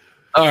Christ.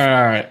 All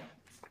right.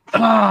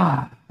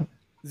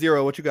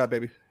 Zero, what you got,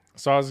 baby?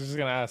 So I was just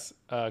gonna ask,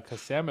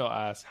 because Samuel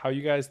asked, how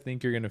you guys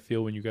think you're gonna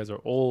feel when you guys are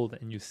old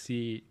and you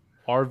see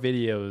our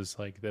videos,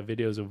 like the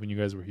videos of when you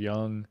guys were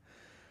young,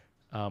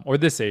 or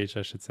this age,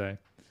 I should say.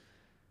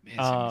 Man, it's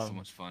gonna be so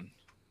much fun.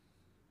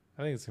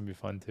 I think it's gonna be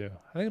fun too.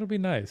 I think it'll be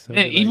nice.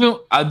 Yeah, even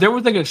there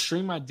was like a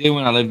stream I did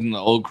when I lived in the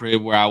old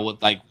crib where I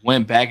would like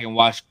went back and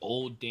watched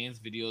old dance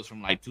videos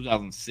from like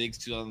 2006,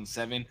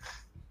 2007.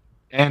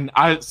 And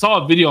I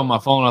saw a video on my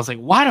phone. I was like,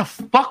 why the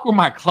fuck were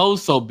my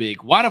clothes so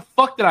big? Why the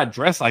fuck did I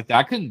dress like that?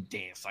 I couldn't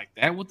dance like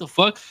that. What the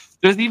fuck?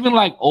 There's even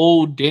like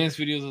old dance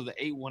videos of the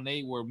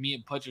 818 where me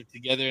and Putch are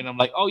together. And I'm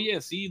like, oh yeah,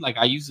 see, like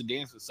I used to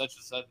dance with such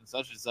and such and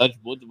such and such.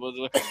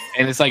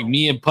 And it's like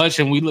me and Putch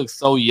and we look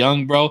so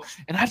young, bro.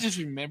 And I just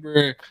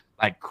remember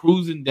like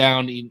cruising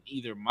down in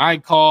either my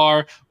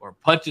car or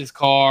Putch's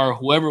car,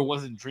 whoever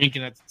wasn't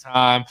drinking at the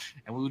time.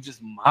 And we would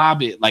just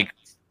mob it like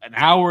an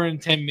hour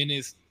and 10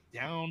 minutes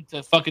down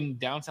to fucking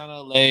downtown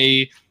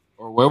LA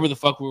or wherever the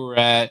fuck we were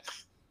at.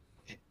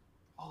 And,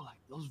 like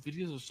those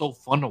videos are so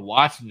fun to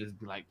watch and just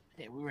be like,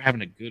 hey, we were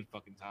having a good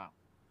fucking time.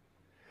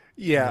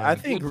 Yeah, I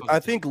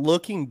think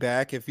looking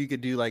back, if you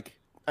could do like,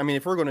 I mean,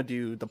 if we're gonna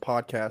do the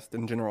podcast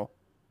in general,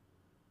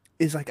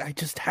 is like I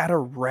just had a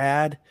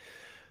rad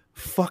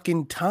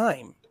fucking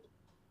time,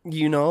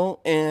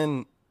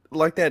 and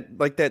like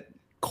that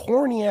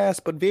corny ass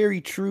but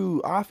very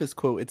true Office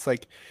quote. It's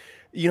like,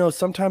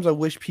 sometimes I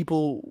wish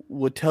people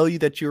would tell you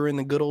that you're in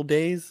the good old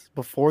days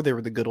before they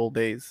were the good old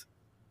days.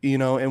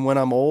 And when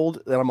I'm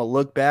old, then I'm gonna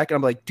look back and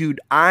I'm like,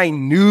 dude, I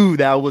knew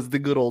that was the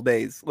good old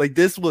days. Like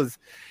these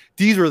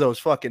were those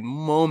fucking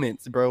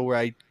moments, bro, where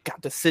I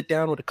got to sit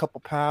down with a couple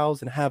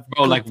pals and have.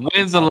 Bro, like,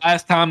 when's the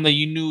last time that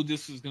you knew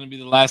this was gonna be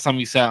the last time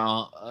you sat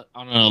on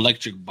an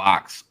electric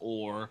box,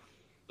 or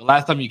the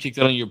last time you kicked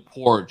it on your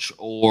porch,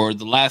 or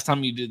the last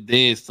time you did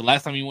this, the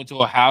last time you went to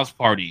a house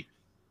party?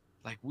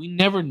 Like, we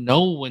never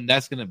know when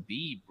that's gonna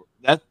be, bro.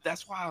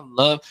 That's why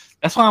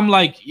I'm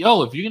like,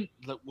 yo, if you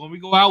can, when we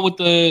go out with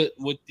the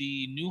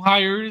new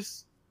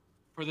hires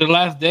for their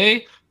last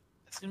day,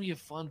 it's gonna be a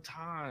fun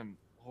time.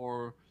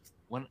 Or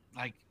when,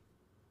 like,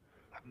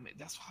 I mean,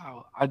 that's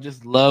why I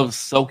just love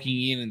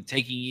soaking in and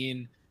taking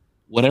in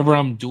whatever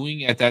I'm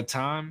doing at that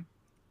time.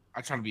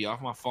 I try to be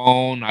off my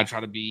phone. I try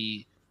to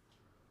be,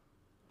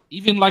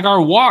 even like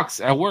our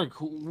walks at work.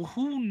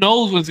 Who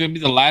knows when it's gonna be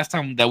the last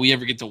time that we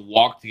ever get to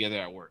walk together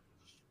at work?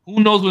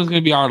 Who knows when it's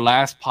going to be our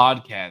last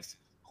podcast?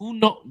 Who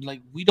know?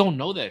 Like, we don't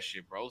know that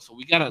shit, bro. So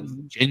we got to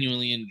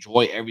genuinely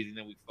enjoy everything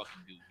that we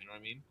fucking do. You know what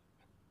I mean?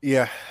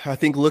 Yeah. I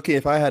think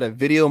if I had a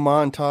video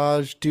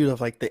montage, dude, of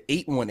like the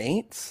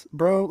 818s,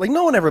 bro, like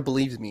no one ever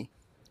believes me.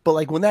 But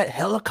like when that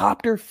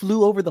helicopter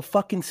flew over the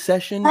fucking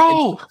session.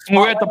 Bro,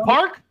 we're at the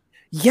park?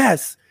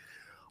 Yes.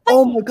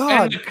 Oh my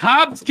God. And the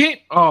cops came.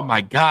 Oh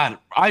my God.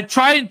 I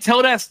try and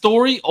tell that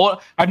story.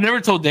 I've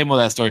never told Damo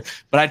that story,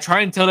 but I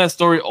try and tell that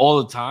story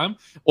all the time.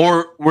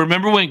 Or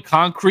remember when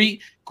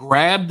Concrete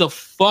grabbed the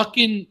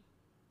fucking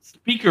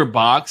speaker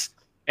box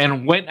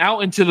and went out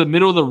into the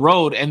middle of the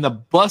road, and the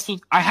bus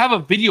was, I have a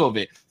video of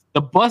it.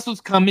 The bus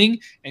was coming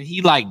and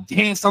he like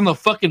danced on the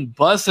fucking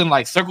bus and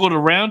like circled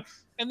around.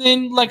 And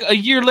then like a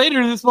year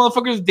later, this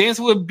motherfucker is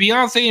dancing with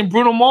Beyonce and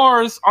Bruno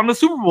Mars on the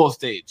Super Bowl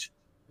stage.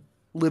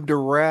 I lived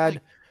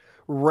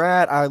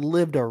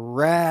a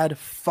rad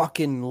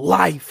fucking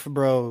life,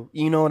 bro.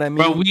 You know what I mean?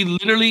 Bro, we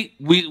would literally,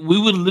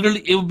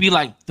 it would be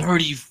like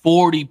 30,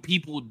 40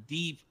 people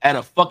deep at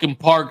a fucking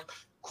park,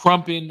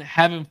 crumping,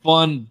 having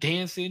fun,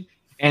 dancing,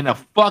 and a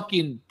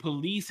fucking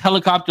police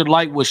helicopter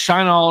light would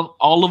shine on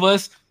all of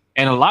us,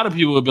 and a lot of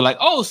people would be like,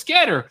 oh,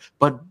 scatter.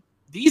 But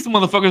these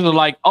motherfuckers are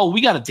like, oh,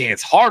 we got to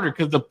dance harder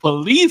because the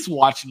police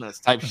watching us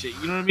type shit.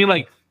 You know what I mean?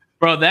 Like,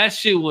 bro, that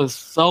shit was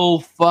so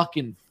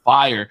fucking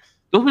fire.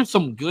 Those are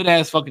some good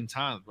ass fucking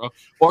times, bro.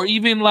 Or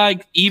even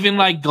like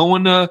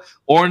going to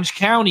Orange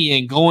County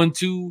and going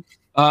to,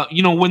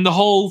 when the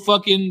whole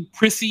fucking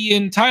Prissy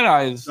and Tight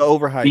Eyes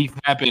beef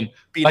happened.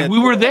 Like, we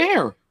were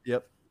there.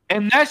 Yep.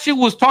 And that shit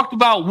was talked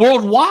about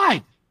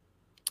worldwide.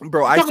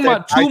 Bro, I'm talking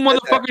about two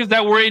motherfuckers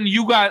that were in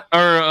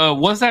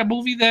what's that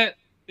movie that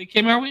they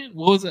came out with?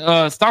 What was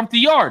it? Stomp the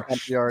Yard.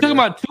 Talking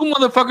about two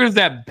motherfuckers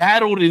that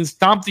battled in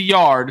Stomp the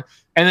Yard,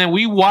 and then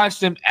we watched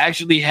them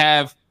actually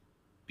have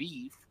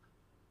beef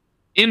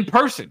in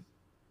person.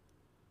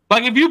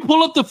 Like, if you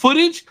pull up the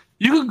footage,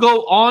 you can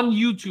go on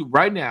YouTube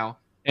right now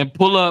and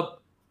pull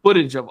up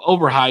footage of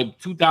Overhype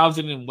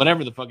 2000 and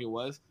whatever the fuck it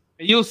was,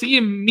 and you'll see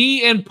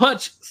me and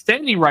Punch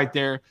standing right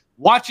there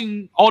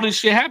watching all this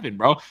shit happen,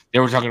 bro. They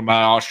were talking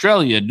about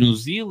Australia, New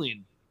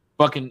Zealand,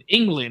 fucking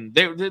England.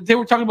 They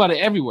were talking about it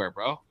everywhere,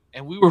 bro.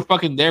 And we were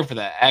fucking there for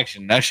that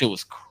action. That shit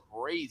was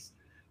crazy.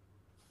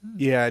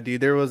 Yeah,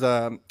 dude. There was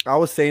I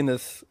was saying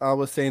this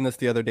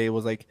the other day,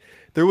 was like,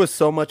 there was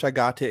so much I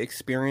got to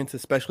experience,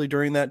 especially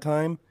during that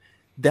time,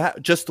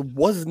 that just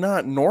was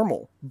not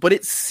normal. But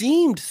it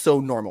seemed so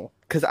normal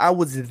because I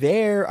was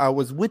there. I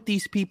was with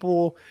these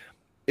people.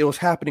 It was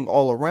happening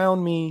all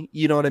around me.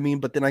 You know what I mean?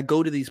 But then I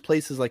go to these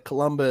places like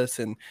Columbus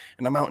and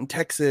I'm out in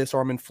Texas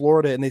or I'm in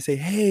Florida, and they say,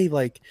 hey,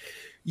 like,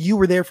 you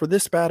were there for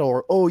this battle,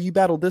 or, oh, you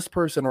battled this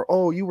person, or,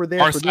 oh, you were there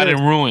for this. Farsight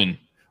and Ruin.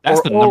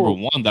 That's the number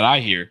one that I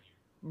hear.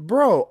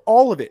 Bro,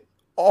 all of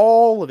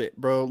it,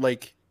 bro.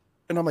 Like,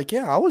 and I'm like,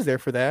 yeah, I was there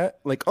for that.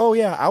 Like, oh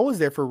yeah, I was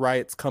there for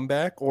Riot's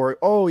comeback, or,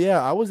 oh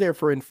yeah, I was there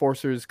for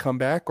Enforcer's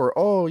comeback, or,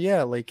 oh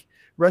yeah, like,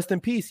 rest in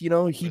peace. You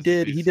know, he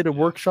did a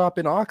workshop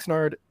in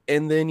Oxnard,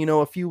 and then, you know,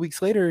 a few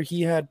weeks later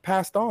he had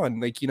passed on.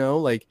 Like, you know,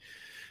 like,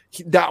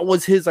 that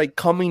was his like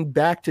coming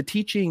back to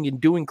teaching and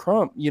doing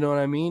Crump. You know what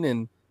I mean?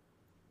 And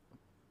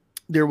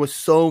there was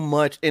so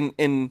much,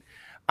 and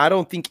I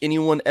don't think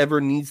anyone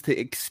ever needs to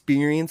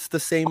experience the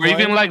same. Or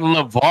even like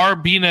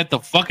LeVar being at the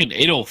fucking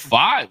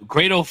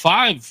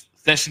 805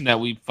 session that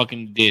we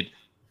fucking did.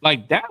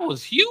 Like, that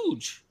was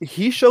huge.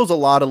 He shows a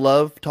lot of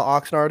love to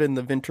Oxnard in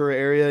the Ventura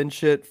area and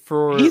shit.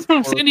 He's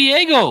from San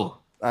Diego.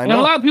 I know. And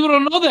a lot of people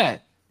don't know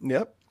that.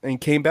 Yep.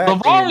 And came back.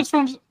 LeVar is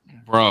from,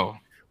 bro.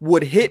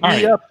 would hit All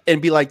me right. up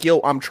and be like, yo,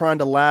 I'm trying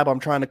to lab, I'm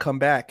trying to come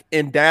back.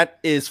 And that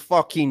is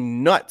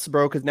fucking nuts,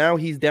 bro. Cause now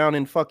he's down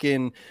in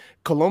fucking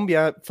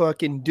Colombia,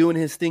 fucking doing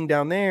his thing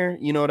down there.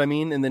 You know what I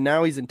mean? And then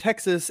now he's in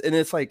Texas, and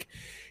it's like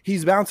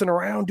he's bouncing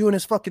around doing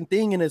his fucking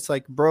thing. And it's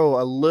like,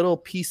 bro, a little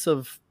piece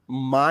of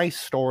my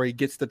story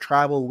gets to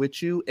travel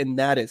with you, and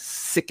that is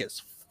sick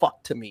as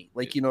fuck to me.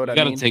 Like, you know what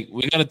I mean?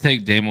 We gotta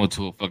take Damo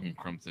to a fucking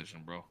crump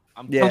session, bro.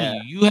 I'm Yeah.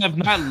 telling you, you have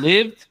not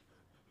lived.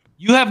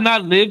 You have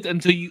not lived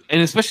until you,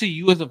 and especially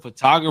you as a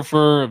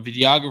photographer, a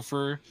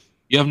videographer,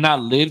 you have not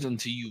lived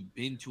until you've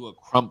been to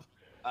a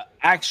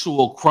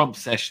actual crump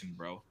session,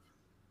 bro.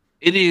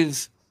 It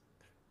is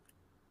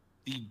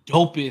the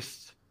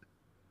dopest,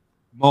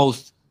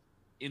 most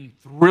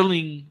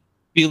thrilling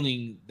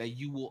feeling that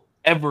you will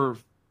ever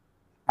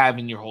have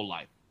in your whole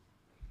life,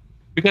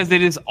 because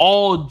it is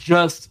all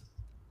just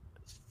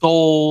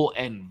soul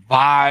and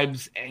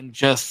vibes and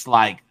just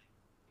like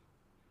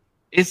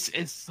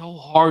it's so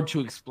hard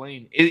to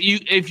explain.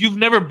 If you've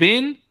never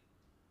been,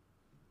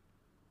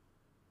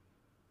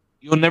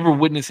 you'll never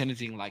witness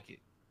anything like it.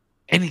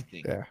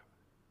 Anything. Yeah.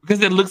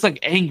 Because it looks like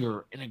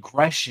anger and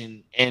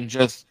aggression and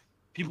just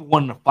people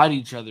wanting to fight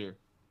each other,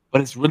 but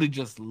it's really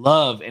just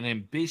love and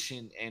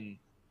ambition and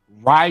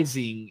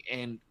rising,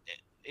 and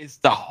it's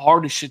the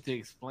hardest shit to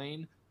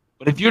explain.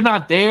 But if you're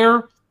not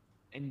there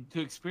and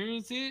to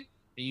experience it,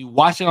 and you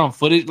watch it on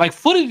footage, like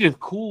footage is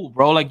cool,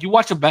 bro. Like you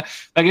watch like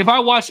if I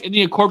watch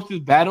Indian Corpse's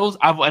battles,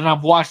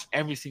 I've watched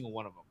every single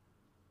one of them.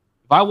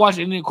 If I watch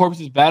Indian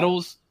Corpse's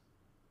battles,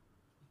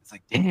 it's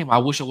like, damn, I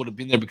wish I would have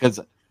been there, because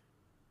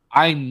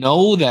I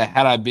know that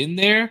had I been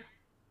there,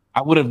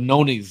 I would have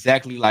known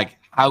exactly like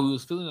how he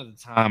was feeling at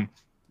the time,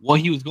 what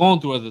he was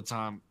going through at the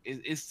time.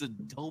 It's the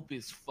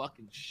dopest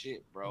fucking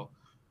shit, bro.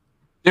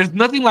 There's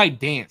nothing like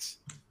dance.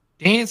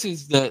 Dance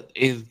is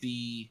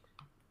the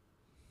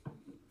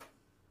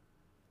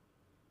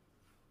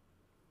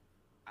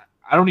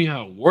I don't even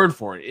have a word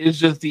for it. It's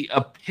just the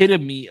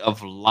epitome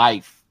of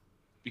life,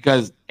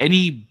 because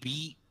any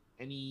beat,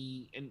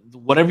 and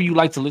whatever you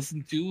like to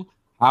listen to,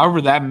 however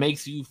that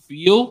makes you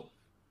feel,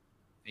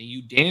 and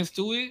you dance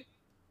to it,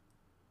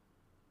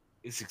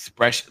 it's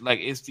expression. Like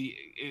it's the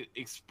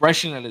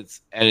expression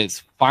at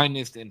its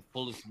finest and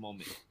fullest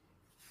moment.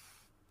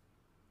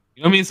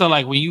 You know what I mean? So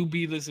like when you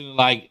be listening,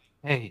 like,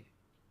 hey,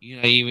 you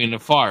know, even a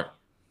fart.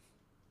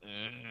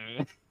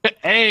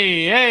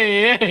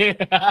 Hey.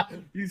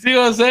 You see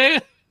what I'm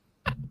saying?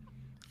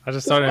 I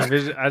just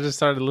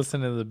started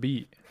listening to the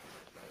beat.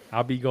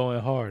 I'll be going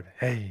hard.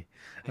 Hey.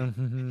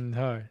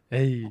 Hard.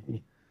 Hey.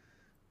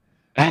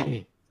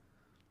 Hey.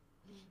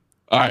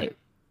 All right.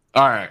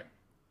 I'm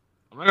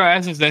not gonna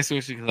ask this next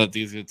question because I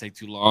think it's gonna take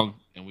too long,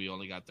 and we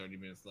only got 30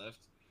 minutes left.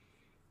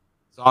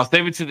 So I'll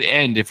save it to the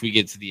end if we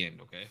get to the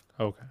end, okay?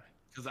 Okay.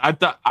 Because I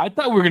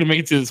thought we were gonna make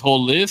it to this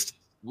whole list.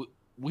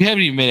 We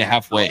haven't even made it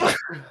halfway.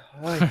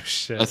 Oh,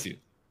 shit. Bless you.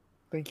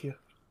 Thank you.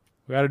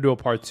 We got to do a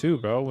part 2,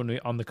 bro. When we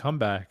on the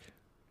comeback.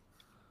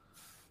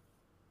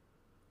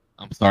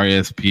 I'm sorry,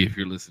 SP, if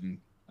you're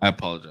listening. I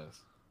apologize.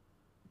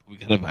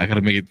 I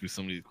gotta make it through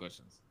some of these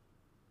questions.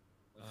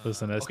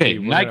 Listen, SP, okay,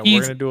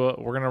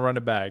 we're gonna run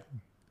it back.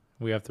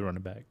 We have to run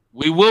it back.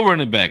 We will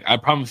run it back. I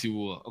promise you we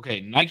will.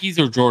 Okay, Nikes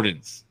or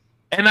Jordans?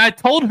 And I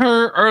told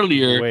her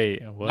earlier,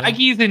 Wait, what?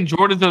 Nikes and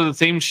Jordans are the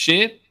same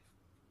shit,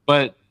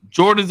 but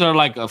Jordans are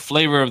like a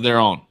flavor of their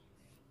own.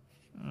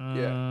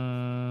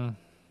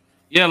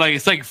 Yeah, like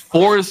it's like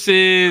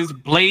Forces,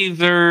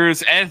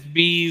 Blazers,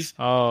 SBs,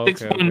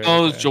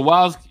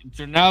 6.0s,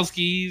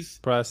 Janowskis,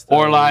 Prestos,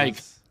 or like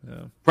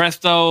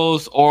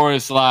Prestos, or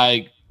it's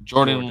like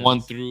Jordan Jordans.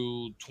 1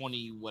 through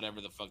 20, whatever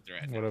the fuck they're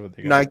at. Whatever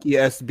they got. Nike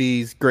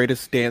SB's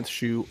greatest dance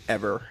shoe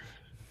ever.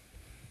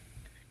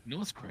 You know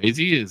what's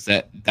crazy is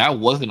that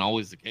wasn't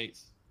always the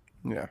case.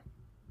 Yeah.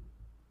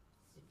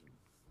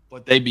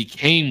 But they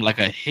became like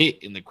a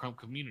hit in the crump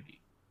community.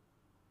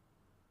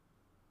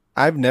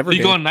 I've never So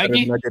you going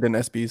Nike? I did in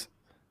SB's.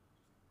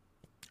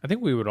 I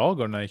think we would all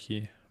go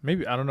Nike.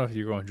 Maybe I don't know if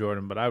you're going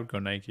Jordan, but I would go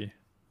Nike.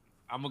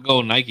 I'm gonna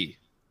go Nike.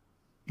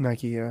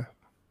 Nike, yeah.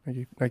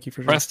 Nike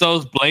for sure.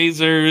 Prestos,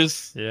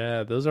 Blazers.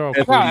 Yeah, those are all.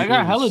 I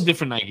got hella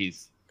different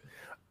Nikes.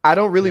 I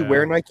don't really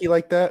wear Nike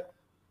like that,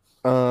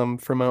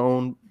 for my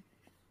own,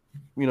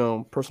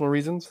 personal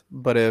reasons.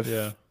 But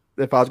if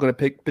I was going to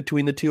pick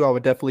between the two, I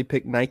would definitely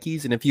pick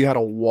Nikes. And if you had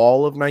a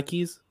wall of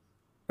Nikes,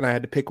 and I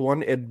had to pick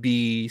one, it'd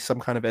be some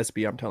kind of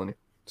SB. I'm telling you,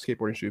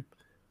 skateboarding shoe.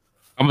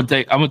 I'm gonna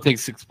take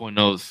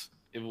 6.0s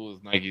if it was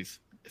Nikes.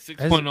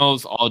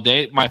 6.0s all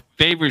day. My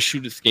favorite shoe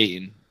to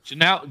skate in.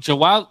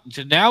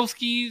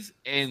 Janowski's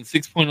and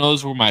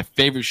 6.0s were my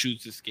favorite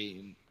shoes to skate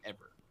in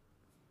ever.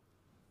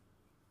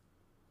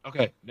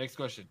 Okay, next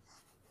question.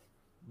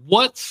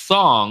 What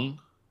song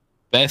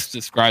best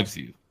describes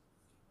you?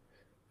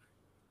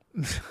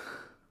 Easy.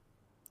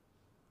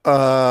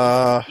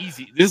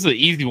 This is an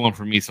easy one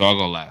for me, so I'll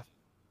go last.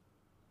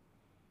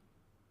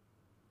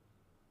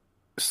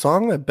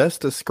 Song that best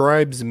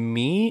describes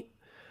me?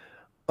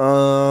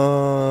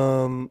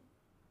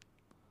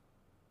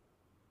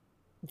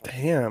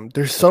 Damn,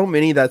 there's so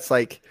many that's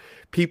like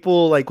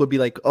people like would be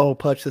like, "Oh,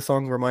 Putch, this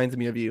song reminds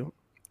me of you."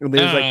 And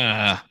there's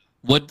like,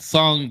 what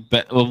song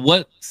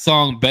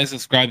best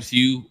describes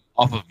you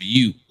off of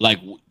you? Like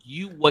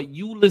what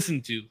you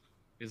listen to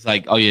is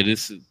like, oh yeah,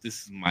 this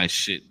is my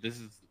shit. This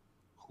is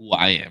who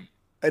I am.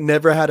 "I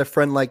Never Had a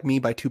Friend Like Me"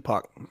 by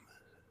Tupac.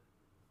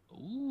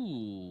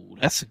 Ooh,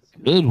 that's a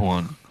good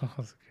one.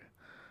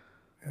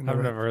 I've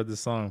never heard the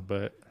song,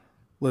 but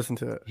listen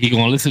to it. He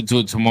gonna listen to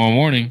it tomorrow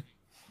morning.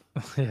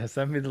 yeah,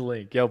 send me the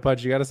link. Yo,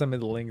 Pudge, you gotta send me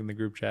the link in the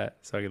group chat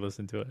so I can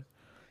listen to it.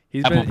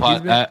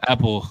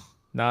 Apple.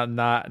 Do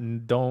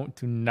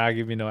not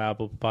give me no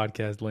Apple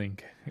Podcast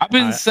link. I've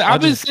been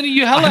sending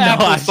you hella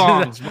Apple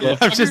songs.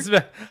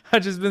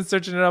 I've just been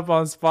searching it up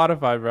on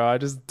Spotify, bro. I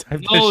just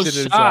typed No this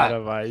shit in shot.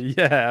 Spotify.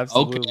 Yeah,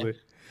 absolutely. Okay.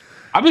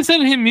 I've been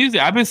sending him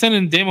music. I've been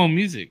sending Damo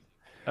music.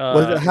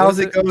 How's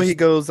it go? He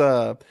goes,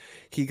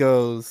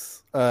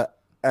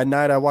 at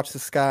night I watch the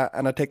sky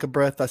and I take a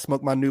breath. I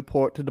smoke my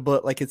Newport to the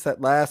butt like it's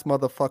that last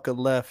motherfucker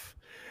left.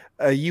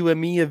 You and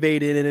me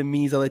evaded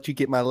enemies. I'll let you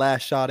get my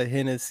last shot of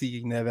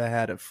Hennessy. Never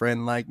had a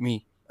friend like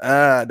me.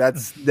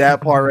 That's that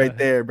part right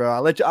there,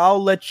 bro.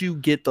 I'll let you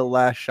get the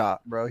last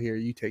shot, bro. Here,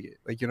 you take it.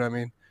 Like, you know what I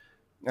mean?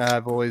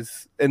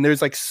 And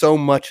there's like so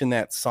much in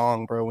that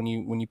song, bro. When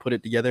you put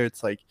it together,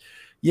 it's like,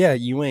 yeah,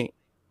 you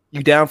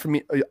down for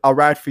me. I'll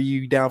ride for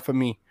you, down for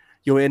me.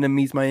 Your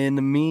enemy's my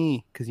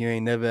enemy, cause you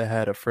ain't never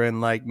had a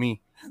friend like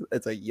me.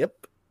 It's like,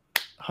 yep,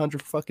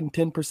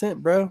 110%,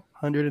 bro.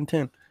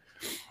 110.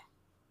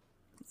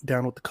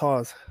 Down with the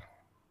cause.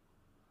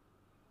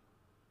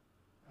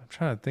 I'm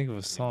trying to think of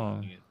a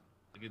song.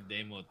 Look at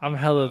Damo. I'm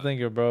hella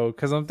thinking, bro,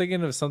 because I'm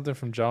thinking of something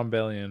from John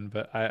Bellion,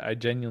 but I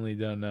genuinely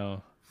don't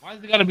know. Why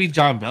does it gotta be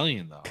John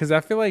Bellion though? Because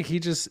I feel like he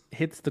just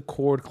hits the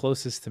chord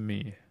closest to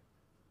me.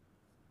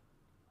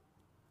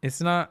 It's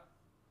not.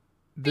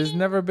 There's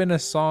never been a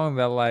song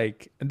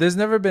that there's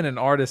never been an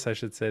artist, I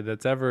should say,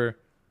 that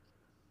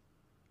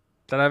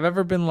I've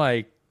ever been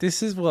like,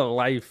 this is what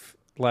life,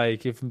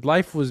 like, if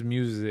life was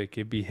music,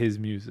 it'd be his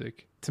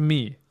music to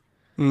me.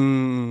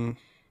 Mm.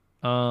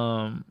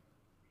 And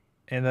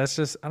that's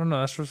just, I don't know,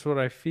 that's just what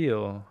I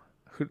feel.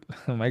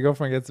 My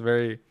girlfriend gets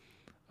very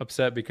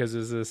upset because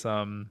there's this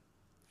song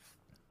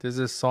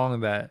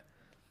that,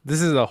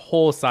 this is a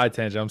whole side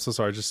tangent. I'm so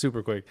sorry, just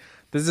super quick.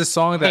 There's this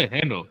song that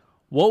handle.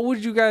 What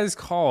would you guys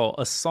call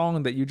a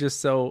song that you just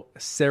so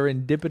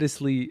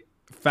serendipitously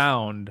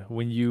found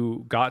when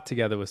you got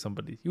together with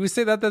somebody? You would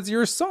say that's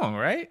your song,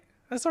 right?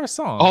 That's our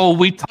song. Oh,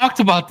 we talked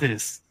about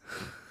this.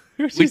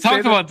 We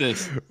talked about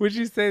this. Would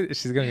you say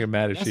she's gonna get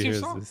mad if she hears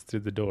song. this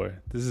through the door?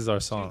 This is our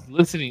song.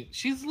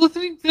 She's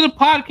listening to the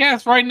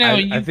podcast right now.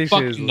 I think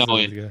fucking she is know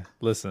it.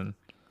 Listen,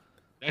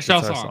 that's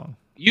our song.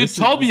 You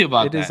told me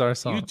about that. It is our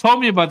song. You told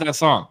me about that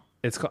song.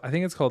 It's called, I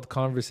think it's called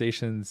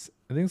Conversations.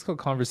 I think it's called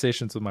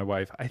Conversations with My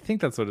Wife. I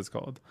think that's what it's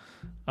called.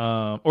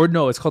 Or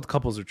no, it's called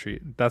Couples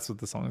Retreat. That's what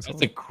the song is called.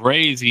 That's a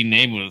crazy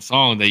name of a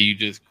song that you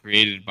just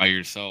created by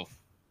yourself.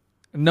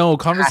 No,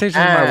 Conversations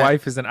with My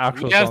Wife is an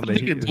actual song.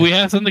 Do we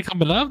have something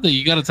coming up that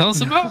you got to tell us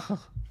about?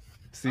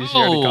 See, she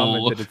already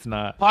commented it's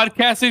not.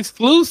 Podcast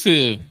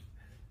exclusive.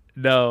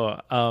 No,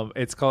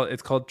 it's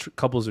called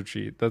Couples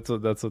Retreat. That's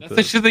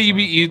the shit that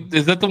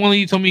is that the one that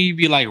you told me you'd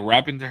be like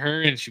rapping to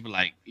her and you'd be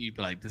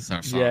like, this is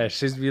our song. Yeah,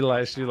 she'd be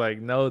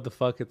like, no, the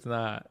fuck, it's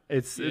not.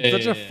 It's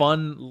such a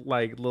fun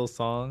like little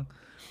song,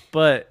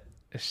 but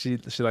she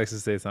likes to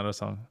say it's not our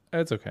song.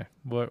 It's okay.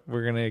 We're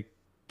gonna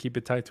keep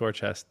it tight to our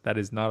chest. That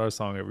is not our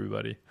song,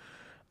 everybody.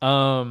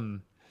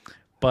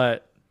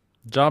 But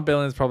John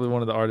Bellion is probably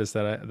one of the artists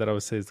that I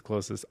would say is the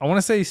closest. I want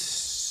to say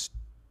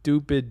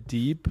Stupid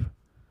Deep.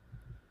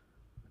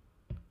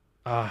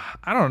 I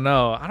don't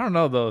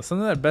know though.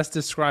 Something that best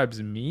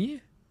describes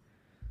me.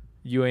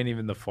 You ain't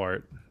even the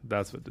fart.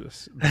 That's what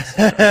this. Bro,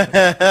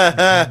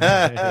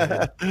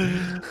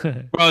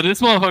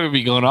 this motherfucker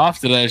be going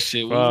off to that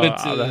shit. Bro, that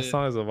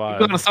song is a vibe.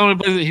 Go to someone,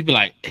 he'd be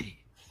like, hey.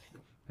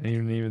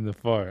 Ain't even the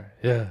fart.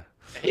 Yeah.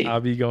 Hey.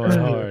 I'll be going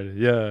hard.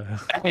 Yeah.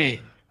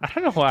 Hey. I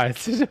don't know why.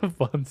 It's such a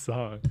fun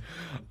song.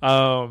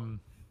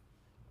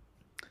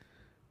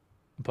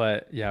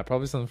 But yeah,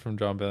 probably something from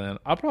John Bellion.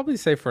 I'll probably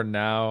say for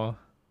now.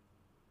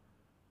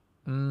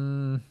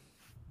 I'll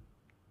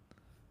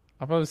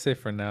probably say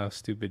for now,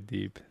 Stupid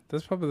Deep.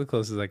 That's probably the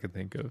closest I could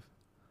think of.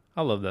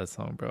 I love that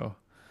song, bro.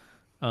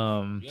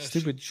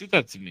 Stupid. Shoot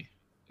that to me.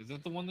 Is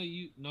that the one that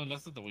you? No,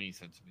 that's not the one you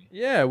sent to me.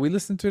 Yeah, we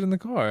listened to it in the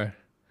car.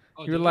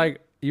 Oh, you were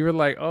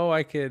like, oh,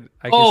 I could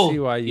see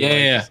why you like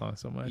the song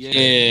so much.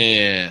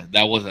 Yeah,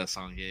 that was that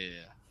song.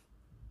 Yeah.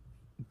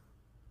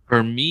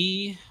 For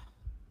me,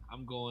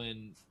 I'm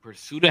going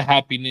 "Pursuit of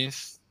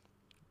Happiness"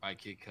 by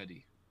Kid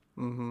Cudi.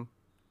 Mm-hmm.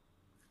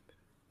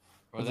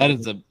 Bro, that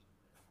is the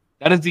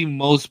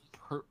most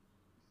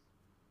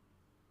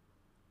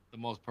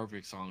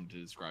perfect song to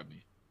describe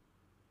me.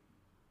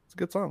 It's a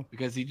good song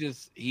because he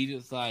just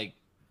like,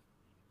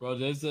 bro.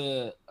 There's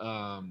the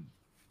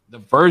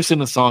verse in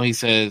the song. He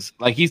says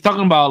like he's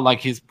talking about like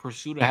his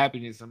pursuit of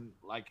happiness and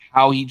like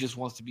how he just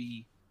wants to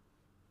be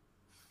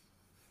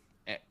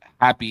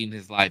happy in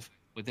his life.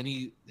 But then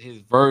his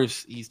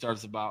verse he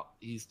starts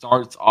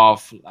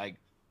off like,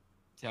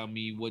 tell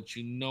me what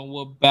you know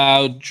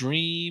about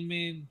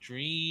dreaming,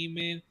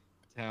 dreaming.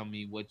 Tell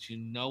me what you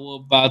know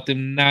about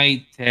them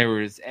night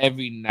terrors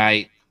every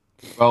night,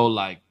 bro.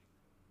 Like,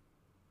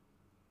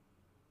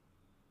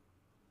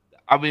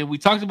 I mean, we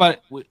talked about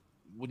it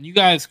when you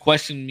guys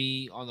questioned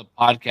me on the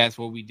podcast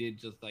where we did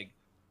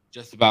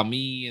just about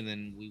me, and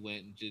then we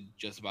went and did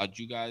just about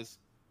you guys.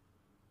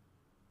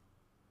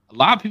 A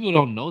lot of people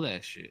don't know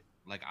that shit.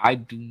 Like I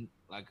do.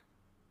 Like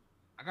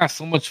I got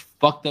so much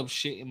fucked up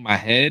shit in my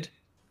head,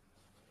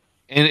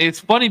 and it's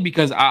funny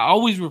because I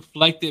always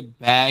reflected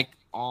back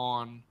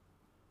on.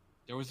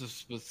 There was a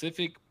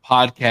specific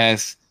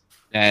podcast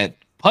that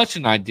Putch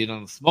and I did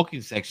on the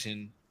smoking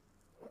section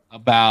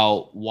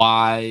about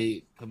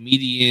why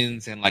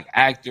comedians and like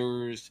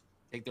actors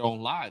take their own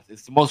lives.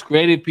 It's the most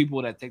creative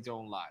people that take their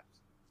own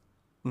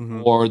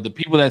lives, or the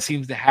people that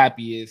seems the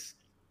happiest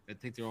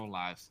that take their own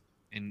lives.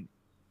 And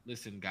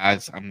listen,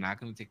 guys, I'm not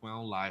gonna take my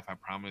own life. I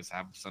promise. I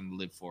have something to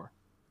live for.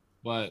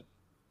 But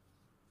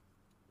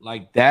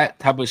like that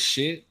type of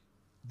shit,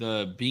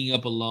 the being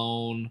up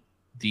alone,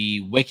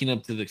 the waking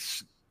up to the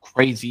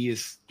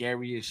craziest,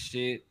 scariest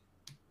shit,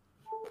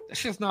 that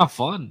shit's not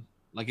fun.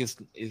 Like it's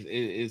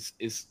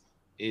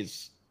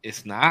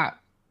not.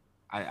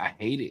 I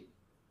hate it.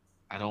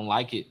 I don't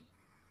like it.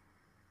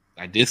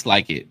 I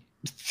dislike it.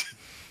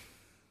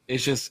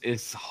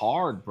 It's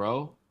hard,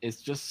 bro.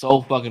 It's just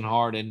so fucking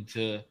hard. And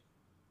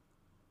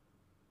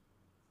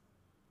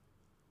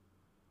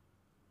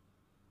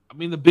I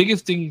mean, the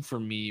biggest thing for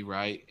me,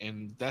 right?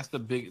 And that's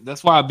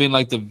why I've been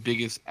like the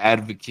biggest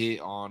advocate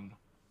on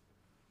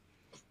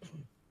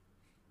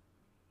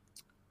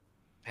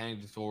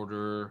panic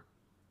disorder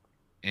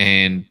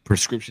and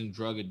prescription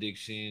drug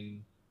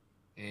addiction,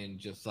 and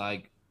just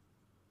like,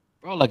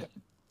 bro, like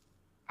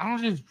I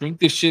don't just drink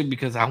this shit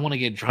because I want to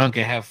get drunk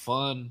and have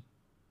fun.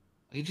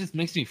 It just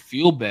makes me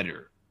feel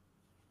better.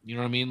 You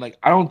know what I mean? Like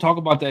I don't talk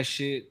about that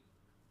shit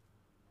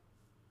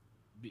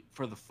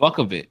for the fuck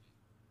of it.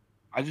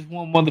 I just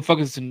want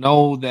motherfuckers to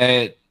know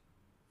that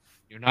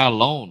you're not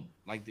alone.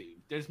 Like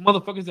there's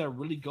motherfuckers that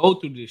really go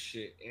through this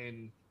shit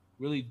and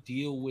really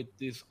deal with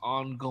this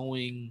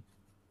ongoing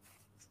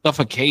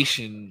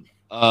suffocation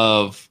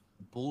of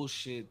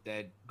bullshit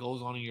that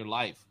goes on in your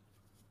life.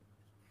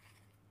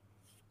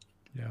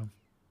 Yeah.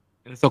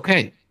 And it's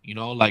okay. You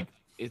know, like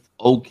it's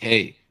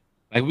okay.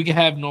 Like we can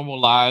have normal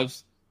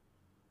lives.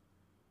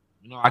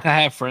 You know, I can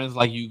have friends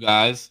like you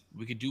guys.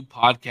 We could do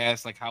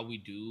podcasts like how we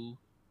do,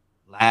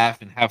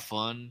 laugh and have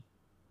fun.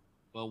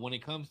 But when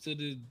it comes to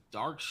the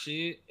dark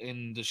shit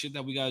and the shit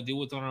that we gotta deal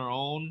with on our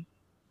own,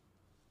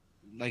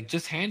 like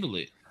just handle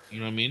it. You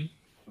know what I mean?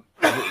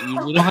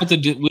 We don't have to.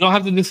 We don't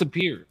have to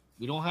disappear.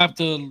 We don't have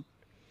to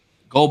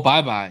go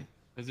bye bye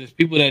because there's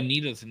people that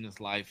need us in this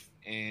life,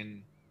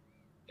 and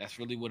that's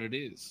really what it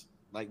is.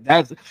 Like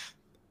that's.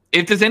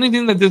 If there's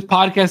anything that this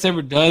podcast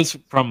ever does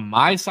from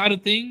my side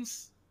of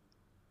things,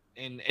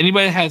 and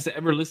anybody has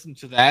ever listened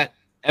to that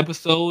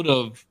episode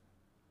of,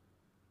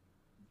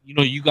 you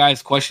know, you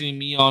guys questioning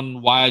me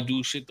on why I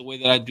do shit the way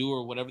that I do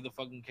or whatever the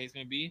fucking case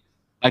may be,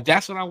 like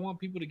that's what I want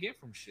people to get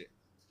from shit.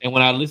 And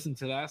when I listen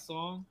to that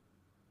song,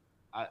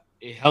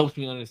 it helps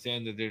me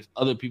understand that there's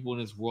other people in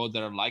this world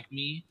that are like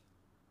me.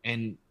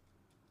 And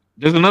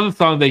there's another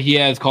song that he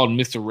has called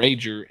Mr.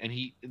 Rager, and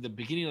he in the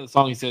beginning of the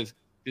song he says,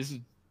 "This is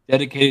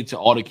dedicated to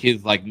all the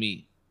kids like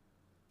me,"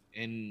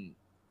 and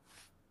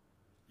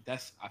I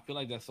feel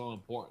like that's so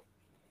important.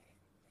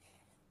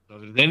 So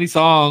if there's any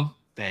song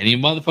that any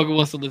motherfucker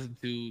wants to listen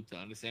to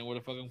understand where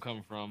the fuck I'm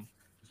coming from,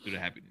 Pursuit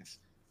of Happiness.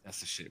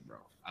 That's the shit, bro.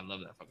 I love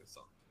that fucking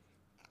song.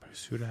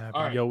 Pursuit of Happiness.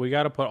 All right. Yo, we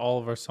gotta put all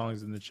of our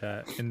songs in the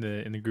chat, in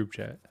the group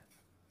chat.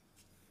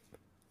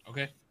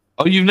 Okay.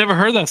 Oh, you've never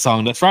heard that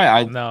song? That's right.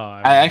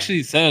 I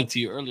actually said it to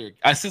you earlier.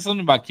 I said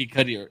something about Kid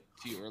Cudi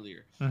to you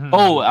earlier. Mm-hmm.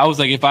 Oh, I was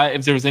like, if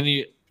there was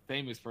any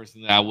famous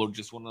person that I would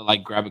just want to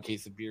like grab a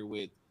case of beer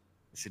with,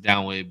 and sit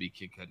down with, it'd be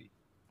Kid Cudi.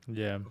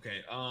 Yeah.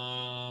 Okay.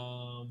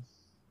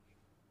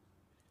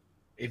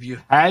 If you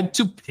had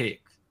to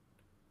pick,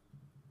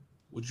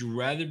 would you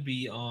rather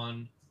be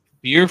on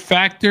Fear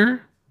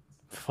Factor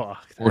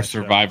or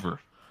Survivor?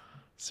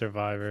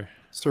 Survivor.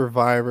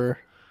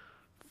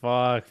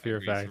 Fuck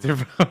Fear Factor,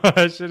 bro.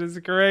 That shit is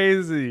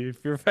crazy.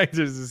 Fear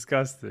Factor is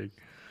disgusting.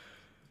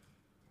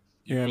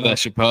 You remember that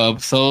Chappelle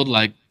episode?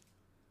 Like,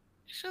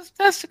 it's just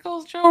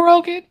testicles, Joe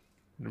Rogan.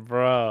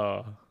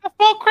 Bro. I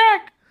felt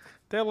crack.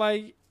 They're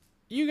like,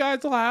 you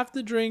guys will have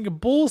to drink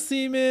bull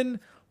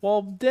semen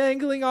while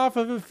dangling off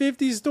of a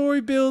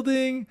 50-story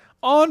building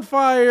on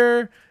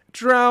fire,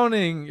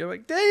 drowning. You're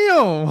like,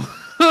 damn.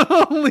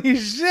 Holy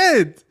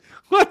shit.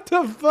 What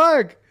the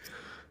fuck?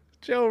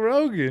 Joe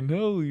Rogan.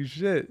 Holy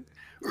shit.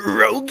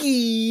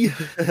 Rogie.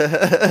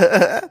 The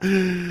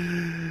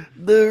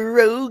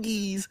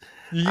Rogies.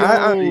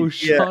 Yo,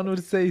 Sean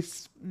would say,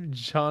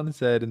 Sean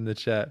said in the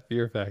chat,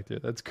 Fear Factor.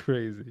 That's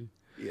crazy.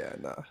 Yeah,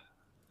 nah.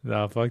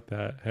 Nah, fuck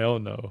that. Hell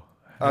no.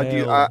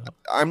 Dude,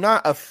 I'm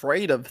not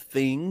afraid of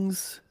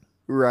things,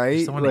 right? I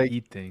just want to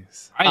eat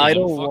things. I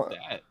don't want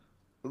that.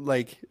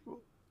 like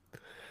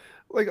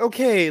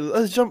okay,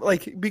 let's jump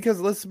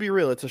because let's be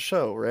real, it's a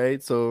show,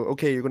 right? So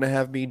okay, you're gonna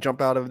have me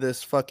jump out of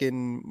this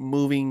fucking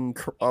moving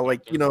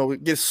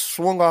get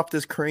swung off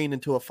this crane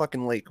into a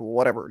fucking lake,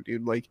 whatever,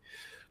 dude. Like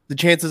the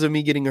chances of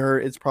me getting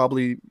hurt is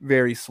probably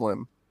very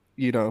slim,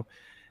 you know.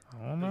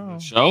 I don't The know.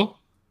 show?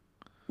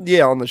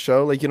 Yeah, on the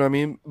show, like, you know what I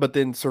mean? But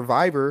then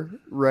Survivor,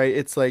 right?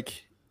 It's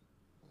like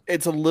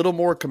it's a little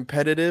more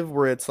competitive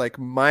where it's like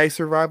my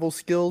survival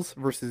skills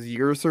versus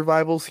your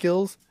survival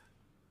skills.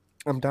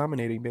 I'm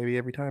dominating, baby,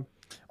 every time.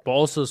 But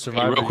also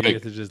Survivor, real you quick.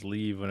 get to just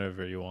leave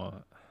whenever you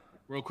want.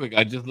 Real quick,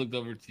 I just looked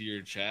over to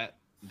your chat,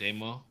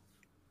 Damo.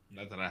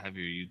 Not that I have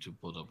your YouTube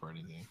pulled up or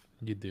anything.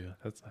 You do.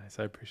 That's nice.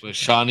 I appreciate But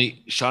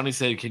that. Shawnee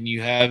said, "Can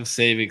you have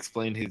Save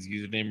explain his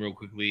username real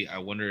quickly? I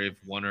wonder if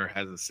Wonder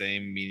has the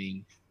same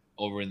meaning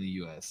over in the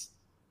U.S."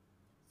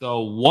 So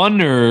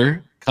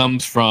Wonder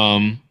comes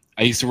from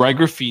I used to write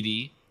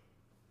graffiti.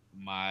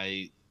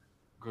 My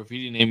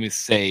graffiti name is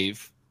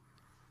Save,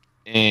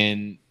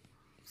 and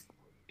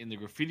in the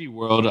graffiti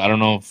world, I don't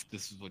know if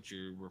this is what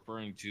you're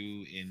referring to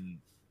in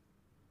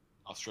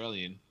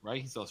Australian,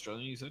 right? He's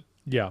Australian, you said?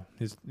 Yeah,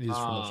 he's from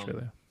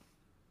Australia.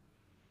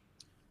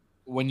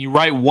 When you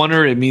write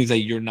Wonder, it means that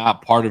you're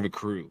not part of a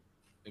crew.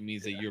 It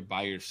means that you're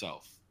by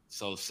yourself.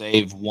 So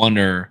Save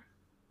Wonder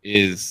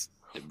is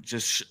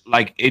just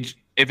like it.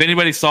 If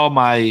anybody saw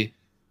my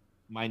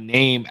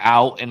name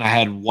out and I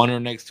had Wonder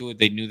next to it,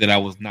 they knew that I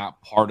was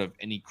not part of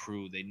any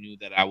crew. They knew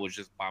that I was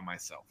just by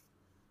myself.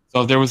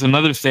 So if there was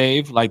another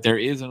Save, like there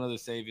is another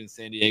Save in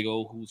San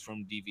Diego who's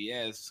from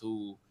DVS,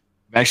 who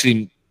I've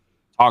actually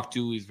talked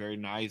to. He's very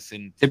nice.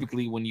 And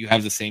typically when you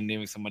have the same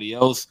name as somebody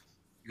else,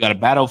 you got to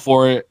battle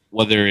for it,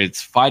 whether it's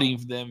fighting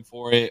them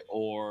for it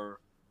or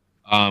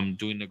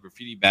doing the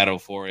graffiti battle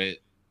for it.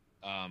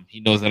 He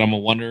knows that I'm a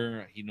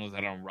Wonder. He knows that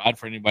I don't ride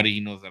for anybody. He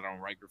knows that I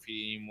don't write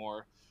graffiti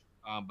anymore.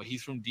 But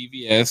he's from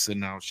DVS,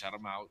 and I'll shout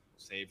him out,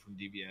 Save from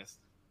DVS.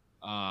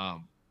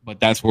 But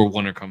that's where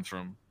Wonder comes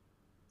from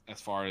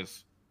as far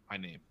as my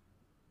name.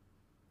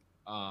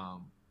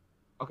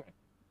 Okay,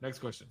 next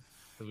question.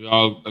 Because we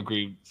all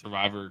agree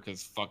Survivor,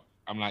 because fuck,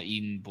 I'm not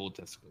eating bull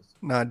testicles.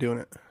 Not doing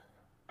it.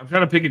 I'm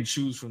trying to pick and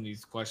choose from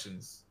these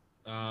questions.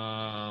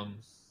 Because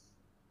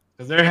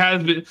there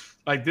has been,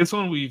 like this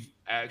one we've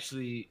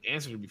actually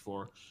answered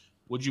before.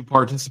 Would you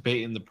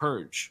participate in the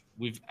purge?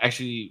 We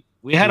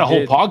had a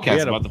whole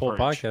podcast about the purge.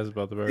 Podcast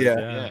about the purge. Yeah.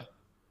 Yeah.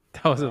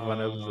 That was a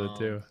fun episode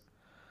too.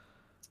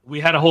 We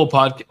had a whole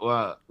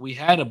podcast. We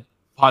had a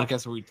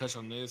podcast where we touched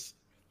on this.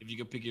 If you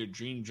could pick your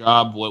dream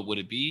job, what would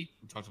it be?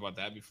 We talked about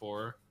that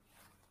before.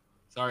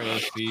 Sorry,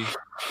 SP.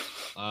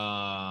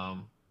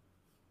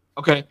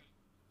 Okay.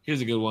 Here's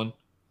a good one.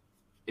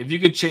 If you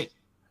could change,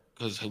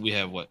 because we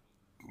have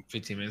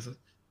 15 minutes.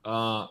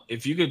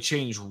 If you could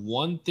change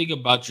one thing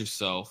about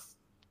yourself,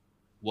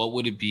 what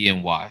would it be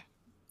and why?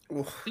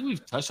 I think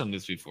we've touched on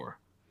this before.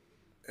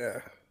 Yeah.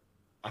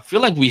 I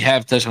feel like we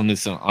have touched on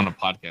this on a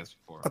podcast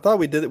before. I thought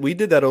we did it. We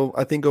did that,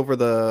 I think, over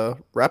the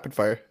rapid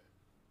fire.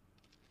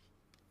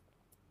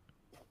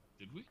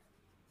 Did we?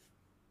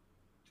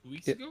 2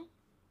 weeks ago?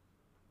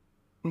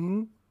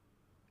 Mm-hmm.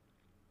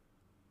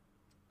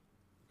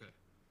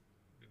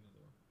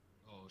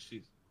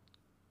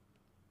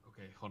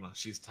 Okay, hold on.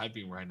 She's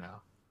typing right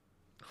now.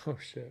 Oh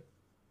shit.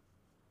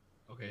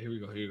 Okay, here we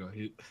go.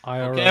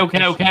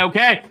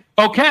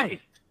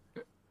 Okay.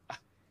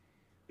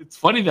 It's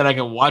funny that I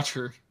can watch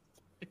her.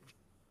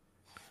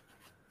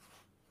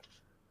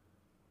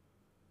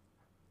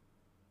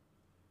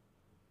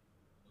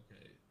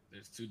 Okay,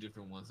 there's two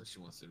different ones that she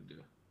wants to do.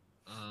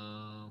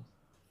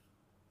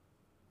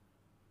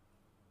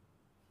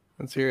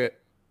 Let's hear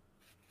it.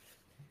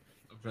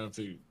 I'm trying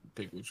to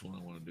pick which one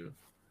I want to do.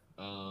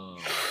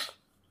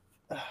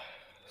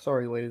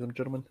 Sorry, ladies and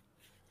gentlemen.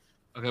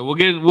 Okay, we'll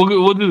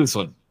do this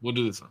one.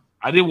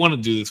 I didn't want to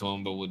do this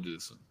one, but we'll do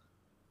this one.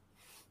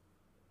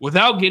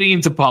 Without getting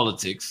into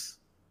politics,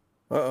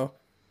 Uh-oh.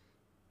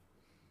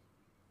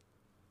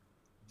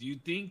 do you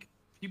think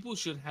people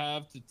should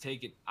have to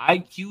take an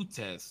IQ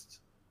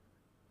test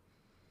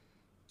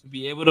to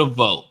be able to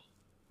vote?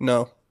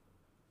 No.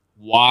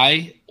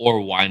 Why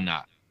or why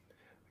not?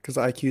 Because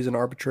IQ is an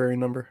arbitrary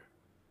number.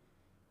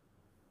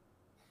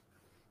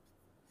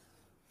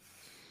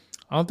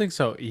 I don't think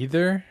so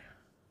either.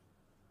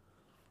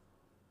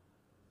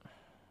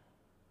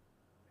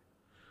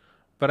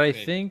 But I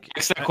think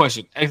Excellent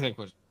question.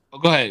 Oh,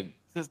 go ahead.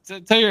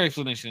 Tell your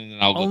explanation, and then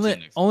I'll go to the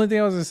next. Only thing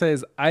I was gonna say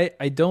is I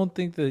don't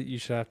think that you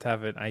should have to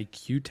have an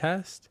IQ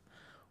test.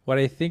 What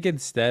I think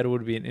instead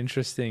would be an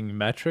interesting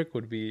metric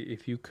would be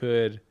if you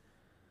could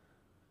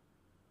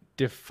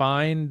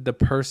define the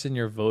person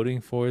you're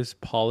voting for's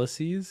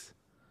policies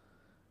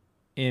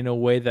in a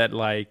way that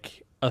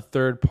like a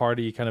third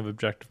party kind of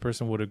objective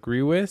person would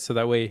agree with, so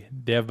that way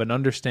they have an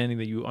understanding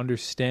that you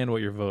understand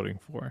what you're voting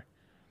for.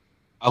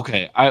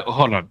 Okay,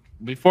 hold on.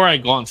 Before I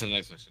go on to the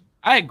next question,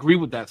 I agree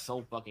with that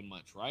so fucking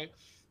much, right?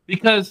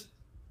 Because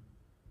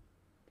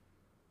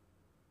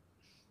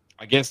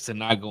I guess to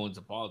not go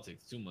into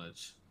politics too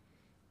much,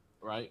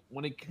 right?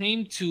 When it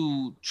came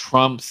to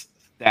Trump's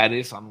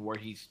status on where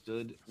he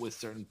stood with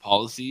certain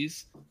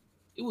policies,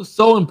 it was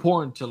so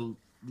important to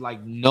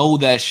like know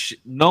that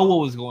know what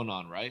was going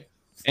on, right?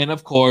 And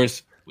of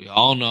course, we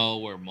all know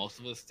where most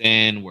of us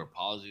stand, where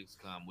politics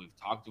come. We've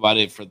talked about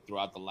it for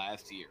throughout the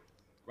last year,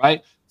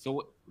 right?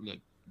 So look,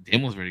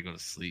 Damon's ready to go to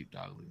sleep,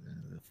 dog.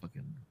 The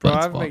fucking Bro,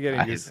 buzz I've ball been getting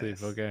got good his sleep.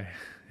 ass. Okay.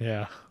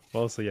 Yeah.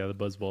 Also, yeah, the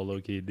buzzball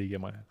low key did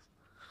get my ass.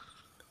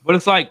 But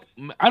it's like,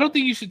 I don't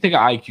think you should take an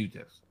IQ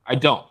test. I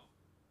don't.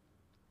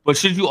 But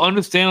should you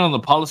understand on the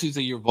policies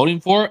that you're voting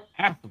for?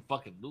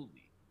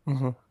 Absolutely.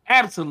 Mm-hmm.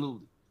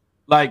 Absolutely.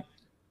 Like,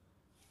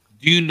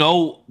 do you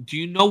know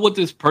what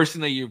this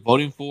person that you're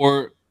voting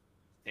for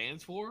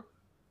stands for?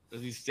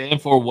 Does he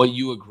stand for what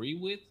you agree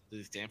with? Does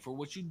he stand for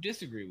what you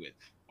disagree with?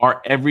 Are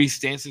every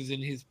stances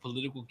in his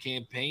political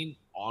campaign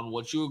on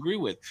what you agree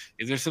with?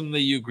 Is there something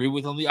that you agree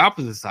with on the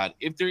opposite side?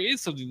 If there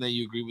is something that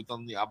you agree with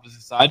on the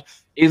opposite side,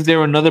 is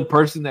there another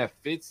person that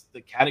fits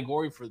the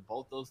category for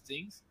both those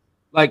things?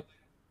 Like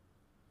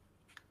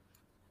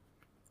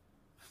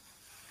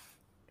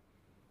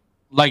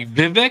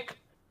Vivek,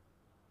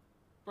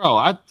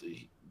 bro,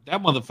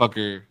 that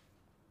motherfucker.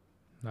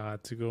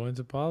 Not to go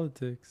into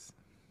politics.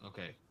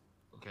 Okay,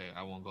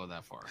 I won't go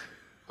that far.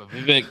 But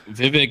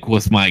Vivek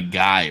was my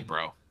guy,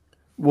 bro.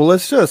 Well,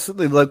 so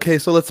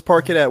let's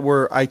park it at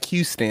where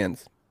IQ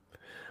stands.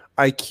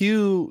 The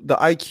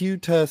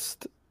IQ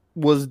test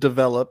was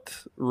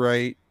developed,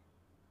 right?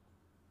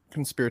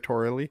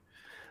 Conspiratorially,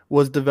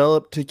 was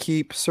developed to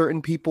keep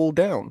certain people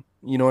down.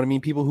 You know what I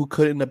mean? People who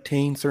couldn't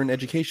obtain certain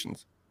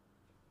educations.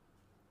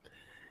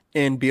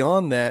 And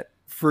beyond that,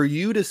 for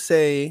you to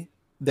say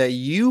that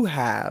you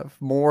have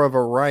more of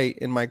a right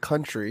in my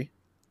country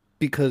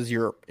because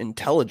you're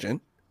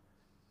intelligent,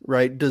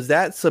 right? Does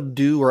that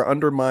subdue or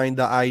undermine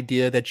the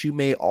idea that you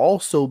may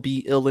also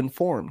be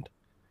ill-informed,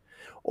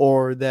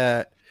 or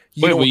that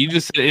Wait, you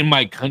just said in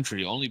my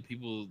country, only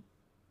people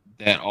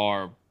that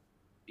are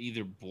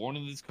either born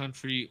in this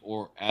country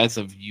or as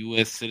of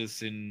U.S.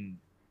 citizen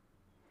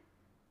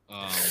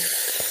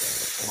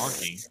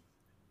marking.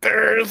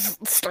 There's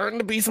starting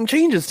to be some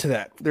changes to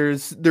that.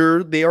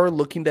 They are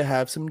looking to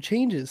have some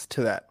changes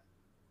to that,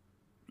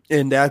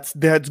 and that's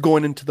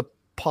going into the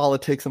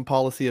politics and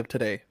policy of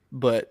today.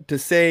 But to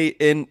say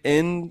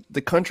in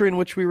the country in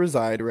which we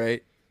reside,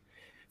 right,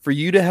 for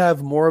you to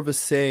have more of a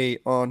say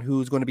on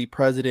who's going to be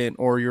president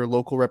or your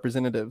local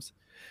representatives,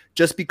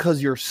 just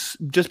because you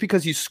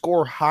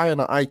score high on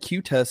an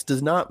IQ test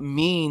does not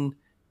mean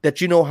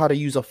that you know how to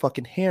use a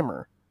fucking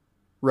hammer,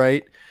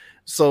 right?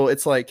 So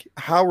it's like,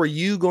 how are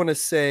you going to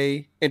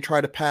say and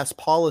try to pass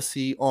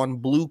policy on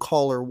blue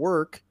collar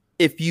work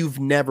if you've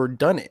never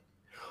done it?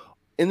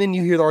 And then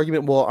you hear the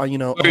argument, well, Are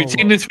you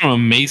taking this from a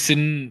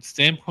Mason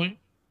standpoint?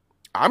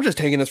 I'm just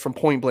taking this from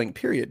point blank,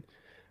 period.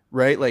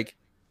 Right? Like,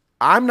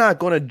 I'm not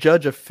going to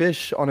judge a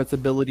fish on its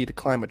ability to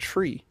climb a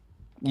tree.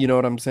 You know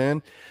what I'm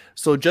saying?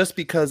 So just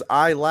because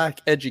I lack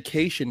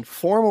education,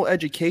 formal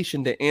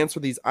education to answer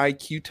these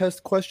IQ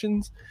test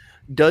questions,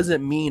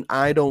 doesn't mean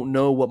I don't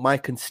know what my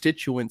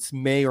constituents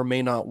may or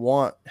may not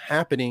want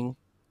happening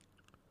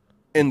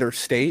in their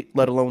state,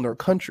 let alone their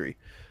country.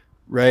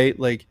 Right?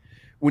 Like,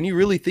 when you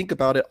really think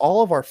about it,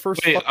 all of our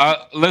first. Wait,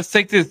 let's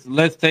take the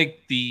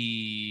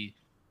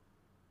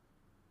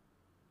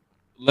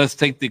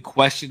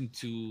question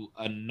to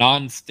a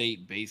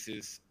non-state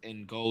basis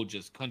and go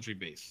just country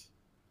based.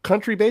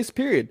 Country based,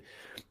 period.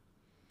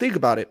 Think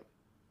about it.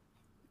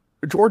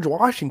 George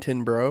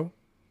Washington, bro.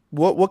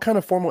 What kind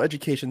of formal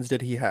educations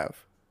did he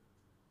have?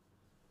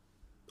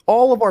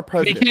 All of our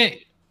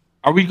presidents.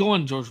 Are we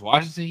going George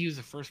Washington? He was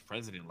the first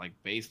president, like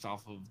based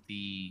off of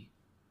the.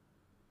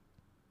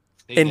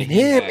 And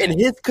him and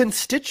his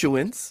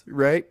constituents,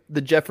 right? The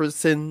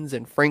Jeffersons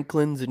and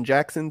Franklins and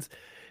Jacksons.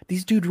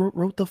 These dudes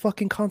wrote the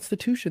fucking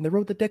Constitution. They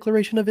wrote the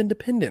Declaration of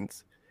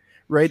Independence,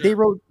 right?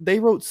 Sure. They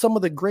wrote some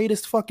of the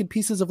greatest fucking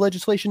pieces of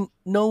legislation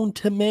known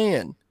to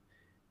man.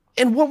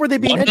 And what were they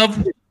being? One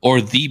of or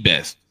the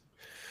best?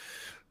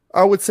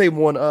 I would say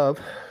one of,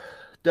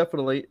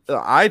 definitely.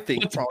 I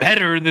think what's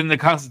better than the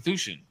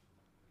Constitution.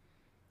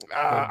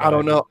 I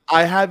don't know.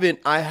 I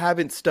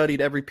haven't studied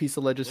every piece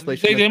of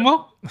legislation.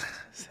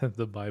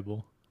 The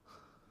Bible.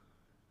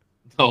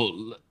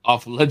 No,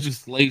 off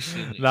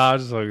legislation. Nah, I'm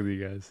just talking to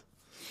you guys.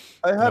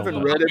 I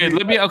haven't read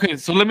it.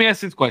 So let me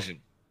ask this question.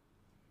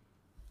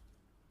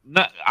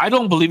 I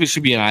don't believe it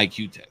should be an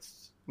IQ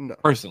test,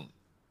 personally,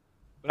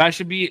 but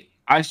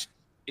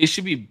it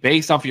should be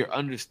based off your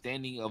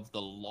understanding of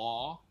the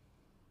law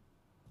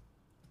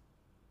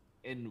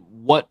and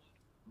what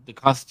the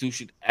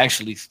Constitution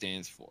actually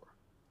stands for.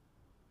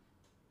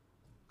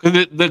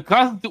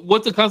 Because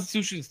what the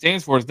Constitution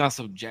stands for is not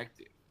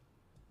subjective.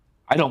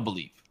 I don't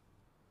believe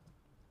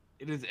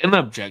it is an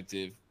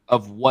objective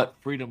of what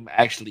freedom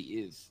actually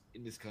is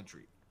in this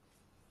country.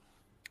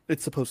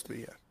 It's supposed to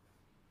be, yeah.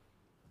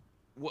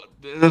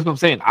 That's what I'm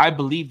saying. I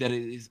believe that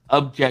it is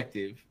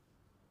objective.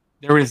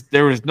 There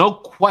is no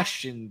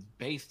question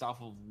based off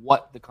of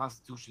what the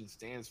Constitution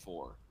stands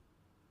for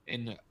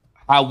and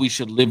how we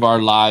should live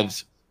our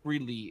lives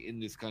freely in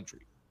this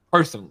country.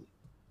 Personally,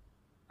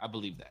 I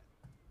believe that.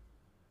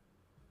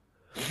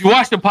 If you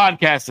watch the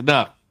podcast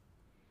enough,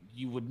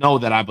 you would know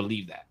that I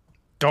believe that.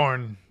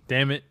 Darn,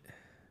 damn it.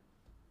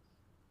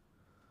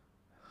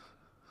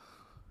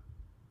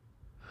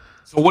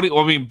 So what do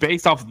I mean?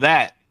 Based off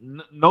that,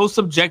 no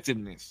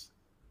subjectiveness.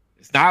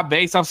 It's not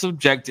based off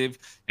subjective,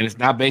 and it's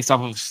not based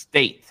off of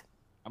state.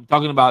 I'm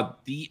talking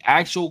about the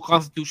actual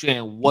Constitution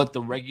and what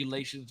the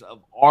regulations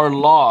of our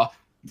law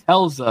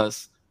tells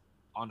us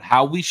on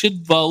how we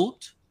should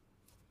vote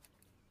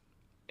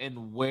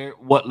and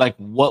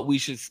what we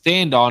should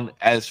stand on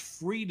as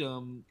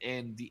freedom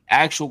and the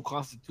actual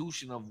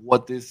Constitution of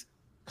what this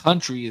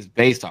country is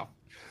based on.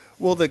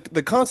 Well, the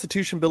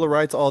Constitution, Bill of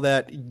Rights, all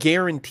that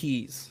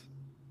guarantees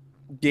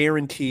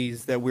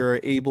that we're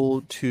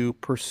able to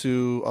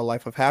pursue a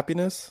life of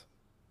happiness,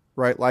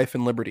 right? Life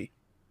and liberty.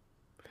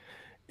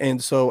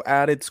 And so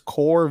at its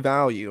core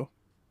value,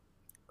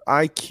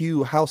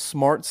 IQ, how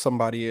smart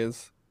somebody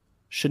is,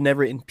 should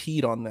never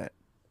impede on that.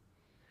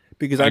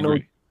 Because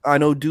I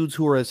know dudes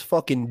who are as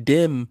fucking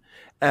dim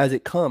as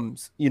it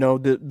comes, you know,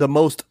 the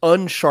most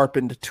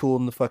unsharpened tool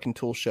in the fucking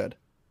tool shed.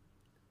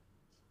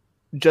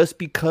 Just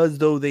because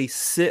though they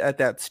sit at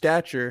that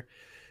stature,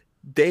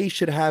 they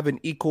should have an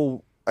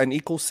equal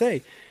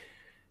say.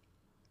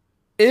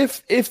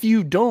 If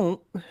you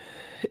don't,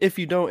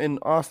 and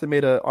Austin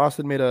made a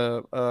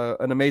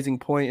an amazing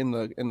point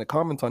in the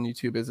comments on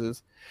YouTube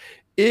is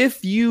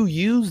if you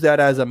use that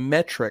as a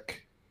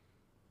metric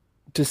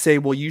to say,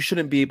 well, you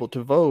shouldn't be able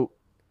to vote,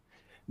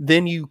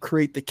 then you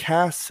create the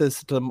caste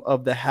system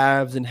of the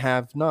haves and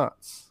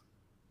have-nots,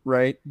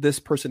 right? This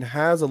person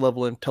has a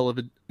level of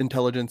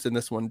intelligence and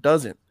this one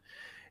doesn't.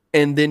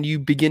 And then you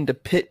begin to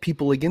pit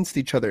people against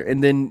each other.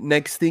 And then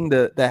next thing,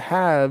 the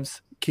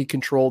haves can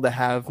control the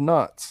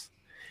have-nots.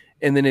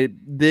 And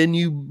then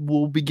you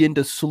will begin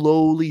to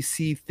slowly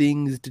see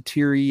things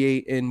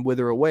deteriorate and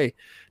wither away.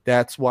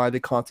 That's why the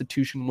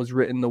Constitution was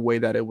written the way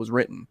that it was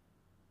written.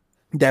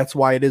 That's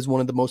why it is one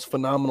of the most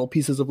phenomenal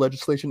pieces of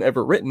legislation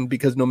ever written,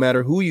 because no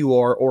matter who you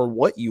are or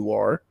what you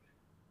are,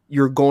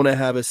 you're going to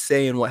have a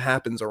say in what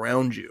happens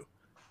around you.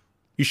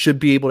 You should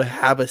be able to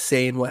have a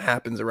say in what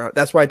happens around.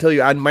 That's why I tell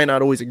you, I might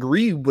not always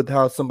agree with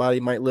how somebody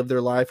might live their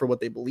life or what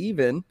they believe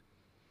in.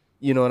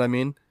 You know what I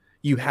mean?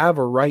 You have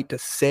a right to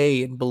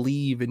say and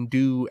believe and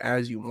do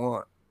as you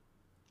want.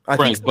 I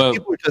think some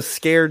people are just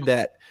scared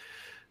that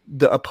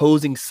the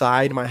opposing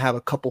side might have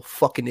a couple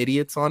fucking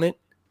idiots on it,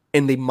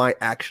 and they might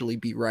actually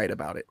be right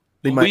about it.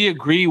 We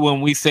agree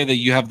when we say that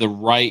you have the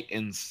right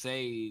and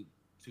say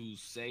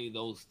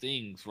those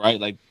things,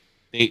 right? Like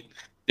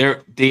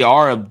they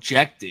are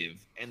objective,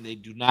 and they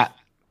do not.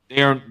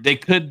 They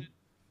could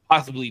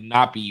possibly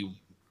not be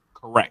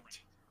correct.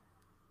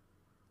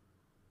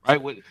 Right,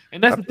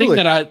 and that's the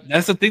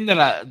thing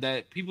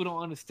that people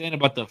don't understand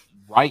about the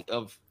right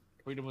of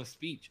freedom of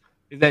speech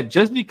is that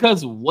just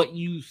because what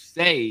you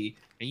say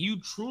and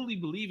you truly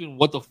believe in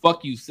what the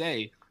fuck you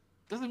say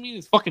doesn't mean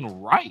it's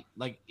fucking right.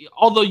 Like,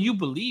 although you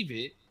believe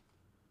it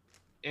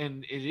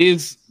and it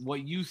is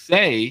what you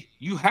say,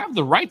 you have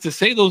the right to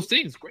say those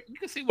things. Great, you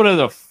can say whatever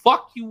the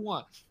fuck you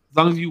want as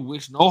long as you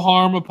wish no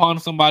harm upon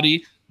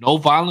somebody, no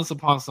violence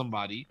upon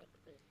somebody,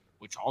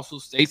 which also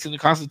states in the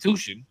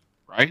Constitution,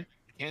 right?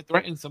 Can't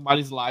threaten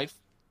somebody's life.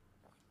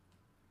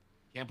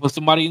 Can't put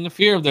somebody in the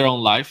fear of their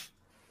own life.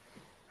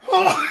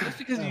 Just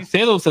because you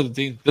say those other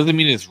things doesn't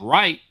mean it's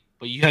right,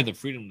 but you have the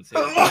freedom to say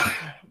it.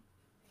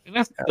 And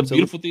that's the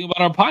beautiful thing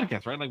about our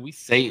podcast, right? Like, we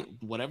say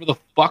whatever the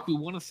fuck we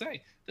want to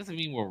say. Doesn't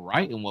mean we're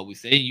right in what we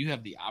say. You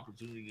have the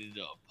opportunity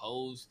to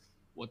oppose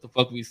what the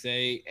fuck we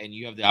say, and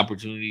you have the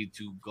opportunity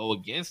to go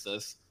against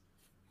us.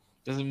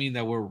 Doesn't mean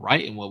that we're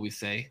right in what we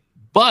say.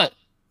 But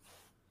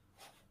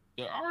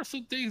there are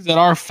some things that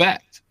are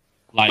fact.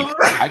 Like,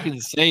 I can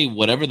say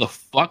whatever the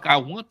fuck I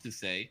want to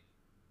say.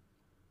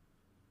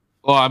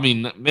 Well, I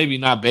mean, maybe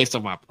not based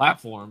on my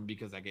platform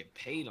because I get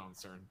paid on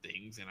certain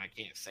things and I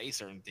can't say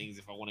certain things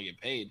if I want to get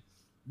paid.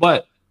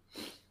 But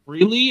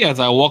freely, as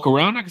I walk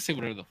around, I can say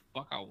whatever the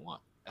fuck I want.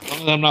 As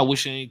long as I'm not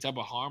wishing any type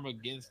of harm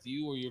against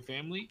you or your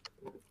family,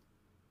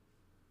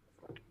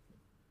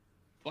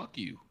 fuck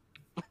you.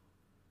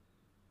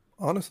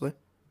 Honestly.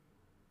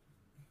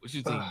 What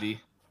you think,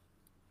 D?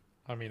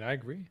 I mean, I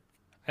agree.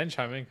 I didn't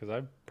chime in because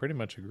I pretty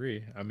much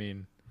agree. I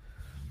mean,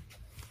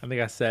 I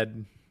think I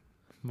said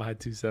my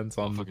 2 cents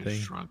on the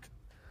thing. Drunk.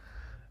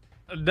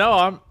 No,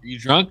 Are you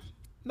drunk?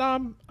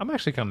 No, I'm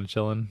actually kind of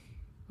chilling.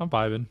 I'm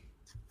vibing.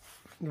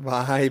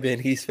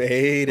 He's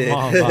faded. Come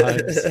on,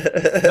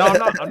 vibes. No,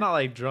 I'm not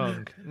like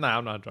drunk. No,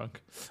 I'm not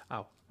drunk.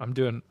 Ow, I'm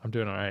doing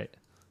all right.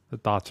 The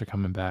thoughts are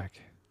coming back.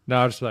 No,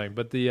 I'm just playing.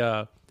 But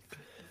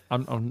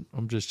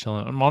I'm just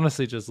chilling. I'm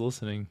honestly just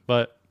listening.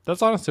 But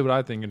that's honestly what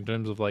I think in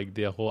terms of like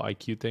the whole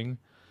IQ thing.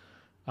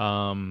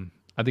 I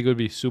think it would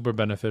be super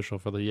beneficial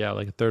for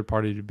like a third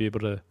party to be able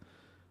to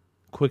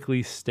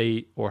quickly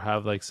state or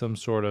have like some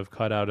sort of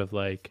cutout of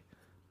like,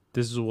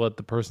 this is what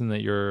the person that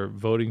you're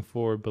voting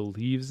for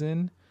believes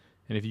in.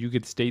 And if you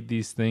could state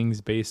these things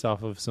based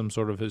off of some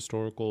sort of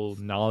historical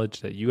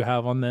knowledge that you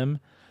have on them,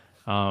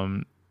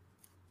 I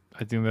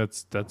think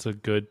that's a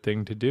good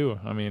thing to do.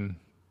 I mean,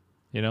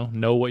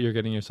 Know what you're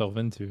getting yourself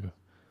into.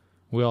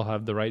 We all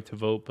have the right to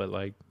vote, but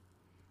like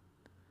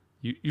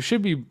you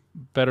should be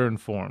better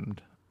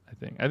informed. I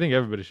think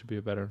everybody should be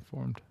better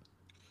informed.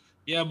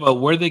 Yeah, but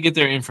where they get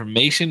their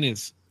information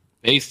is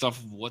based off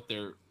of what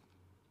they're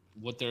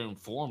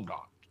informed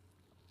on,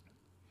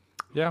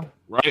 Yeah.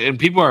 right? And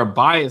people are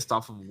biased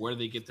off of where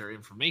they get their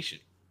information.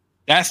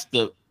 That's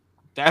the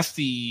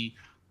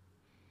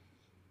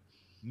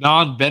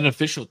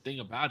non-beneficial thing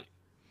about it,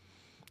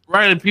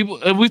 right?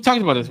 And we've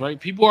talked about this, right?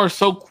 People are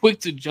so quick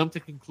to jump to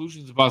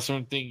conclusions about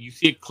certain things. You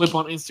see a clip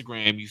on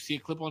Instagram, you see a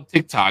clip on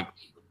TikTok,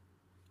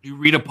 you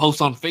read a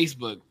post on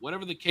Facebook,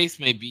 whatever the case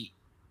may be,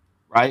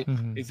 right?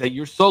 Mhm. Is that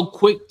you're so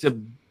quick to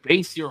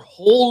base your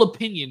whole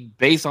opinion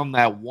based on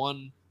that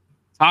one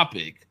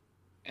topic,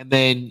 and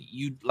then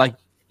you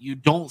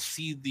don't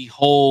see the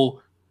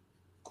whole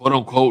quote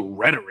unquote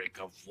rhetoric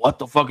of what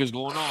the fuck is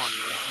going on.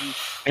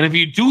 And if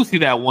you do see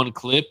that one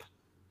clip,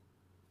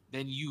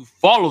 then you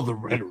follow the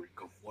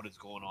rhetoric of what is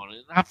going on.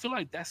 And I feel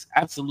like that's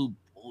absolute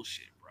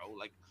bullshit, bro.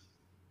 Like,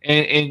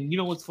 and you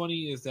know what's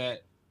funny is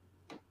that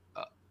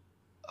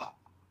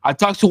I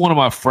talked to one of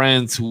my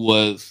friends who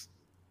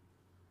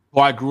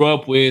I grew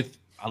up with.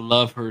 I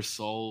love her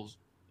so.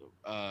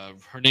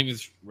 Her name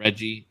is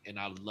Reggie, and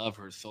I love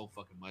her so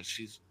fucking much.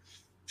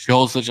 She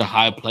holds such a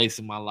high place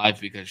in my life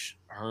because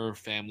her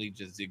family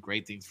just did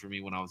great things for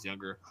me when I was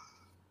younger.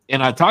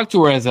 And I talked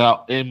to her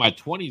in my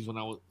 20s when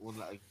I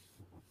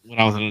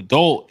was an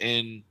adult,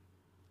 and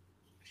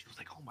she was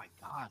like, "Oh my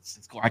God,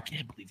 Cisco, I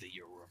can't believe that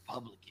you're a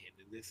Republican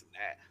and this and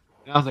that."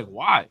 And I was like,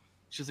 "Why?"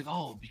 She was like,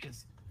 "Oh,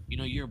 because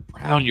you're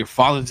brown, your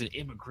father's an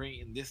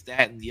immigrant, and this,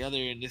 that, and the other,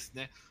 and this and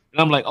that." And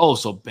I'm like, "Oh,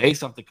 so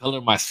based off the color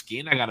of my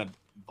skin, I gotta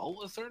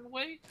vote a certain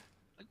way?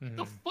 Like,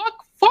 the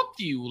fuck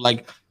you!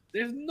 Like,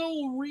 there's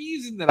no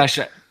reason that I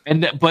should."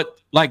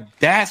 But like,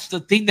 that's the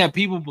thing that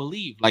people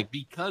believe. Like,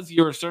 because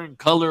you're a certain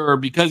color or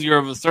because you're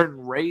of a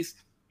certain race,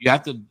 you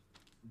have to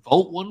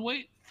vote one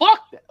way.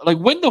 Fuck that! Like,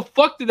 when the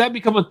fuck did that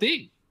become a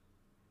thing?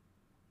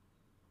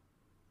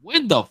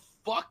 When the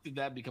fuck did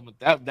that become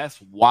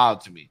that's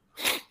wild to me.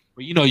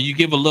 But you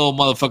give a little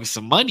motherfucker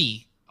some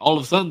money, all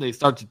of a sudden they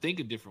start to think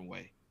a different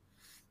way.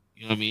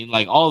 You know what I mean?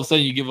 Like, all of a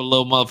sudden you give a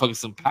little motherfucker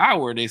some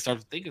power, they start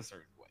to think a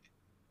certain way.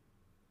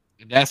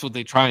 And that's what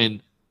they try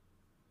and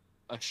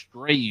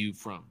astray you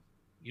from.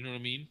 You know what I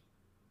mean?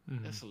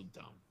 Mm-hmm. That's so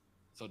dumb.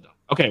 So dumb.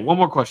 Okay, one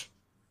more question.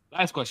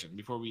 Last question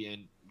before we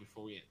end.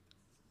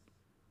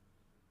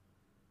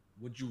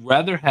 Would you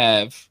rather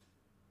have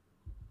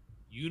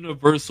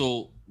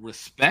universal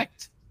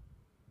respect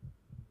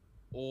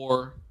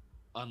or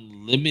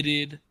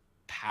unlimited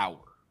power?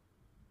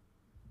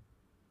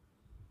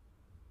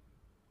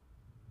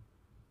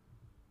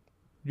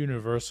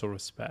 Universal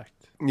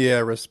respect. Yeah,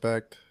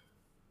 respect.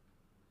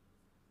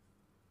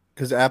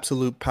 Because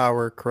absolute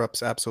power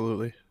corrupts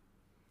absolutely.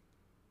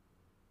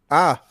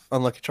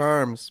 Unlucky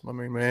Charms, my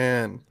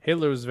man.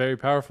 Hitler was very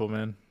powerful,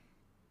 man.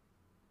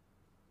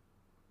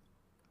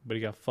 But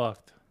he got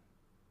fucked.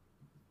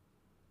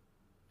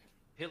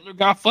 Hitler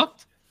got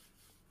fucked?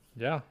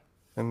 Yeah.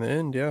 In the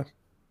end, yeah.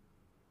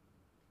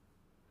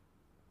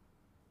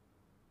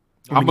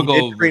 I'm going to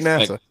go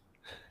respect. NASA.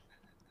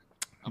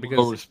 I'm going to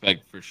go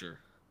respect for sure.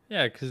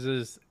 Yeah, because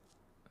there's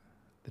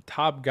the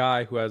top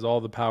guy who has all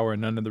the power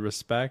and none of the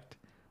respect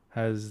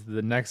has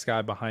the next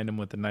guy behind him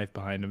with the knife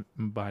behind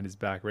his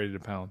back, ready to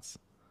pounce.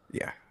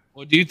 Yeah.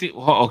 Well, do you think?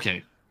 Well,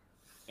 okay,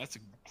 that's a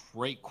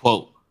great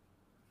quote.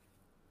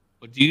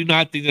 But do you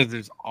not think that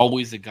there's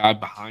always a guy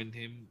behind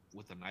him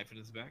with a knife in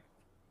his back?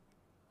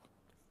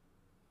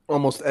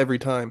 Almost every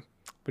time.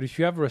 But if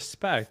you have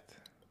respect,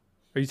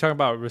 are you talking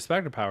about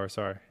respect or power?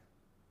 Sorry. I'm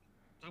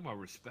talking about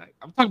respect.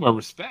 I'm talking about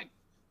respect.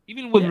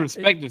 Even with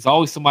respect, there's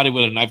always somebody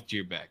with a knife to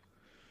your back.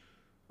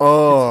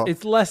 Oh,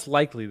 it's less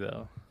likely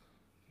though.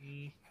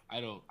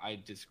 I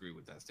disagree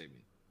with that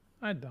statement.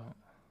 I don't.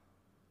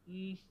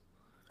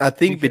 I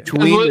think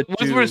between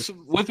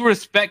with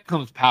respect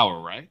comes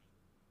power, right?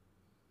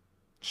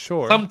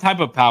 Sure. Some type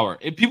of power.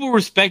 If people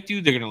respect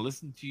you, they're gonna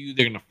listen to you.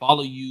 They're gonna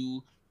follow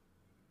you.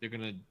 They're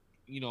gonna,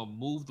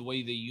 move the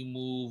way that you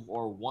move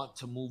or want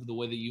to move the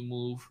way that you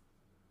move.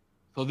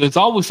 So there's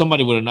always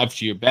somebody with a knife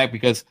to your back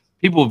because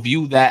people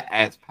view that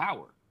as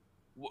power.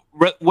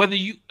 Whether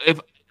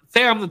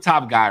say I'm the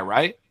top guy,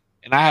 right?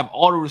 And I have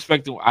all the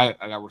respect. I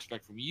got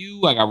respect from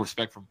you. I got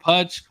respect from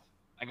Putch.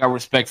 I got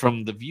respect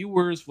from the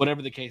viewers,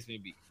 whatever the case may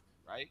be,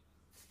 right?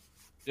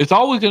 There's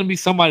always going to be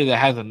somebody that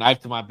has a knife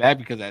to my back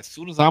because as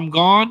soon as I'm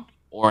gone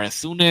or as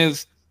soon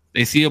as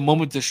they see a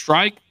moment to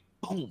strike,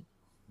 boom,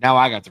 now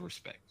I got the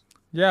respect.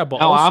 Yeah, but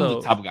now also, I'm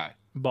the top guy.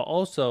 But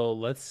also,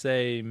 let's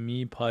say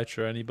me, Putch,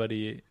 or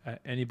anybody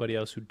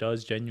else who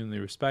does genuinely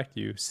respect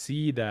you,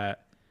 see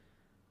that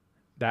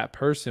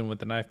person with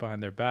the knife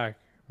behind their back,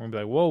 we're going to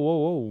be like, whoa,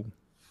 what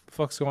the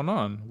fuck's going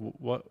on?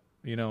 What?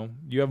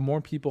 You have more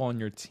people on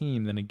your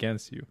team than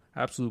against you.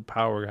 Absolute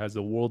power has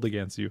the world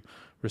against you.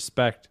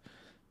 Respect,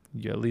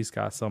 you at least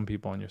got some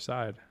people on your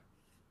side.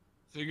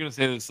 So you're gonna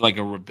say this is like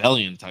a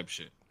rebellion type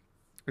shit?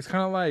 It's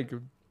kind of like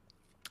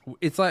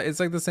It's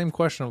like the same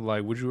question of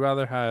like, would you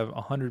rather have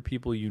 100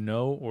 people you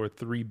know or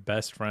three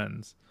best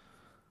friends?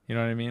 You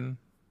know what I mean?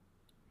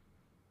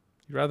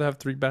 You'd rather have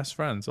three best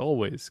friends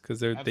always because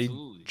they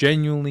Absolutely.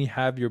 genuinely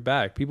have your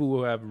back. People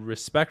who have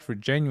respect for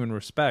genuine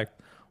respect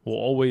will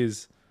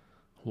always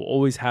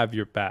have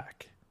your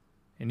back.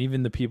 And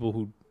even the people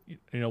who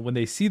when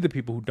they see the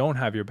people who don't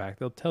have your back,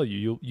 they'll tell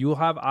you. You'll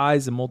have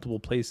eyes in multiple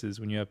places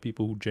when you have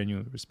people who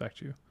genuinely respect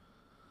you.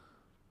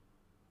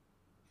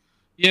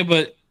 Yeah,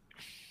 but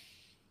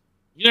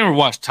you never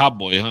watched Top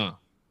Boy, huh?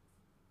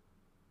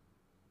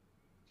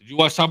 Did you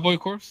watch Top Boy,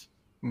 Corpse?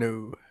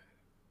 No.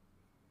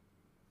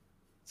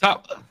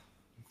 Top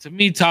to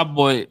me, Top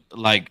Boy,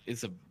 like,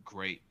 it's a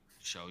great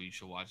show. You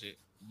should watch it.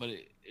 But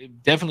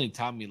it definitely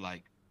taught me,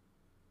 like,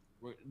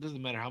 it doesn't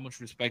matter how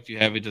much respect you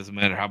have, it doesn't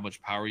matter how much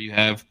power you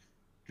have.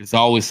 There's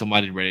always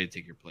somebody ready to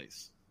take your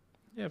place.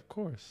 Yeah, of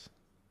course.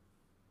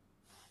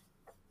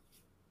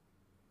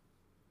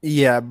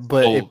 Yeah,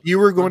 but So, if you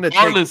were going to take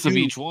regardless of two,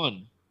 each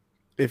one,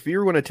 if you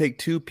were going to take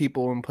two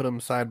people and put them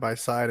side by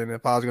side, and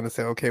if I was going to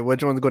say, okay,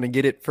 which one's going to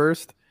get it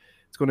first,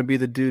 it's going to be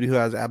the dude who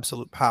has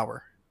absolute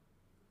power,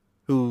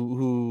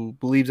 who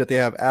believes that they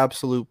have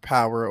absolute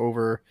power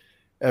over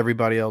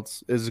everybody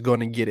else is going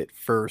to get it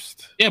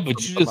first. yeah,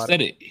 but you just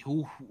said it.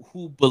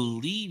 Who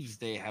believes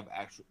they have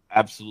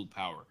absolute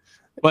power?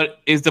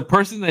 But is the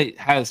person that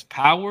has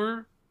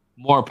power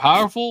more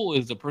powerful, or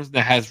is the person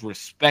that has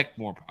respect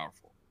more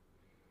powerful?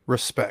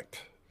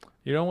 Respect.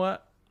 You know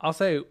what? I'll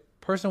say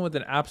person with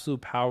an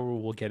absolute power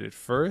will get it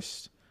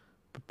first,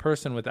 but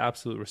person with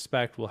absolute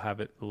respect will have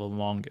it the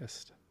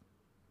longest.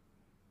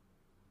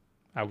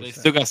 I would They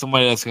say. still got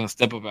somebody that's going to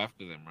step up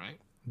after them, right?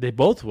 They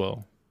both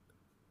will.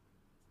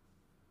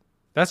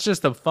 That's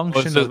just a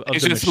function It's just, of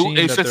it's the just machine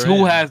who, it's that just they're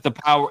who in. has the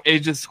power.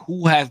 It's just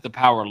who has the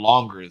power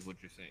longer, is what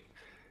you're saying.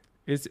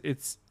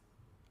 It's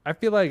I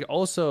feel like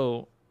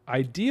also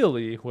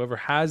ideally whoever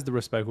has the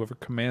respect, whoever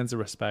commands the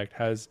respect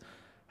has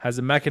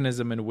a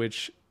mechanism in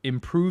which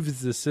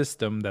improves the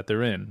system that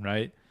they're in,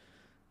 right?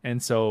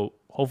 And so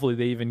hopefully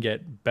they even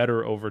get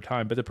better over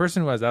time. But the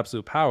person who has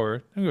absolute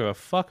power, I don't give a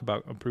fuck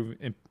about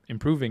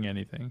improving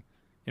anything.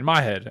 In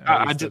my head,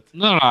 at least.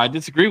 I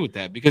disagree with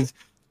that, because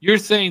you're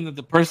saying that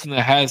the person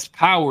that has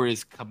power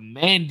is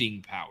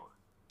commanding power.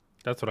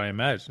 That's what I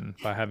imagine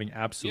by having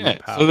absolute Yeah,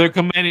 power. so they're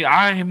commanding.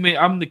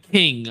 I'm the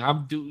king.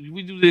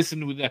 We do this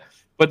and do that.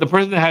 But the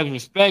person that has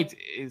respect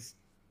is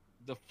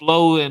the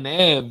flow and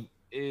ebb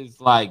is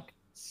like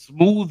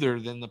smoother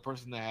than the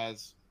person that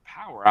has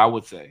power, I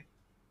would say.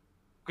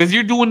 Because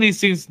you're doing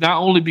these things not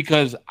only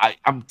because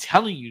I'm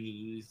telling you to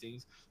do these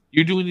things,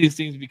 you're doing these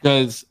things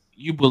because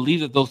you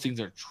believe that those things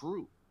are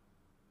true.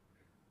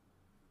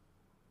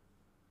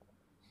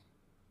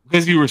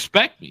 Because you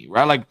respect me,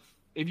 right? Like,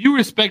 if you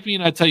respect me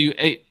and I tell you,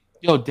 hey,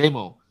 yo,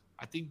 Demo,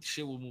 I think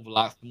shit will move a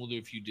lot smoother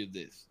if you did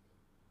this.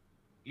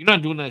 You're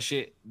not doing that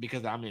shit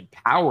because I'm in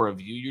power of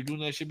you. You're doing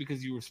that shit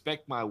because you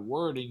respect my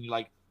word and you're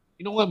like,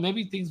 you know what?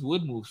 Maybe things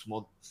would move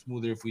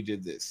smoother if we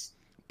did this.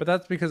 But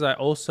that's because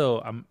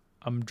I'm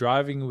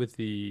driving with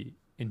the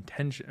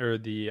intention or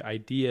the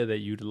idea that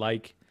you'd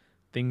like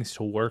things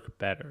to work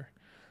better.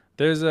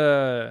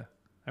 I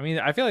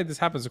feel like this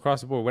happens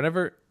across the board.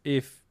 Whenever,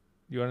 if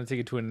you want to take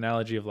it to an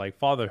analogy of like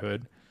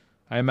fatherhood,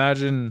 I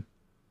imagine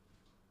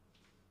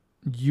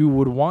you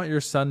would want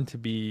your son to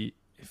be,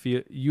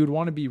 you would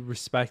want to be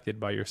respected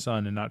by your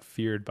son and not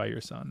feared by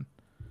your son,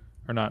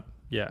 or not.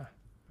 Yeah,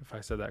 if I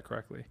said that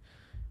correctly,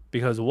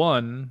 because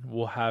one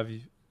will have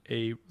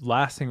a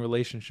lasting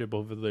relationship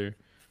over the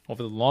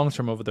long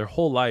term, over their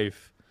whole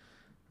life,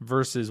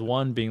 versus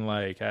one being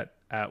like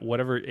at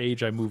whatever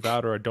age I move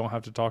out or I don't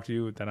have to talk to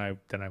you, then I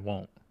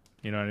won't.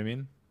 You know what I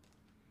mean?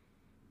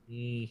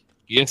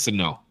 Yes and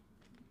no.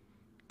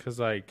 Because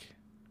like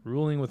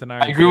ruling with an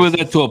iron. I agree with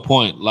fist that to a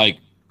point. Like,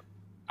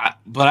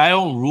 but I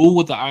don't rule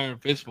with the iron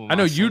fist. But I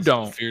know my you son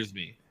still don't. fears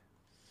me.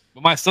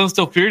 But my son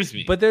still fears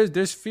me. But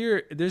there's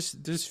fear,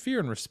 there's fear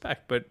and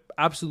respect, but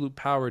absolute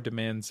power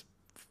demands,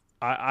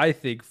 I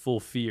think, full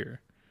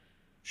fear.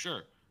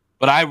 Sure,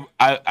 but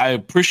I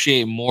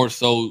appreciate more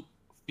so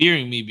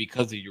fearing me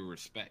because of your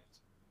respect.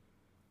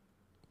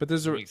 But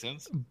Does that make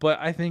sense? But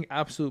I think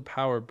absolute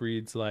power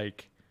breeds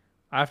like,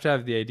 I have to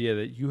have the idea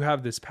that you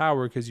have this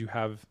power because you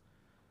have,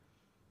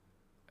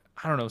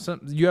 I don't know,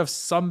 you have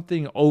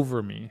something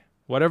over me,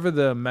 whatever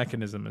the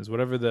mechanism is,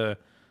 whatever the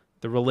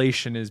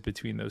relation is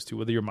between those two,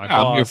 whether you're my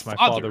boss, my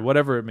father,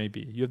 whatever it may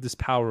be. You have this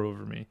power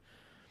over me.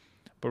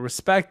 But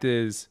respect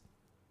is,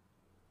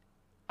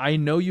 I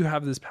know you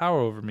have this power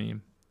over me.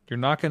 You're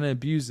not going to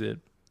abuse it.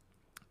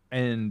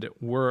 And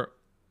we're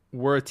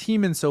a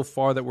team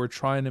insofar that we're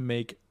trying to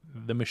make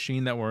the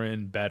machine that we're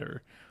in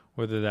better,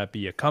 whether that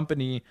be a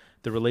company,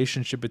 the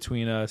relationship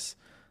between us,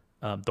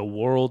 the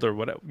world, or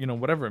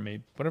whatever it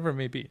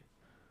may be.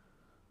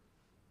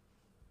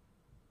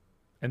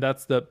 And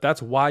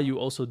that's why you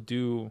also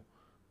do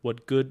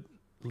what good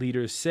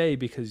leaders say,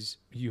 because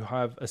you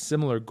have a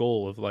similar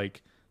goal of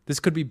like, this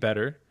could be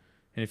better.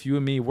 And if you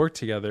and me work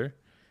together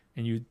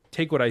and you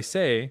take what I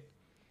say,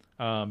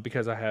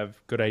 because I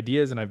have good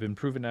ideas and I've been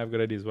proven to have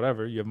good ideas.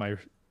 Whatever, you have my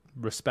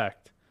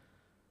respect,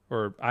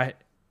 or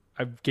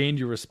I've gained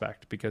your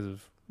respect because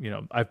of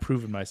I've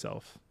proven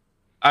myself.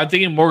 I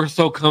think it more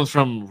so comes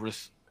from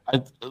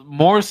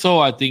more so.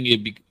 I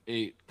think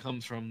it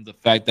comes from the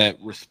fact that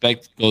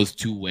respect goes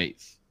two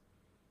ways.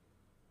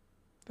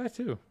 That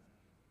too.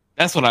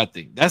 That's what I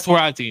think. That's where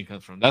I think it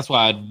comes from. That's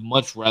why I'd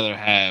much rather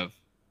have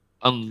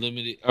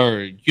unlimited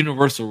or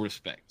universal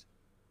respect,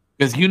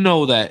 because you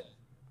know that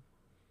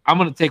I'm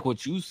gonna take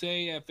what you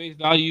say at face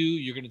value.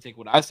 You're gonna take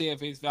what I say at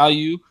face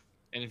value,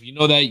 and if you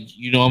know that,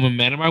 I'm a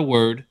man of my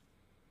word,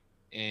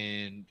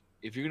 and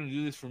if you're gonna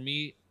do this for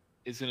me,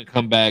 it's gonna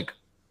come back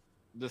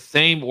the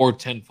same or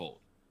tenfold.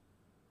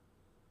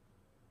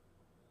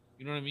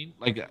 You know what I mean?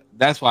 Like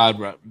that's why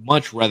I'd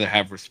much rather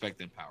have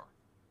respect and power.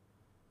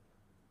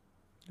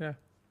 Yeah.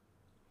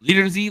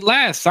 Leaders eat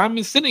last.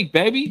 Simon Sinek,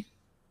 baby.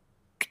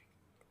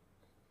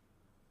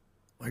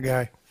 My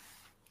guy.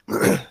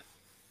 I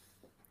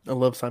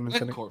love Simon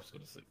Let Sinek. Corpse go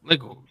to sleep.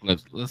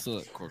 Let's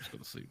let Corpse go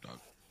to sleep, dog.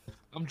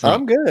 I'm I'm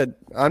drunk. good.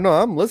 I know.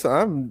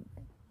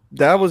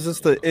 That was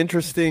just an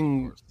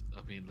interesting.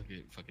 I mean, look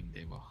at fucking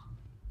Demo.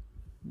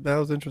 That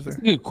was That's a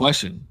interesting. good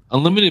question.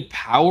 Unlimited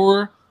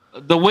power.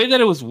 The way that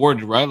it was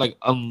worded, right? Like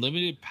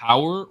unlimited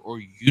power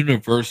or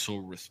universal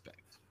respect.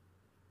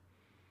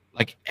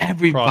 Like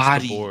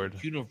everybody, board.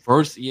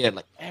 yeah,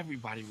 like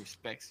everybody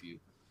respects you,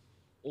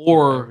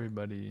 or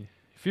everybody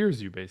fears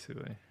you,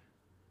 basically.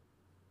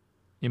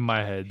 In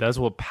my head, that's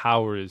what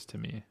power is to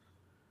me.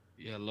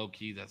 yeah, low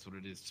key, that's what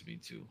it is to me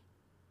too.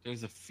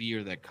 There's a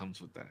fear that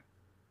comes with that.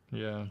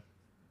 Yeah.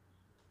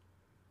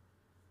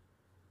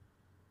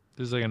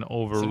 There's like an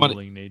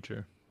overruling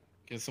nature.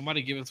 Can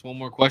somebody give us one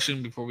more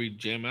question before we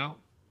jam out?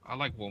 I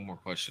like one more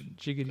question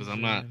because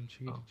I'm not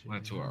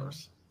 2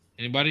 hours.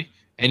 Anybody,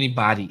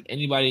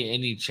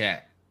 any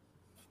chat?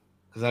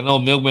 Because I know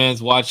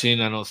Milkman's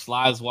watching. I know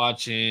Sly's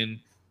watching.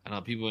 I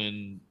know people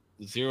in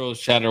Zero's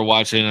chat are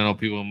watching. I know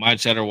people in my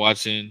chat are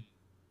watching.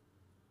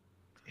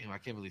 Damn, I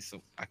can't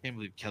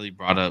believe Kelly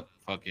brought up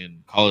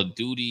fucking Call of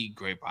Duty,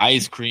 grape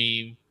ice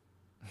cream,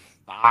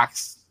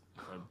 socks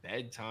for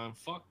bedtime.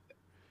 Fuck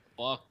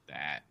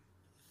that.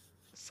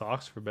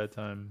 Socks for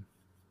bedtime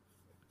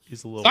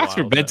is a little Socks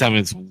for wild bedtime now.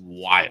 is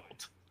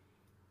wild.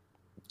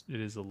 It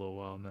is a little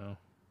wild now.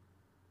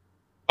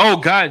 Oh,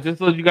 guys, just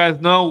to let you guys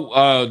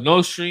know,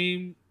 no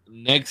stream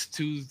next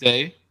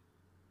Tuesday.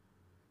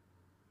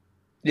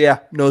 Yeah,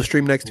 no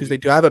stream next Tuesday.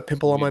 Do I have a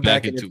pimple on We'll my be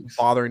back back and in it's 2 weeks.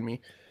 bothering me?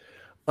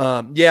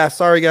 Yeah,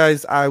 sorry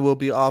guys. I will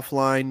be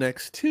offline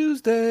next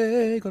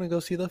Tuesday. Gonna go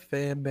see the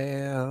Fam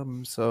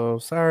Bam. So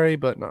sorry,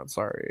 but not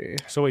sorry.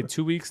 So wait,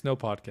 2 weeks, no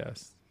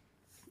podcast.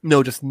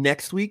 No, just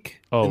next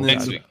week. Oh, and then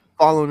Next the week.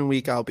 following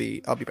week I'll be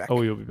back.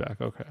 Oh, you'll be back.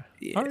 Okay.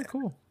 Yeah. All right,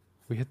 cool.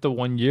 We hit the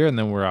 1 year and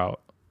then we're out.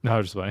 No,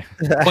 I'm just playing.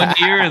 1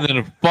 year and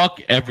then fuck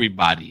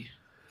everybody.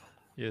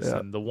 Yes, Yeah.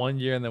 and the 1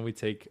 year and then we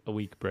take a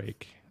week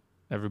break.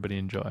 Everybody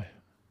enjoy.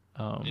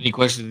 Any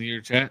questions in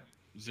your chat?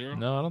 Zero?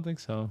 No, I don't think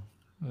so.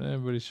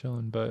 Everybody's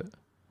chilling, but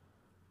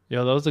yeah,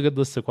 that was a good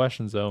list of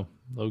questions though.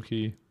 Low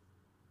key.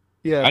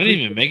 Yeah, I didn't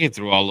even make it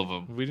through all of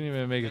them. We didn't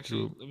even make it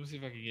Actually, through. let me see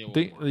if I can get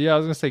one more. Yeah, I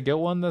was gonna say get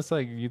one that's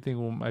like you think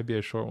might be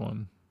a short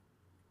one.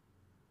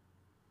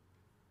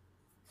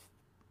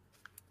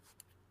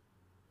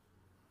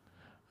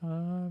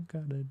 I've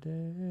got a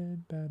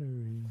dead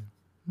battery.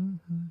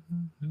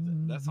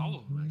 That's all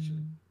of them, actually.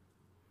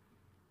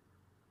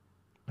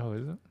 Oh,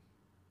 is it?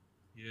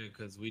 Yeah,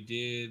 because if we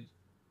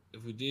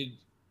did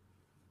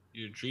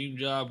your dream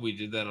job, we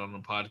did that on a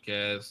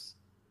podcast.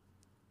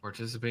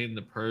 Participate in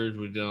the purge,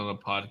 we did it on a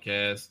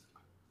podcast.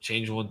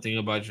 Change one thing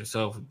about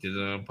yourself, we did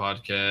it on a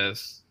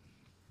podcast.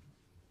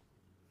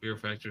 Fear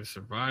Factor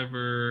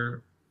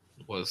Survivor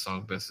was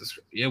song best.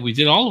 Yeah, we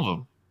did all of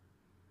them.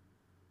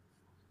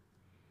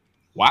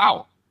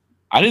 Wow,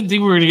 I didn't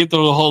think we were gonna get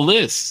through the whole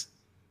list.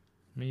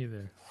 Me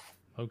either.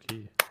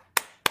 Okay.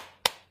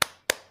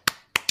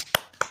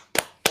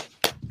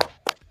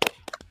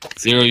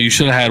 Zero, you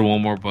should have had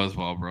one more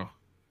buzzball, bro.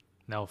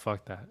 No,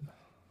 fuck that.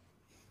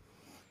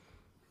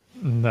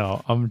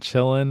 No, I'm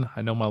chilling.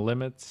 I know my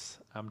limits.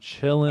 I'm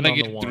chilling I'm on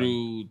gonna the get one.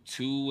 through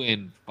 2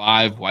 and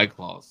 5 White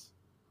Claws.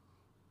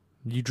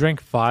 You drank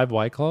 5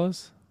 White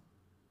Claws?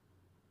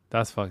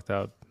 That's fucked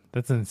up.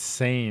 That's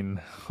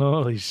insane.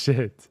 Holy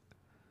shit.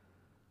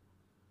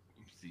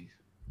 Oopsie.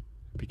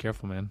 Be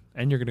careful, man.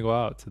 And you're gonna go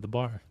out to the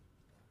bar.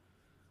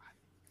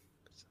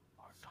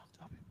 Don't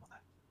tell people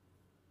that.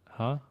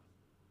 Huh?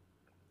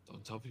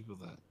 Don't tell people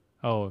that.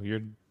 Oh,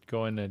 you're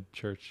going to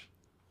church.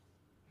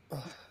 All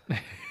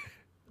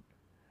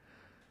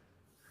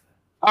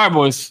right,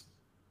 boys.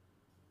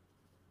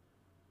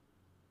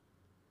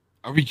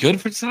 Are we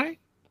good for tonight?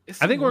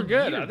 I think we're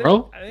good. I think-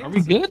 bro. I think Are we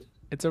it's- good?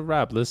 It's a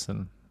wrap.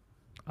 Listen,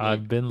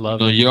 I've been No,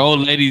 loving. your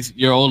old lady's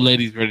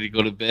ready to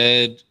go to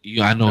bed.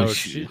 I know, No,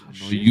 she,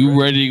 she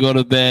you ready to go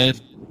to bed.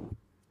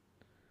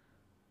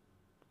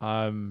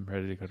 I'm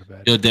ready to go to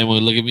bed. Yo, Demo,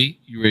 look at me.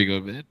 You ready to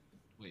go to bed?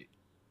 Wait,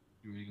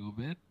 you ready to go to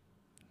bed?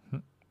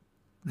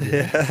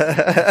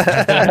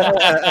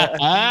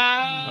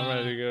 I'm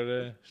ready to go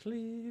to sleep.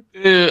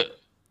 Yeah.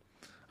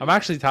 I'm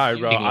actually tired,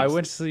 bro. I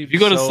went to sleep. If you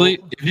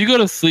go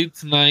to sleep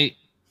tonight,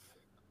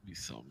 I'll be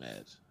so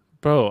mad.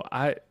 Bro,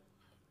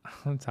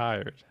 I'm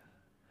tired.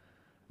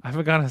 I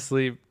haven't gone to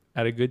sleep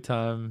at a good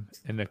time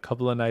in a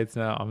couple of nights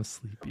now. I'm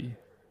sleepy.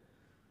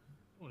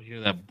 I want to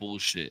hear that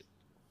bullshit.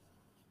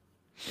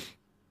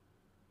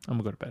 I'm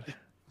gonna go to bed.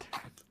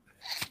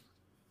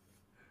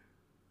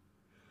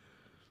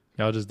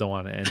 Y'all just don't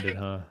want to end it,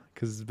 huh?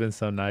 Because it's been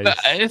so nice.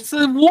 It's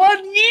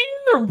 1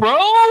 year,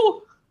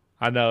 bro.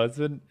 I know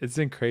it's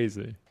been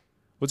crazy.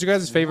 What's your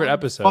guys' favorite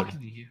episode?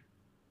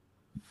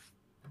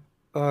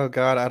 Oh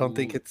God, I don't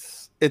think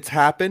it's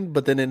happened,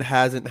 but then it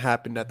hasn't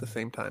happened at the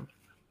same time.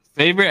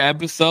 Favorite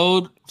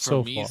episode for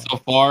So me far. so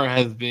far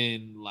has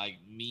been like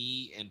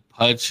me and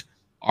Putch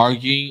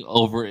arguing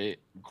over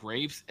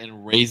grapes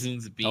and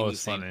raisins being the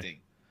same funny. thing.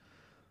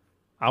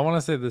 I want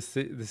to say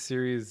the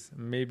series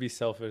may be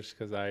selfish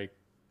because I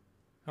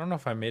don't know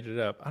if I made it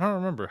up. I don't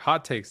remember.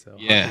 Hot Takes though.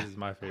 Yeah. Hot Takes is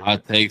my favorite.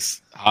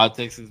 Hot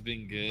takes has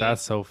been good.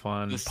 That's so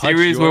fun. The Putch,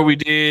 series where we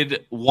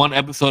did one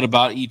episode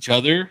about each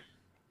other.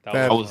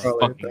 that was fun.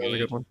 fucking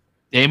good. One.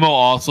 Damo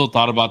also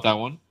thought about that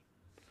one.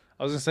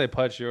 I was gonna say,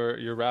 Putch,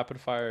 your rapid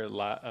fire.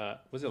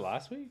 Was it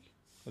last week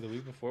or the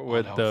week before?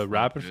 Where that the was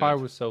rapid good. fire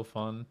was so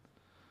fun.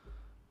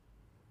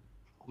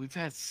 We've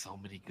had so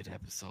many good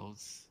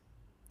episodes.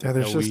 Yeah,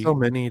 there's just so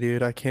many,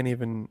 dude. I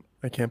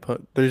can't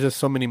put. There's just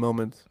so many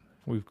moments.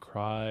 We've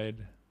cried.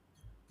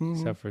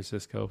 Except for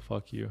Cisco.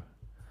 Fuck you.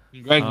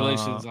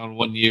 Congratulations on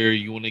 1 year.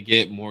 You want to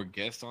get more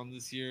guests on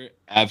this year?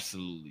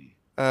 Absolutely.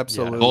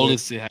 Absolutely. The goal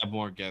is to have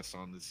more guests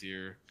on this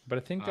year. But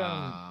I think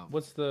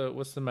what's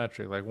the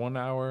metric? Like 1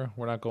 hour?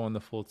 We're not going the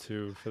full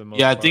 2 for the most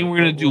Yeah, part. I think we're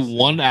gonna do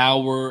 1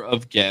 hour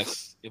of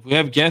guests. If we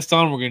have guests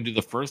on, we're gonna do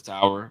the first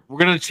hour. We're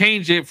gonna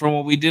change it from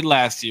what we did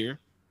last year.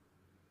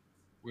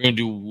 We're gonna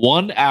do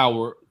 1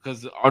 hour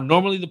because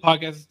normally the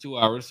podcast is 2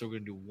 hours, so we're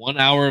gonna do 1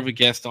 hour of a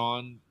guest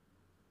on,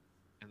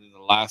 and then the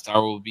last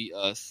hour will be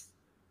us.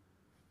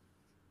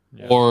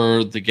 Yeah.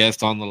 Or the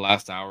guest on the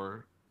last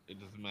hour. It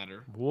doesn't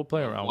matter. We'll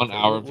play around. 1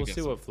 hour. We'll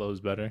see what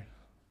flows better.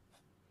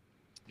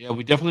 Yeah,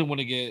 we definitely want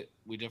to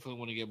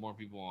get more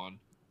people on.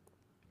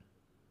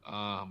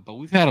 But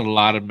we've had a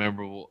lot of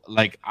memorable.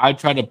 Like I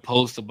tried to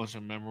post a bunch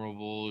of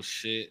memorable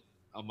shit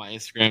on my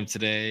Instagram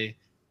today,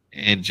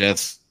 and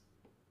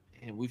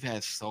we've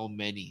had so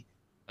many.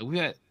 Like we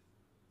had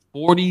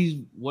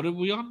 40. What are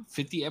we on?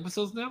 50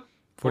 episodes now.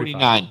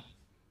 49,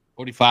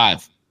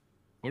 45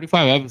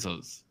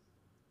 episodes.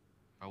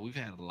 Bro, we've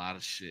had a lot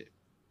of shit.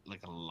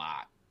 Like a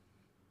lot.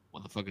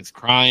 Motherfuckers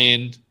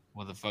crying.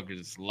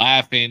 Motherfuckers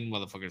laughing.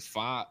 Motherfuckers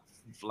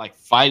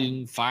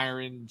fighting,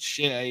 firing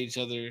shit at each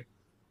other.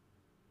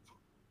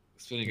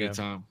 It's been a good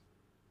time.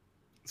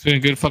 It's been a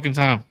good fucking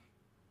time.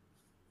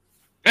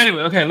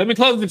 Anyway, okay, let me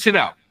close the shit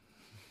out.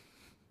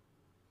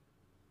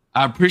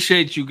 I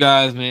appreciate you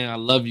guys, man. I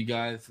love you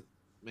guys.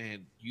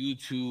 Man, you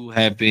two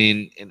have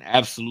been an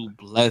absolute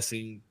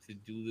blessing to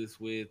do this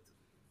with.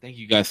 Thank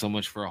you guys so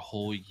much for a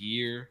whole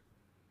year.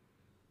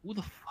 Who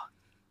the fuck?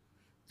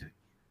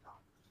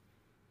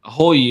 A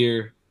whole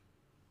year.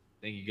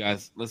 Thank you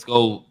guys. Let's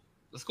go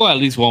at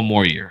least one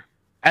more year.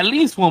 At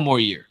least one more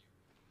year.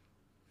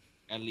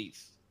 At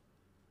least.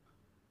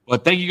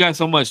 But thank you guys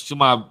so much to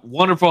my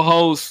wonderful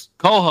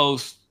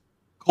co-host,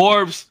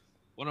 Corbs,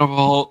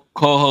 wonderful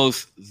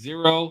co-host,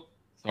 Zero.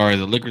 Sorry,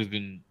 the liquor's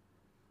been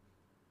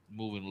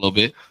moving a little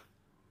bit.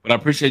 But I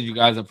appreciate you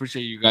guys. I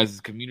appreciate you guys'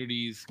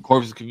 communities,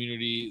 Corbs'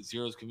 community,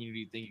 Zero's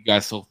community. Thank you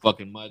guys so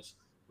fucking much.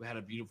 We had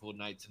a beautiful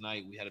night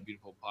tonight. We had a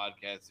beautiful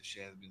podcast. This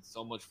shit has been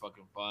so much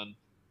fucking fun.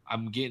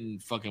 I'm getting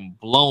fucking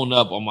blown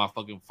up on my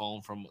fucking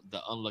phone from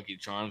the Unlucky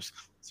Charms.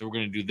 So we're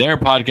going to do their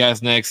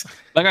podcast next.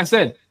 Like I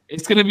said,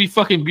 it's going to be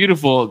fucking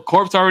beautiful.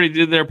 Corpse already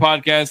did their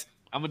podcast.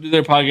 I'm going to do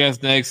their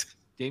podcast next.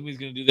 Damien's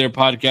going to do their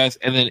podcast.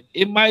 And then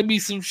it might be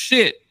some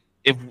shit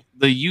if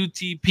the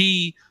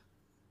UTP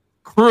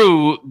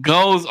crew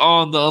goes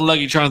on the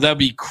Unlucky Charms. That'd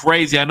be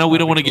crazy. I know we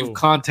don't want to give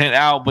content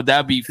out, but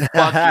that'd be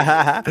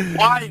fucking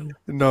wild.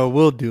 No,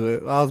 we'll do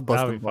it. I was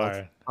busting balls.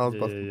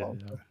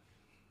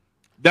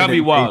 That'd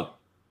be wild.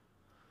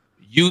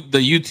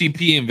 The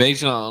UTP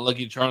invasion on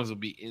Unlucky Charms would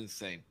be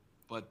insane.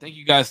 But thank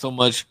you guys so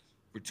much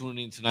for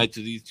tuning in tonight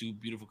to these two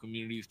beautiful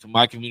communities. To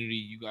my community,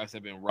 you guys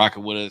have been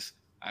rocking with us.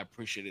 I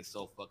appreciate it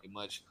so fucking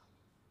much.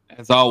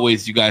 As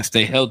always, you guys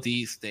stay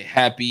healthy, stay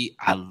happy.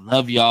 I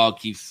love y'all.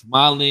 Keep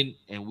smiling,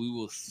 and we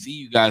will see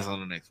you guys on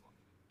the next one.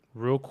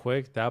 Real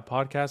quick, that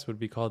podcast would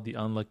be called The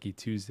Unlucky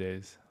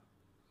Tuesdays.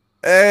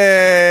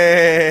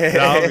 Hey!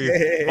 That would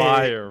be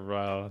fire,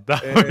 bro.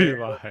 That would be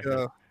fire.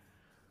 Yeah.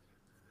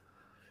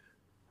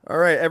 All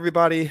right,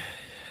 everybody.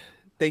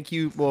 Thank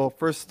you. Well,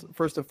 first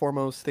and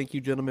foremost, thank you,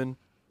 gentlemen.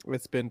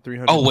 It's been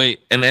 300. Oh,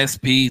 wait. And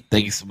SP,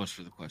 thank you so much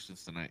for the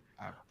questions tonight.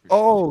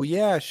 Oh,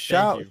 yeah.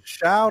 Shout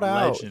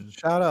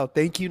out.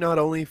 Thank you not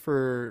only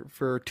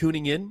for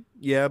tuning in,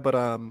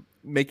 but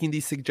making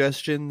these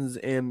suggestions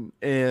and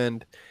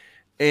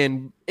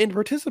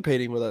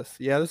participating with us.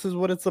 Yeah, this is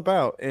what it's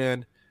about.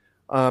 And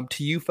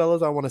to you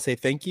fellas, I want to say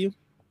thank you.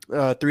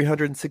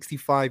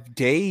 365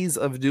 days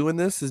of doing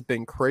this has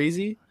been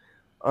crazy.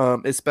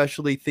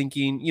 Especially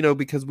thinking,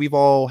 because we've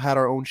all had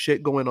our own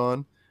shit going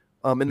on.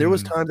 And there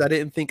was times I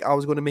didn't think I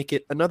was going to make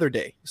it another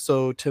day.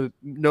 So to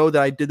know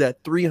that I did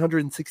that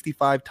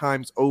 365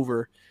 times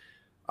over,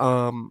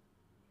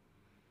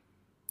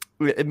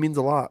 it means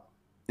a lot.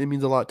 It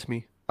means a lot to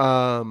me.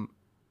 I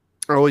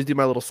always do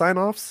my little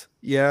sign-offs.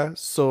 Yeah.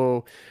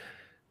 So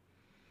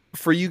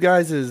for you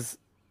guys,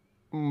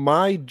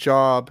 my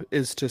job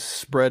is to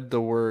spread the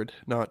word,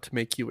 not to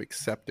make you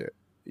accept it.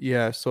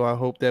 Yeah, so I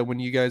hope that when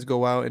you guys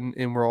go out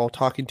and we're all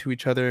talking to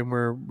each other and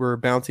we're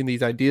bouncing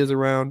these ideas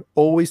around,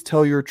 always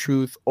tell your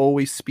truth,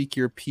 always speak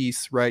your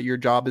piece, right? Your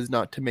job is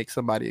not to make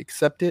somebody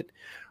accept it.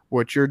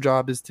 What your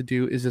job is to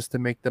do is just to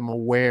make them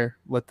aware,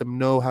 let them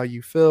know how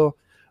you feel,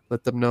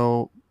 let them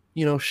know,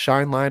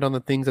 shine light on the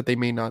things that they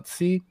may not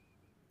see,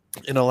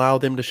 and allow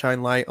them to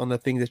shine light on the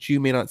things that you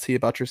may not see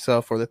about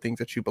yourself or the things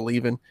that you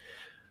believe in.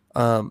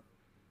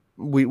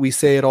 We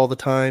say it all the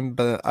time,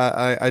 but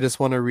I just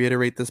want to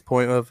reiterate this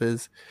point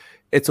is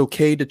it's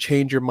okay to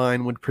change your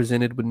mind when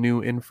presented with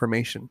new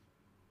information.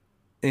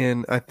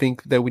 And I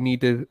think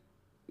that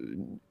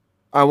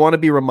I want to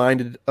be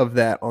reminded of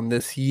that on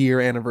this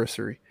year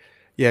anniversary.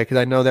 Yeah, because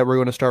I know that we're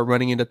going to start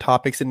running into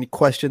topics and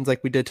questions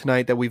like we did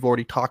tonight that we've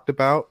already talked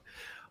about.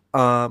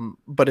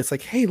 But it's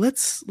like, hey,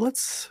 let's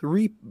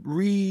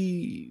reopen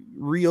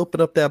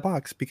up that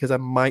box because I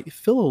might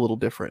feel a little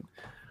different.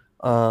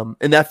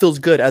 And that feels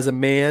good as a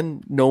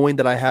man, knowing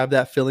that I have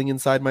that feeling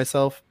inside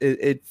myself.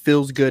 It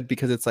feels good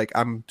because it's like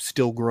I'm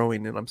still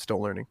growing and I'm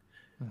still learning.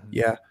 Mm-hmm.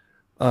 Yeah.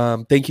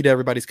 Thank you to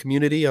everybody's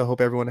community. I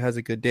hope everyone has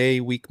a good day,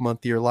 week,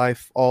 month, year,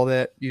 life, all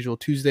that usual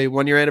Tuesday,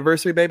 1 year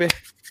anniversary, baby.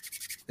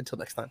 Until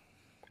next time.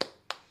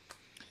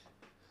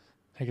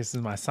 I guess this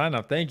is my sign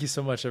up. Thank you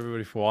so much,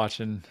 everybody, for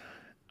watching.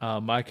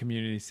 My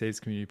community,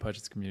 Save's community,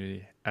 Pudge's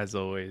community, as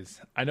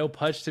always. I know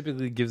Pudge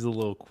typically gives a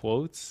little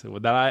quotes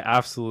that I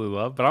absolutely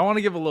love, but I want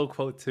to give a little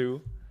quote too.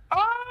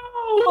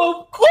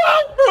 Oh, a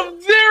quote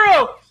from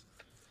Zero!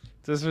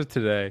 Just for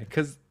today,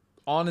 because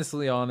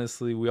honestly,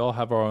 we all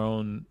have our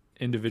own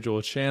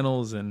individual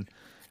channels and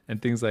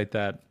things like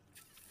that.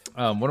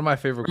 One of my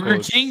favorite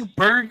quotes. Wait,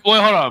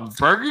 hold on.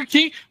 Burger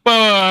King?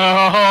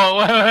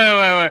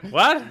 Wait.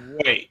 What?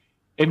 Wait.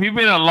 If you've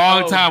been a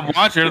long time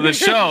watcher of the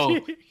show...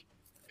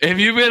 If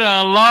you've been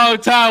a long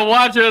time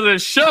watcher of the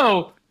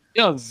show,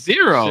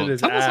 Zero.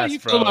 Tell us how you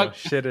feel about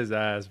shit is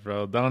ass,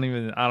 bro. I don't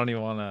even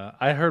want to.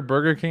 I heard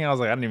Burger King. I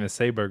was like, I didn't even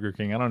say Burger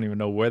King. I don't even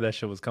know where that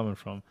shit was coming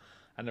from.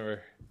 I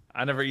never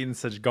eaten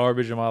such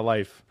garbage in my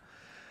life.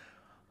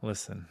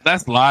 Listen,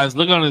 that's lies.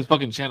 Look on his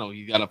fucking channel.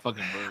 You got a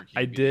fucking Burger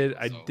King.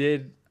 I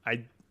did.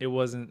 It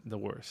wasn't the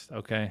worst.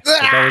 Okay,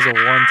 but that was a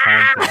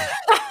one-time thing.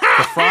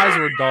 The fries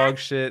were dog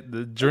shit.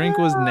 The drink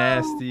was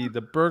nasty.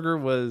 The burger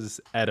was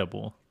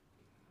edible.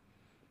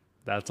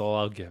 That's all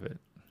I'll give it.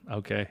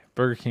 Okay,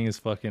 Burger King is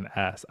fucking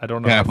ass. I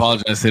don't know. Yeah, I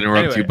apologize to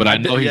interrupt you, but I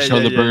know he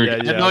showed the Burger. I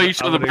know he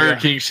showed the Burger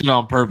King shit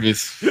on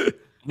purpose. I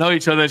know he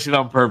showed that shit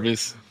on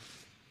purpose.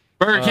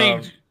 Burger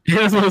King,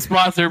 hit us with a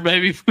sponsor,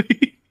 baby,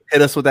 please.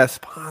 Hit us with that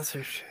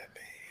sponsorship,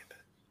 babe.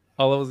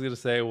 All I was gonna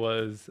say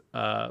was,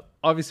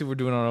 obviously we're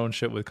doing our own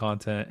shit with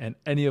content, and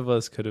any of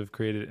us could have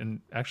created.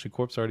 And actually,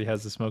 Corpse already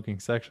has the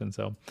smoking section,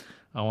 so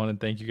I want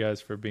to thank you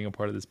guys for being a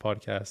part of this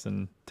podcast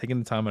and taking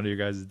the time out of your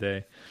guys'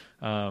 day.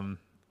 A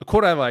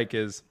quote I like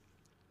is,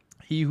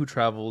 "He who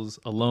travels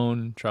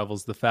alone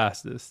travels the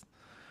fastest,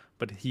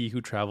 but he who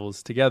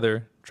travels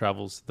together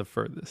travels the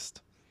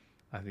furthest."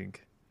 I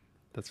think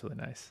that's really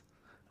nice.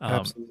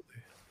 Absolutely.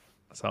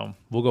 So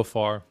we'll go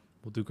far.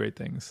 We'll do great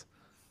things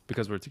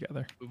because we're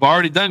together. We've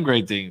already done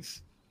great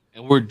things,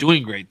 and we're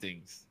doing great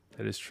things.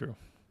 That is true.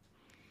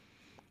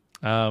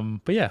 But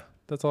yeah,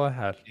 that's all I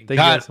had. Thank you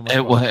guys so much.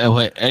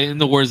 In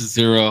the words of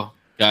Zero,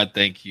 God,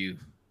 thank you.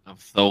 I'm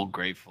so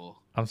grateful.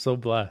 I'm so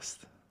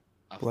blessed.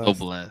 I'm so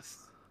blessed.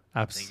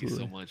 Absolutely.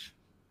 Thank you so much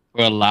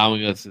for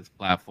allowing us this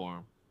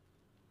platform.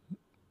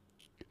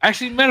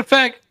 Actually, matter of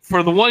fact,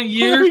 for the 1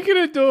 year, are we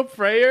gonna do a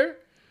prayer?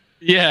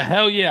 Yeah,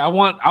 hell yeah! I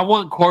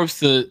want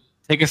Corpse to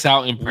take us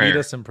out in prayer. Lead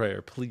us in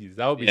prayer, please.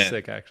 That would be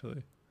sick,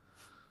 actually.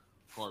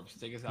 Corpse,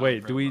 take us out. Wait,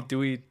 in prayer, do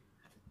we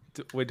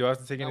do I have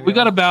to take anything? We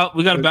gotta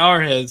bow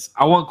our heads.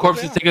 I want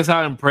Corpse to take us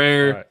out in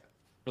prayer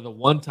for the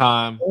one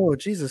time. Oh,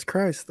 Jesus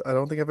Christ! I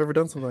don't think I've ever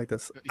done something like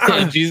this.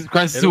 Jesus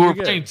Christ is who we're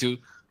praying to.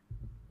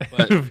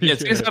 But yeah,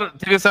 take us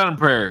out in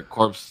prayer,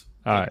 Corpse.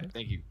 All right.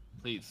 Thank you.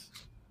 Please.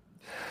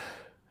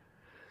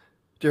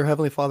 Dear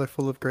Heavenly Father,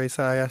 full of grace,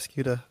 I ask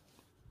you to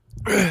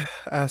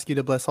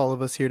bless all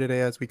of us here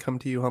today as we come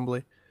to you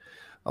humbly.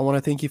 I want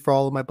to thank you for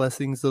all of my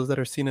blessings, those that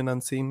are seen and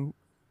unseen.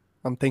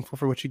 I'm thankful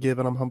for what you give,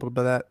 and I'm humbled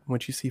by that,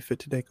 what you see fit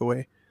to take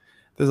away.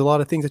 There's a lot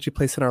of things that you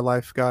place in our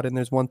life, God, and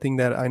there's one thing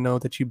that I know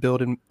that you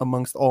build in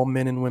amongst all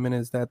men and women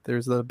is that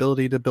there's the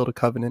ability to build a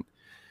covenant.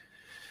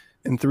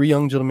 And 3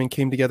 young gentlemen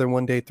came together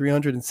one day,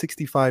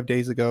 365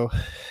 days ago,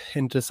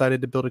 and decided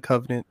to build a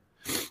covenant.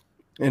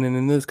 And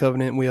in this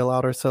covenant, we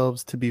allowed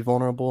ourselves to be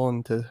vulnerable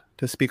and to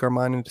speak our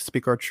mind and to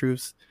speak our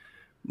truths.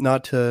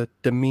 not to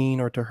demean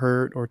or to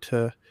hurt or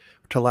to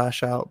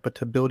lash out, but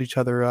to build each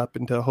other up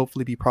and to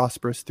hopefully be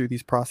prosperous through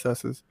these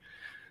processes.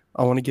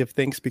 I want to give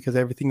thanks because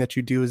everything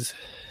you do is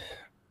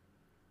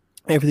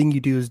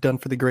done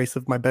for the grace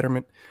of my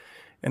betterment.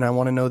 And I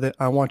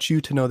want you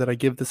to know that I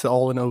give this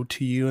all an ode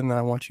to you. And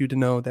I want you to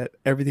know that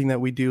everything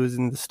that we do is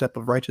in the step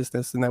of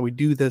righteousness, and that we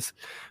do this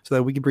so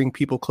that we can bring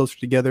people closer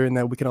together, and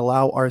that we can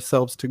allow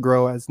ourselves to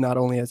grow as not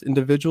only as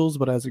individuals,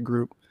 but as a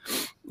group.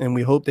 And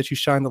we hope that you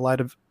shine the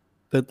light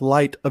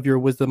of your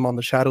wisdom on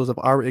the shadows of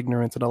our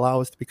ignorance, and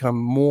allow us to become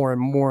more and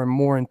more and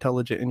more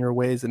intelligent in your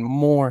ways, and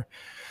more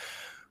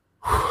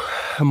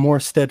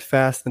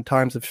steadfast in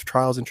times of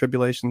trials and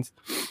tribulations.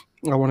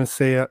 I want to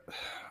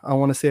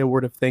say a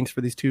word of thanks for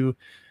these two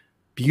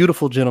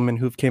beautiful gentlemen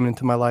who've came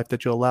into my life,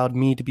 that you allowed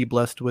me to be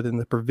blessed with, and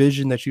the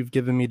provision that you've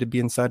given me to be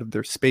inside of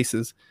their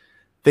spaces.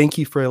 Thank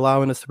you for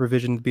allowing us the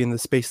provision to be in the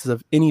spaces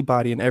of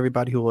anybody and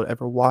everybody who will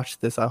ever watch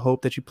this. I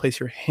hope that you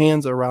place your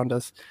hands around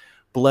us,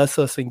 bless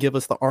us, and give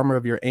us the armor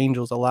of your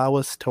angels. Allow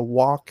us to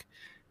walk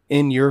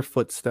in your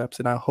footsteps.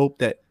 And I hope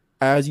that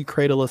as you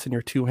cradle us in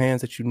your two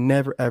hands, that you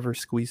never, ever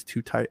squeeze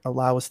too tight.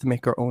 Allow us to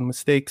make our own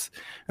mistakes,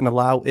 and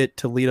allow it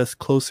to lead us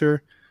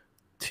closer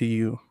to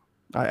you.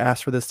 I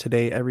ask for this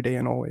today, every day,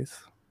 and always.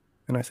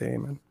 And I say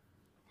amen.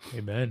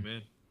 Amen.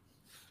 Man.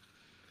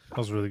 That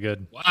was really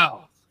good.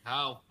 Wow.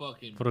 How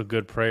fucking. What a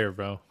good prayer,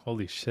 bro.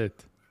 Holy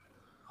shit.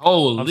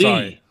 Holy. I'm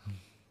sorry.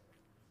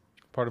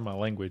 Pardon my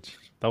language.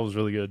 That was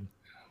really good.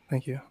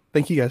 Thank you.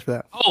 Thank you guys for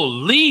that.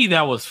 Holy,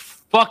 that was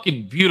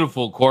fucking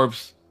beautiful,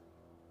 Corpse.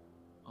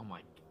 Oh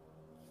my.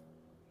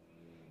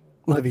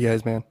 Love you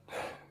guys, man.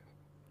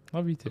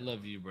 Love you I too.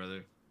 love you,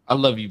 brother. I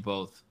love you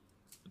both.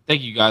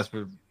 Thank you guys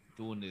for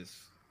doing this.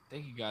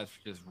 Thank you guys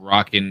for just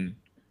rocking.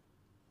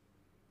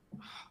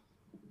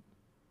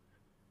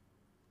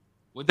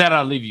 With that,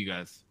 I'll leave you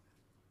guys.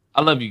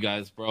 I love you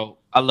guys, bro.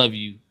 I love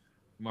you.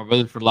 My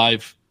brother for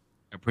life.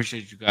 I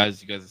appreciate you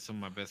guys. You guys are some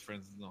of my best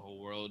friends in the whole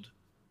world.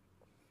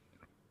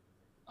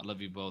 I love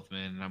you both,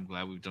 man. And I'm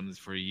glad we've done this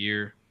for a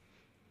year.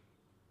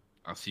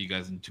 I'll see you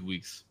guys in 2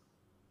 weeks.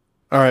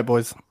 All right,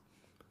 boys.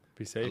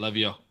 Be I safe. love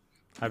y'all.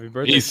 Happy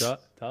birthday Peace. to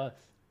us.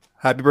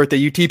 Happy birthday,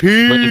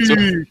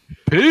 UTP.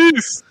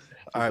 Peace.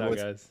 All right, Peace out,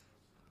 boys. guys.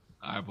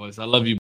 All right, boys. I love you.